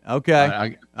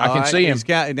 Okay. I can see him.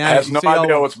 Has no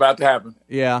idea what's about to happen.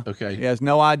 Yeah. Okay. He has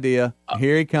no idea.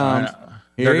 Here he comes.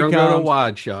 They're going to go to a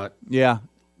wide shot. Yeah.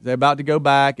 They're about to go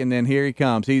back, and then here he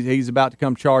comes. He's about to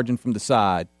come charging from the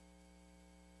side.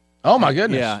 Oh, my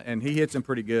goodness. Yeah, and he hits him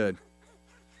pretty good.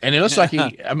 And it looks like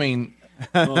I mean,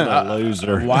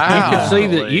 loser. Wow.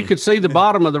 You could see the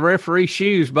bottom of the referee's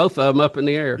shoes, both of them up in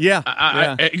the air. Yeah.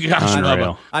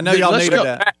 I know y'all needed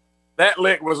that. That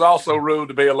lick was also ruled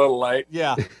to be a little late.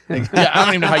 Yeah. Yeah, I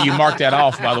don't even know how you mark that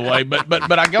off, by the way.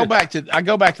 But I go back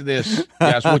to this,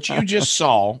 guys. What you just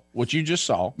saw.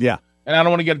 Yeah. And I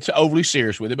don't want to get overly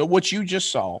serious with it, but what you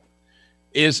just saw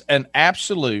is an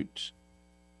absolute.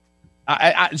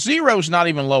 Zero's not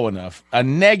even low enough. A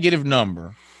negative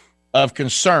number of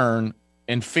concern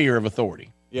and fear of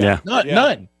authority. Yeah.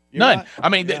 None. Right. I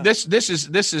mean, this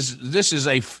is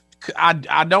a.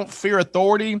 I don't fear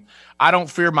authority. I don't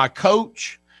fear my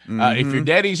coach. If your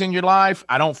daddy's in your life,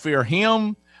 I don't fear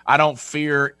him. I don't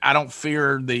fear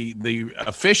the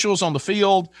officials on the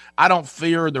field. I don't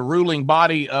fear the ruling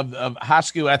body of high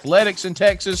school athletics in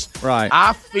Texas. Right.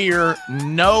 I fear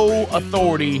no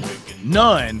authority,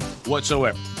 none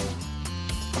whatsoever.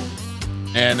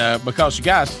 And because,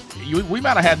 guys, we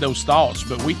might have had those thoughts,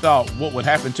 but we thought what would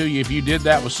happen to you if you did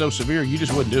that was so severe, you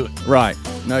just wouldn't do it. Right.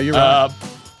 No, you're right.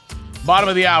 Bottom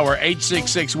of the hour,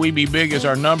 866 We Be Big is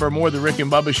our number. More of the Rick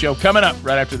and Bubba Show coming up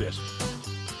right after this.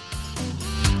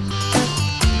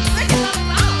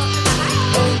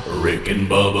 Rick and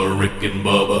Bubba, Rick and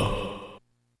Bubba.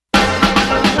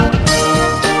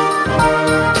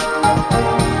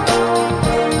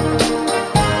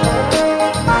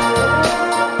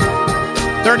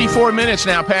 $34 minutes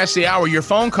now past the hour. Your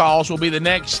phone calls will be the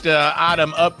next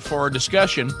item up for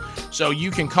discussion. So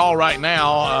you can call right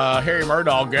now. Harry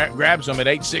Murdahl grabs them at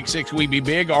 866 We Be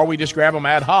Big, or we just grab them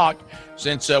ad hoc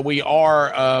since we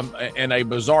are in a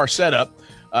bizarre setup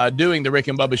doing the Rick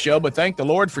and Bubba Show. But thank the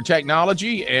Lord for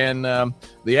technology and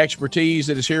the expertise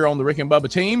that is here on the Rick and Bubba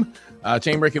team.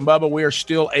 Team Rick and Bubba, we are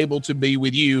still able to be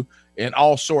with you in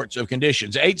all sorts of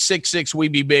conditions. 866 We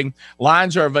Be Big.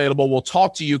 Lines are available. We'll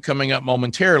talk to you coming up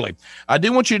momentarily. I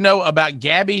do want you to know about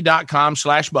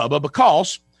Gabby.com/Bubba,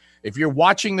 because if you're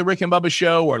watching the Rick and Bubba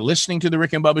Show or listening to the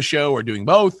Rick and Bubba Show or doing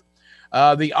both,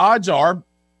 the odds are,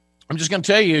 I'm just going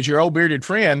to tell you as your old bearded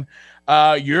friend,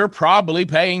 you're probably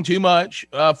paying too much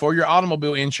for your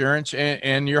automobile insurance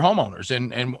and your homeowners.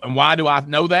 And why do I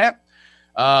know that?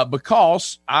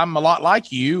 Because I'm a lot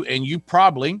like you, and you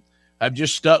probably have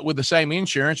just stuck with the same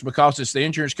insurance because it's the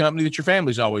insurance company that your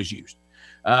family's always used.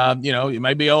 It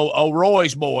may be old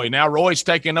Roy's boy. Now Roy's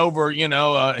taking over,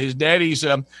 his daddy's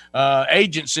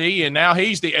agency, and now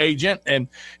he's the agent, and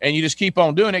you just keep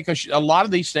on doing it because a lot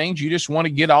of these things you just want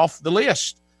to get off the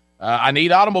list. I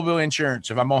need automobile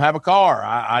insurance if I'm going to have a car.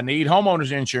 I need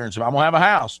homeowners insurance if I'm going to have a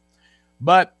house.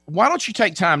 But why don't you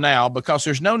take time now, because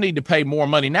there's no need to pay more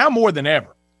money now more than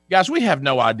ever. Guys, we have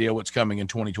no idea what's coming in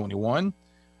 2021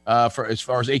 for as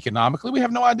far as economically. We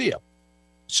have no idea.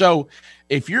 So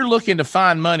if you're looking to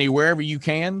find money wherever you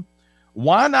can,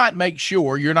 why not make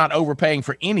sure you're not overpaying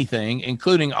for anything,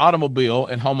 including automobile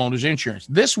and homeowners insurance?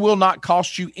 This will not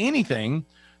cost you anything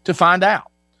to find out.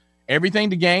 Everything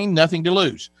to gain, nothing to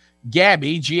lose.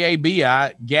 Gabby,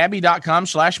 G-A-B-I,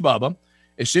 Gabby.com/Bubba.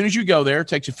 As soon as you go there, it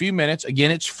takes a few minutes.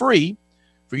 Again, it's free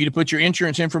for you to put your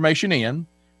insurance information in.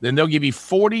 Then they'll give you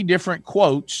 40 different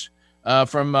quotes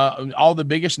from all the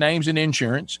biggest names in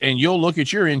insurance, and you'll look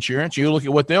at your insurance, you'll look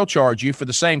at what they'll charge you for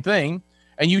the same thing,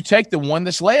 and you take the one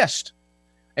that's less.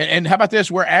 And how about this?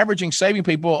 We're averaging saving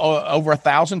people over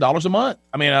 $1,000 a month.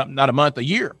 I mean, not a month, a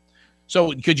year.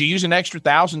 So could you use an extra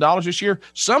 $1,000 this year?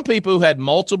 Some people who had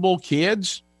multiple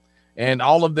kids and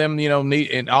all of them,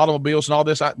 need and automobiles and all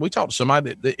this. We talked to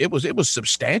somebody that it was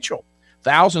substantial.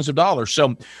 Thousands of dollars.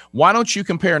 So why don't you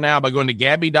compare now by going to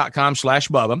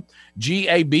Gabby.com/Bubba,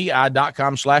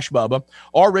 GABI.com/Bubba,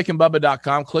 or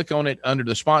rickandbubba.com. Click on it under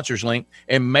the sponsors link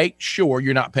and make sure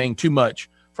you're not paying too much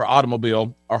for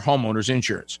automobile or homeowners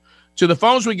insurance. To the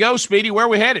phones we go. Speedy, where are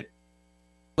we headed?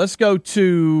 Let's go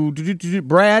to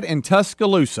Brad in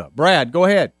Tuscaloosa. Brad, go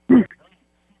ahead.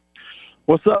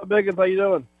 What's up, Biggins? How you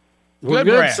doing? We're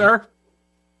good, sir.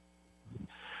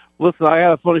 Listen, I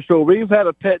got a funny story. We've had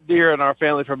a pet deer in our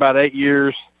family for about 8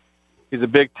 years. He's a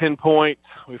big 10-point.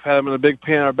 We've had him in a big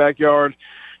pen in our backyard.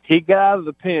 He got out of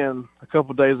the pen a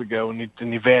couple of days ago, and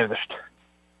he vanished.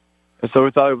 And so we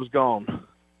thought he was gone.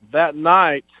 That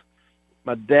night,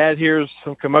 my dad hears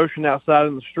some commotion outside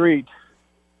in the street.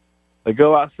 They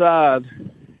go outside,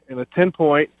 and a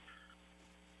 10-point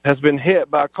has been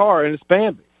hit by a car, and it's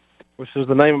Bambi, which is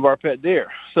the name of our pet deer.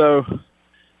 So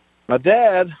My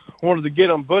dad wanted to get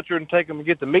them butchered and take them and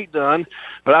get the meat done,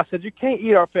 but I said, you can't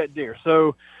eat our pet deer.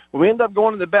 So we ended up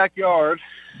going in the backyard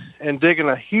and digging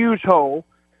a huge hole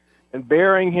and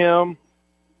burying him,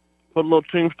 put a little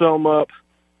tombstone up,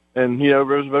 and,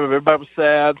 everybody was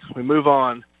sad. We move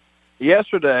on.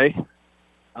 Yesterday,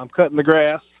 I'm cutting the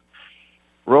grass,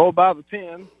 roll by the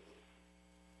pen,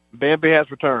 Bambi has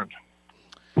returned.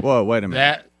 Whoa, wait a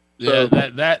minute.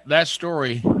 That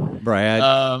story, Brad.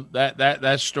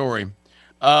 That story.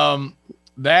 We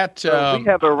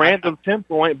have a random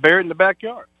 10-point buried in the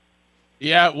backyard.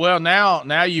 Yeah, well,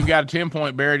 now you've got a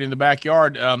 10-point buried in the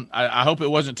backyard. I hope it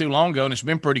wasn't too long ago, and it's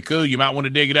been pretty cool. You might want to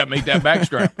dig it up and eat that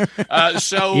backstrap.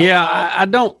 I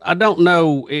don't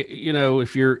know.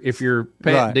 If your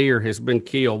pet deer has been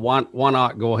killed, why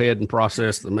not go ahead and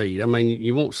process the meat? I mean,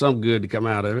 you want some good to come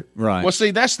out of it, right? Well, see,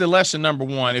 that's the lesson number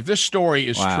one. If this story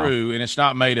is true and it's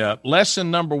not made up, lesson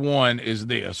number one is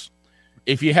this: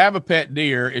 if you have a pet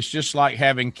deer, it's just like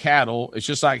having cattle. It's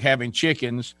just like having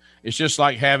chickens. It's just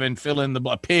like having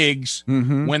pigs.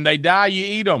 Mm-hmm. When they die, you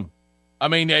eat them. I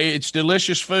mean, it's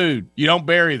delicious food. You don't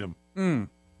bury them.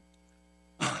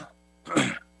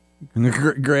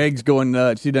 Greg's going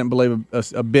nuts. He doesn't believe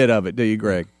a bit of it, do you,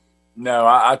 Greg? No,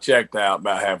 I checked out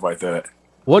about halfway through it.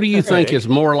 What do you think is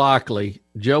more likely?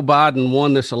 Joe Biden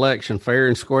won this election fair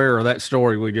and square, or that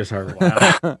story we just heard?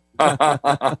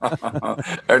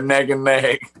 They're neck and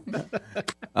neck.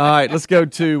 All right, let's go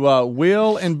to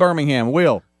Will in Birmingham.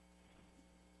 Will.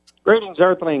 Greetings,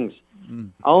 Earthlings.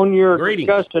 On your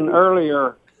discussion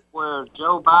earlier where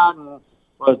Joe Biden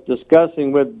was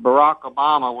discussing with Barack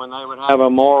Obama when they would have a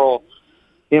moral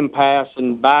impasse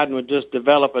and Biden would just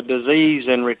develop a disease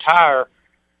and retire,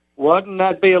 wouldn't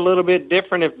that be a little bit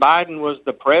different if Biden was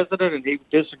the president and he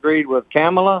disagreed with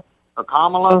Kamala?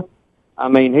 I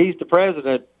mean, he's the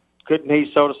president. Couldn't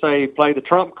he, so to say, play the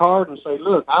Trump card and say,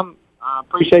 look, I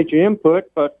appreciate your input,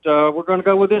 but we're going to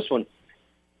go with this one?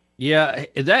 Yeah,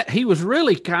 that he was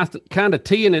really kind of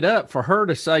teeing it up for her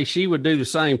to say she would do the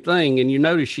same thing, and you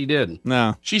notice she didn't.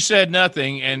 No, she said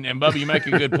nothing. And Bubba, you make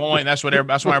a good point. That's why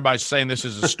everybody's saying this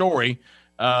is a story,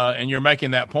 and you're making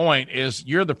that point. Is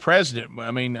you're the president. I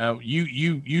mean,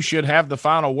 you should have the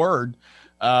final word.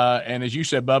 And as you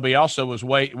said, Bubba, he also was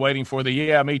waiting for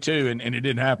the me too, and it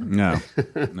didn't happen.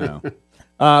 No.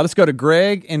 Let's go to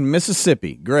Greg in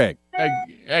Mississippi. Greg.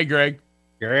 Hey, Greg.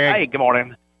 Hey, good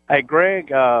morning. Hey,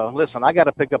 Greg, listen, I got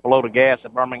to pick up a load of gas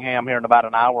at Birmingham here in about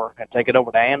an hour and take it over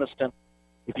to Anniston.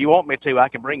 If you want me to, I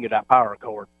can bring you that power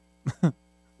cord.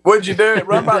 Would you do it?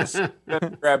 Run by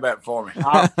the grab that for me.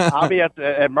 I'll be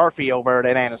at Murphy over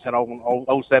at Anniston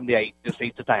on 078, just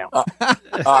east of town.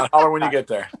 Holler when you get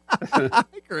there.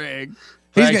 Greg.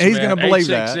 He's going to believe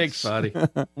that. Buddy.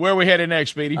 Where are we headed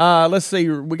next, Speedy? Let's see.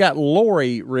 We got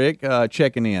Lori, Rick,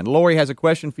 checking in. Lori has a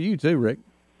question for you, too, Rick.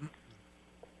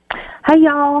 Hey,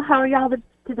 y'all. How are y'all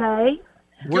today?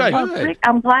 Good. Rick,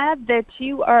 I'm glad that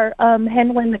you are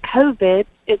handling the COVID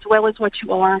as well as what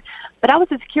you are. But I was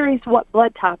just curious what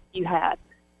blood type you had.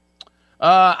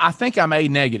 I think I'm A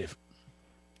negative.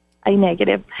 A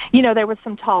negative. There was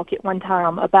some talk at one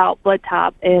time about blood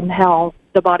type and how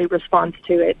the body responds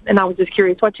to it. And I was just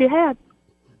curious what you had.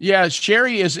 Yeah,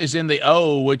 Sherry is in the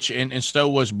O, and so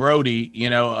was Brody,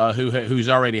 who's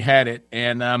already had it.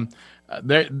 And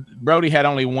Brody had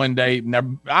only one day. Now,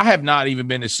 I have not even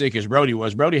been as sick as Brody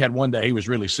was. Brody had one day. He was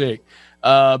really sick.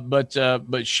 But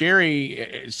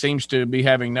Sherry seems to be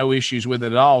having no issues with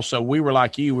it at all. So we were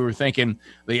like you. We were thinking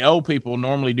the old people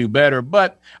normally do better.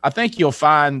 But I think you'll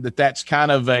find that that's kind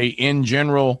of a in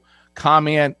general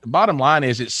comment. Bottom line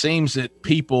is it seems that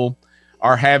people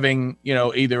are having,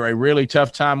 either a really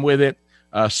tough time with it,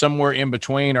 somewhere in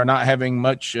between, or not having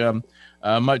much a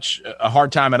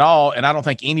hard time at all. And I don't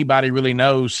think anybody really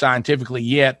knows scientifically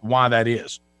yet why that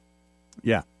is.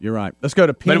 Yeah, you're right. Let's go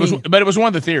to Penny. But it was one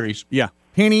of the theories. Yeah.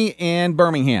 Penny in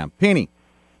Birmingham. Penny.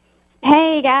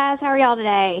 Hey, guys. How are y'all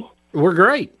today? We're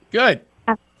great. Good.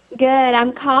 Good.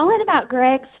 I'm calling about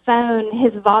Greg's phone,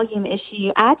 his volume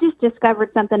issue. I just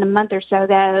discovered something a month or so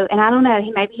ago, and I don't know,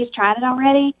 maybe he's tried it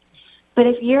already. But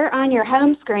if you're on your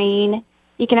home screen,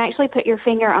 you can actually put your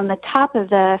finger on the top of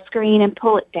the screen and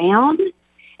pull it down.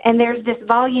 And there's this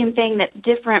volume thing that's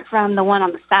different from the one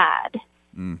on the side.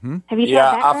 Mm-hmm. Have you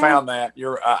tried that? I found that.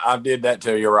 I did that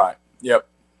too. You're right. Yep.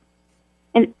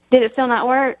 And did it still not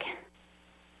work?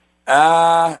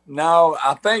 No.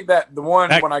 I think that the one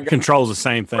that when I controls the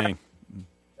same thing.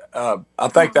 I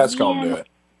think that's going to do it.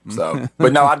 So,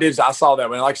 but no, I saw that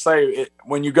one. Like I say,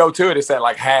 when you go to it, it's at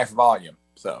like half volume.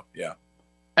 So, yeah.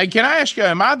 Hey, can I ask you,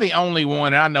 am I the only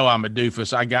one? And I know I'm a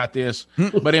doofus. I got this.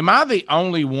 But am I the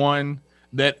only one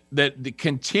that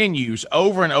continues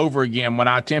over and over again. When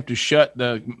I attempt to shut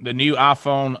the new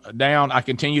iPhone down, I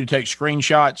continue to take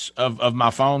screenshots of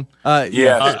my phone.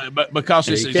 But because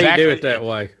it's you exactly can't do it that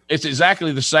way. It's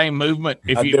exactly the same movement.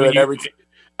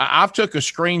 I've took a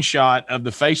screenshot of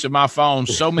the face of my phone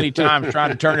so many times trying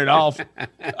to turn it off.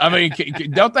 I mean,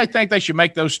 don't they think they should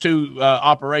make those two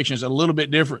operations a little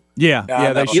bit different?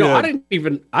 Yeah, they should. I didn't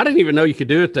even know you could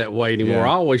do it that way anymore.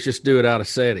 Yeah. I always just do it out of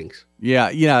settings.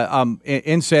 Yeah,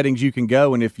 in settings you can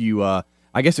go, and if you, I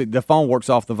guess the phone works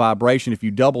off the vibration. If you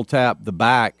double tap the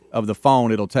back of the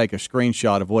phone, it'll take a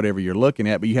screenshot of whatever you're looking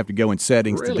at. But you have to go in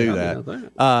settings to do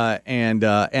that. And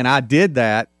I did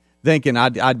that, thinking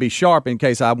I'd be sharp in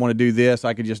case I want to do this.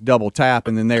 I could just double tap,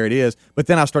 and then there it is. But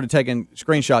then I started taking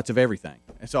screenshots of everything,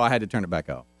 and so I had to turn it back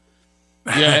off.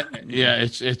 Yeah,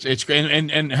 it's great.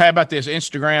 And how about this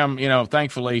Instagram?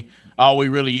 Thankfully, all we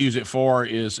really use it for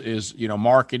is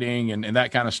marketing and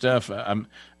that kind of stuff.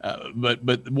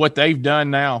 But what they've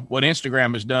done now, what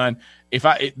Instagram has done,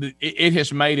 it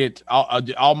has made it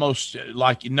almost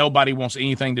like nobody wants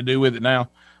anything to do with it now.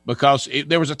 Because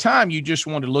there was a time you just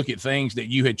wanted to look at things that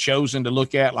you had chosen to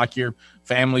look at, like your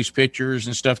family's pictures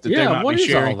and stuff that they might be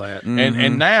sharing. All that?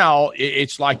 And now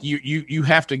it's like you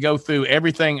have to go through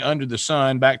everything under the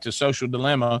sun, back to Social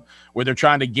Dilemma, where they're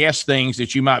trying to guess things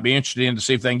that you might be interested in to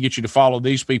see if they can get you to follow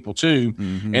these people too.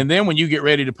 Mm-hmm. And then when you get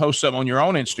ready to post something on your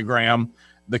own Instagram,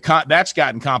 that's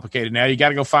gotten complicated. Now you got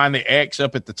to go find the X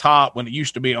up at the top when it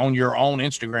used to be on your own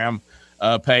Instagram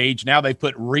page. Now they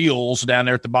put Reels down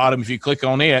there at the bottom if you click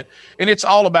on it, and it's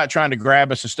all about trying to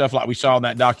grab us and stuff like we saw in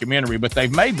that documentary. But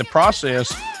they've made the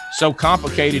process so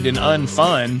complicated and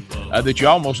unfun that you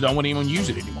almost don't want to even use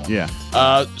it anymore.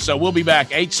 Yeah. So we'll be back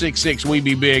 866 We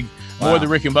Be Big. More of the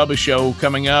Rick and Bubba Show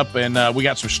coming up, and we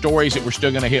got some stories that we're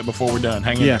still going to hit before we're done.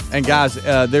 Hang in there. And guys,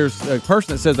 there's a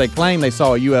person that says they claim they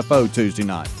saw a UFO Tuesday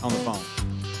night on the phone.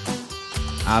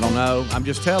 I don't know. I'm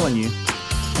just telling you.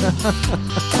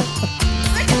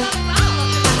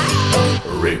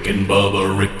 Rick and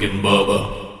Bubba, Rick and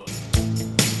Bubba.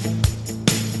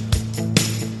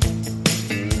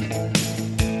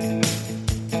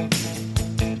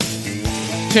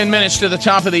 10 minutes to the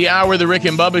top of the hour, the Rick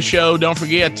and Bubba Show. Don't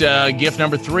forget, gift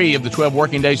number 3 of the 12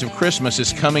 working days of Christmas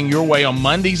is coming your way on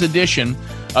Monday's edition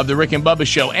of the Rick and Bubba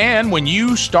Show. And when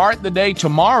you start the day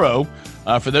tomorrow,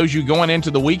 for those of you going into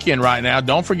the weekend right now,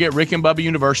 don't forget Rick and Bubba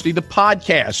University, the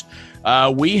podcast.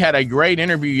 We had a great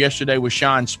interview yesterday with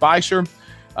Sean Spicer.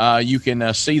 You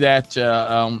can see that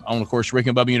on, of course, Rick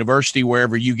and Bubba University,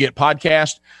 wherever you get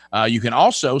podcasts. You can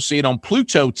also see it on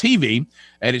Pluto TV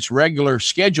at its regular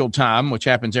scheduled time, which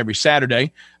happens every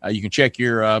Saturday. You can check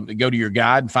go to your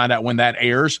guide and find out when that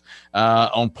airs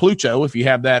on Pluto if you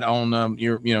have that on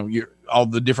your all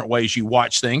the different ways you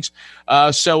watch things.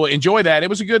 So enjoy that. It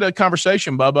was a good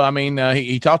conversation, Bubba. I mean,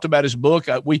 he talked about his book.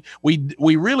 We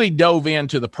really dove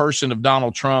into the person of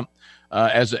Donald Trump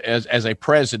as a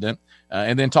president.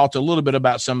 And then talked a little bit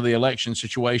about some of the election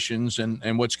situations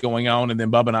and what's going on. And then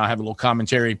Bubba and I have a little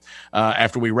commentary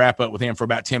after we wrap up with him for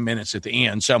about 10 minutes at the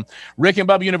end. So Rick and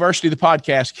Bubba University, the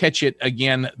podcast, catch it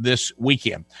again this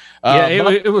weekend.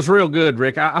 It was real good,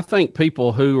 Rick. I think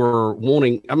people who are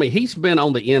wanting, he's been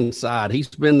on the inside. He's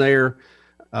been there.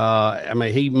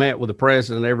 He met with the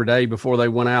president every day before they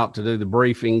went out to do the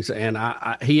briefings, and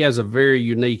he has a very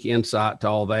unique insight to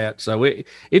all that. So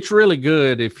it's really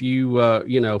good if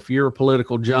if you're a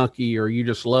political junkie or you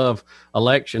just love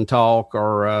election talk,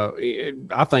 or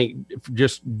I think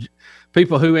just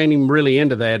people who ain't even really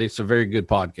into that, it's a very good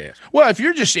podcast. Well, if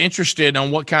you're just interested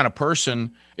on what kind of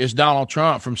person is Donald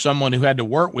Trump from someone who had to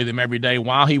work with him every day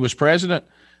while he was president,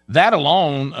 that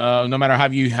alone, no matter how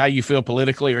you feel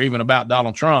politically or even about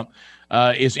Donald Trump,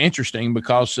 is interesting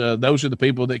because those are the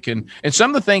people that can. And some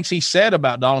of the things he said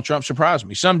about Donald Trump surprised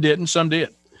me. Some didn't, some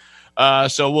did.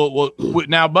 So we'll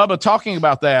now, Bubba, talking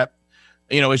about that,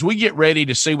 as we get ready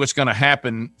to see what's going to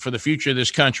happen for the future of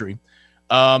this country,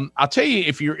 I'll tell you,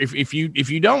 if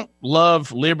you don't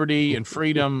love liberty and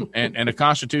freedom and a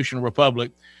constitutional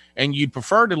republic, and you'd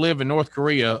prefer to live in North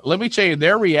Korea, let me tell you,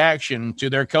 their reaction to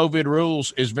their COVID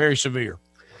rules is very severe.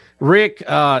 Rick,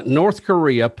 North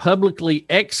Korea publicly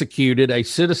executed a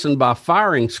citizen by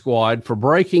firing squad for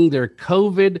breaking their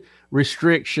COVID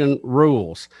restriction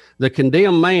rules. The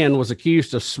condemned man was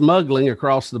accused of smuggling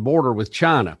across the border with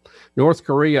China. North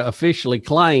Korea officially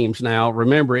claims now,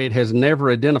 remember, it has never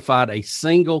identified a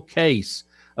single case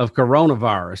of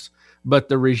coronavirus, but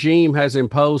the regime has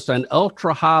imposed an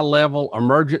ultra-high-level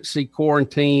emergency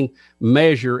quarantine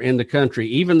measure in the country,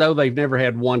 even though they've never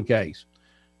had one case.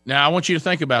 Now, I want you to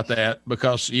think about that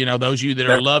because, those of you that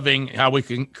are loving how we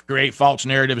can create false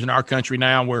narratives in our country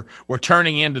now, we're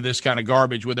turning into this kind of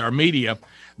garbage with our media.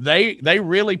 They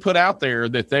really put out there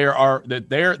that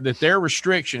their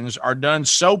restrictions are done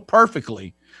so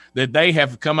perfectly that they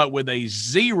have come up with a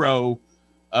zero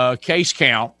case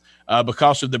count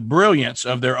because of the brilliance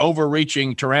of their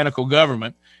overreaching tyrannical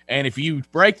government. And if you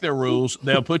break their rules,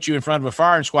 they'll put you in front of a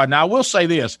firing squad. Now, I will say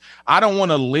this. I don't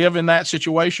want to live in that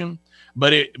situation,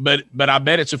 but I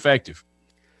bet it's effective.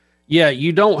 Yeah,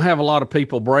 you don't have a lot of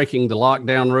people breaking the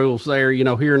lockdown rules there.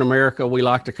 Here in America, we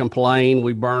like to complain.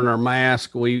 We burn our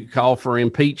mask. We call for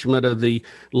impeachment of the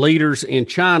leaders. In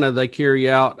China, they carry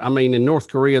out, in North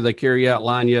Korea, they carry out,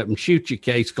 line you up and shoot you,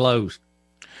 case closed.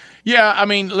 Yeah,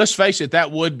 let's face it,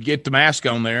 that would get the mask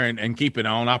on there and keep it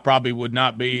on. I probably would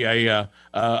not be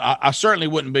I certainly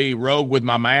wouldn't be rogue with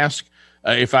my mask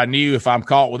if I knew if I'm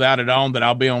caught without it on that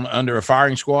I'll be under a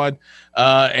firing squad. So,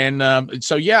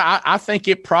 I think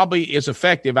it probably is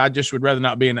effective. I just would rather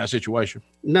not be in that situation.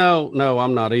 No,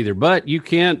 I'm not either. But you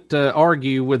can't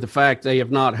argue with the fact they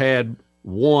have not had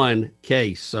one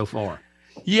case so far.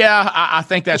 Yeah, I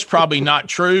think that's probably not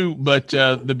true. But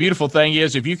the beautiful thing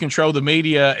is if you control the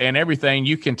media and everything,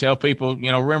 you can tell people,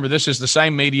 remember, this is the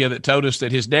same media that told us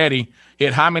that his daddy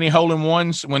hit how many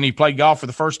hole-in-ones when he played golf for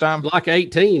the first time? Like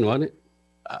 18, wasn't it?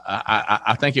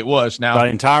 I think it was. Now the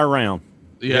entire round.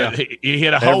 Yeah. He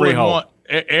hit a hole in one.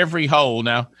 Every hole.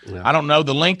 Now, I don't know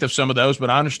the length of some of those, but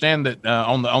I understand that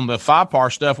on the 5-par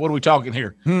stuff. What are we talking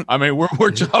here?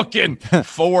 We're talking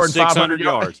 400 and 500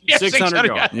 yards. Yeah, 600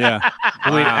 yards. Yeah.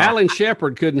 Alan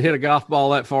Shepard couldn't hit a golf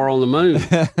ball that far on the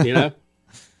moon.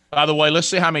 By the way, let's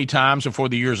see how many times before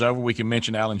the year's over we can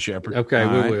mention Alan Shepard. Okay,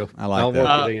 we will. I like that.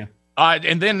 Work it in. All right,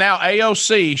 and then now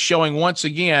AOC showing once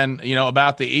again,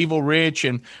 about the evil rich.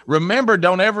 And remember,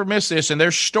 don't ever miss this. And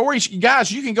there's stories, guys,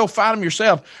 you can go find them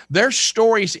yourself. There's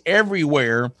stories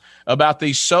everywhere about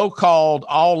these so-called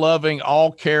all-loving,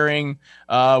 all-caring,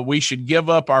 we should give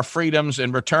up our freedoms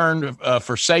in return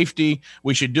for safety.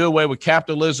 We should do away with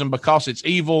capitalism because it's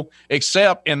evil,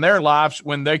 except in their lives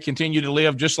when they continue to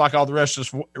live just like all the rest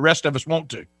of us want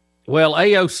to. Well,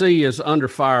 AOC is under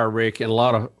fire, Rick, in a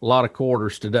lot of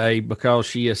quarters today because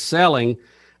she is selling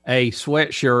a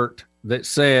sweatshirt that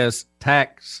says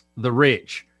 "Tax the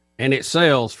Rich," and it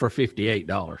sells for $58.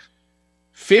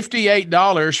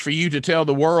 $58 for you to tell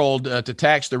the world to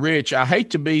tax the rich. I hate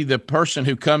to be the person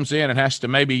who comes in and has to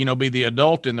maybe be the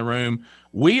adult in the room.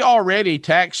 We already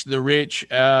tax the rich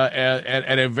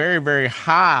at a very, very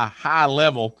high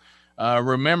level.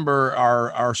 Remember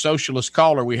our socialist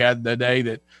caller we had the day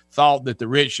that thought that the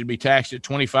rich should be taxed at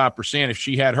 25% if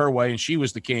she had her way and she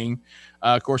was the king.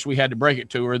 Of course, we had to break it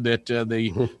to her that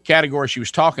the category she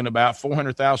was talking about,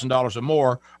 $400,000 or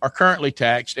more, are currently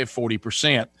taxed at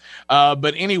 40%.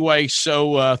 But anyway,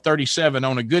 so 37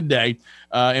 on a good day.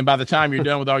 And by the time you're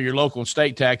done with all your local and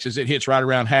state taxes, it hits right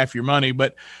around half your money.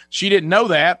 But she didn't know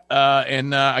that.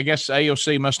 And I guess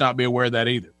AOC must not be aware of that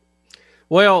either.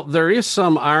 Well, there is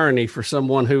some irony for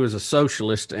someone who is a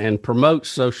socialist and promotes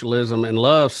socialism and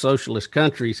loves socialist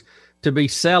countries to be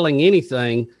selling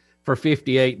anything for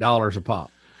 $58 a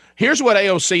pop. Here's what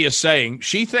AOC is saying.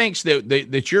 She thinks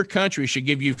that your country should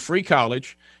give you free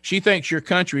college. She thinks your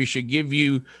country should give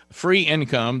you free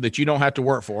income that you don't have to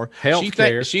work for.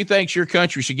 Healthcare. She thinks your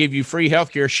country should give you free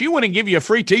health care. She wouldn't give you a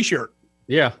free T-shirt.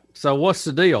 Yeah. So what's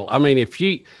the deal? If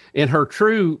she, in her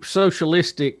true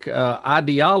socialistic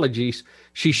ideologies,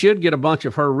 she should get a bunch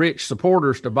of her rich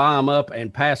supporters to buy them up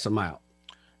and pass them out.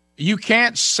 You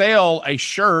can't sell a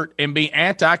shirt and be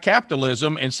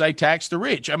anti-capitalism and say tax the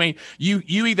rich. You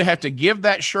either have to give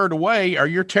that shirt away or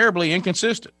you're terribly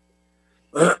inconsistent.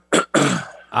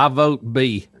 I vote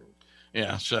B.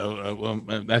 Yeah, so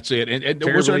that's it. And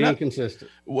terribly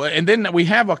inconsistent. Well, and then we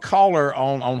have a caller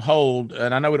on hold,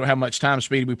 and I know we don't have much time,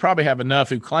 Speedy. We probably have enough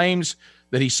who claims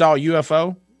that he saw a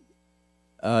UFO.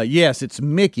 Yes, it's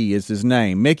Mickey is his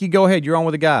name. Mickey, go ahead. You're on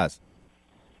with the guys.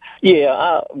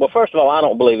 Yeah, well, first of all, I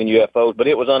don't believe in UFOs, but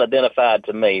it was unidentified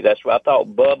to me. That's what I thought.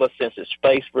 Bubba, since it's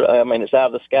space, it's out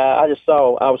of the sky.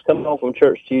 I was coming home from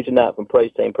church Tuesday night from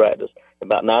praise team practice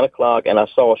about 9 o'clock, and I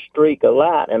saw a streak of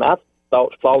light, and I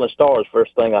thought falling stars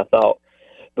first thing I thought.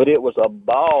 But it was a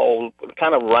ball,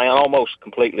 kind of round, almost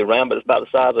completely round, but it's about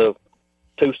the size of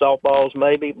 2 softballs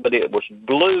maybe, but it was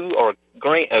blue or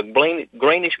green, a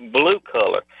greenish blue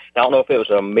color. I don't know if it was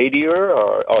a meteor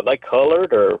or they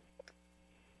colored or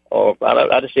it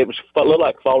looked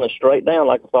like falling straight down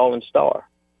like a falling star.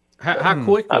 How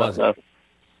quick was it?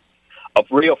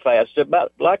 real fast. It's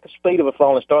about like the speed of a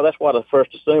falling star. That's why I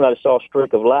first assumed I just saw a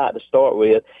streak of light to start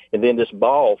with, and then this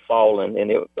ball falling,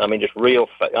 and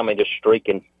just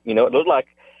streaking. You know, it looked like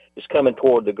it's coming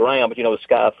toward the ground, but you know, the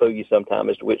sky will fool you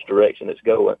sometimes as to which direction it's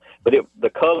going. But it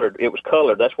was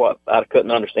colored. That's what I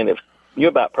couldn't understand. You're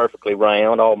about perfectly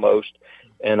round almost,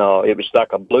 and it was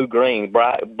like a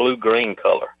bright blue-green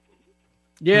color.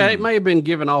 Yeah, it may have been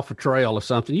giving off a trail or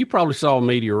something. You probably saw a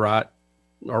meteorite,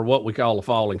 or what we call a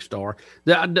falling star.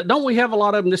 Don't we have a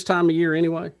lot of them this time of year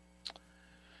anyway?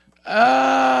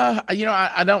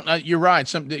 I don't know. You're right.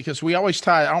 Because we always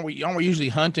aren't we usually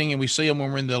hunting and we see them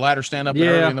when we're in the ladder stand up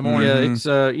early in the morning?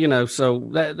 Yeah, it's so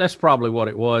that's probably what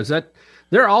it was. That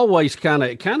they're always kind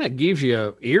of gives you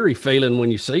an eerie feeling when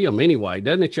you see them anyway,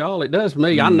 doesn't it, y'all? It does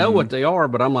me. I know what they are,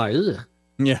 but I'm like, ugh.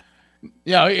 Yeah.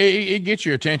 Yeah, it gets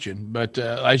your attention. But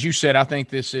as you said, I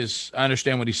think I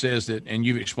understand what he says, and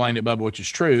you've explained it, Bubba, which is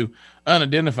true.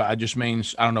 Unidentified just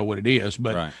means I don't know what it is.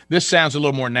 But This sounds a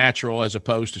little more natural as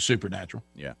opposed to supernatural.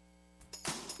 Yeah.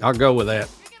 I'll go with that.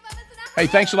 Hey,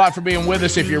 thanks a lot for being with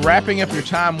us. If you're wrapping up your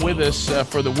time with us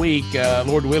for the week,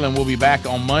 Lord willing, we'll be back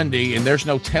on Monday, and there's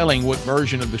no telling what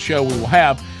version of the show we will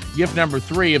have. Gift number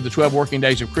 3 of the 12 working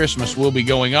days of Christmas will be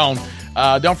going on.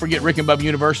 Don't forget Rick and Bubba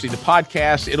University, the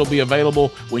podcast. It'll be available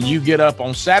when you get up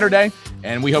on Saturday,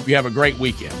 and we hope you have a great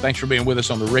weekend. Thanks for being with us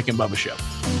on the Rick and Bubba Show.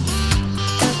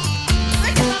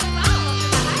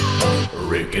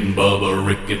 Rick and Bubba,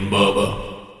 Rick and Bubba.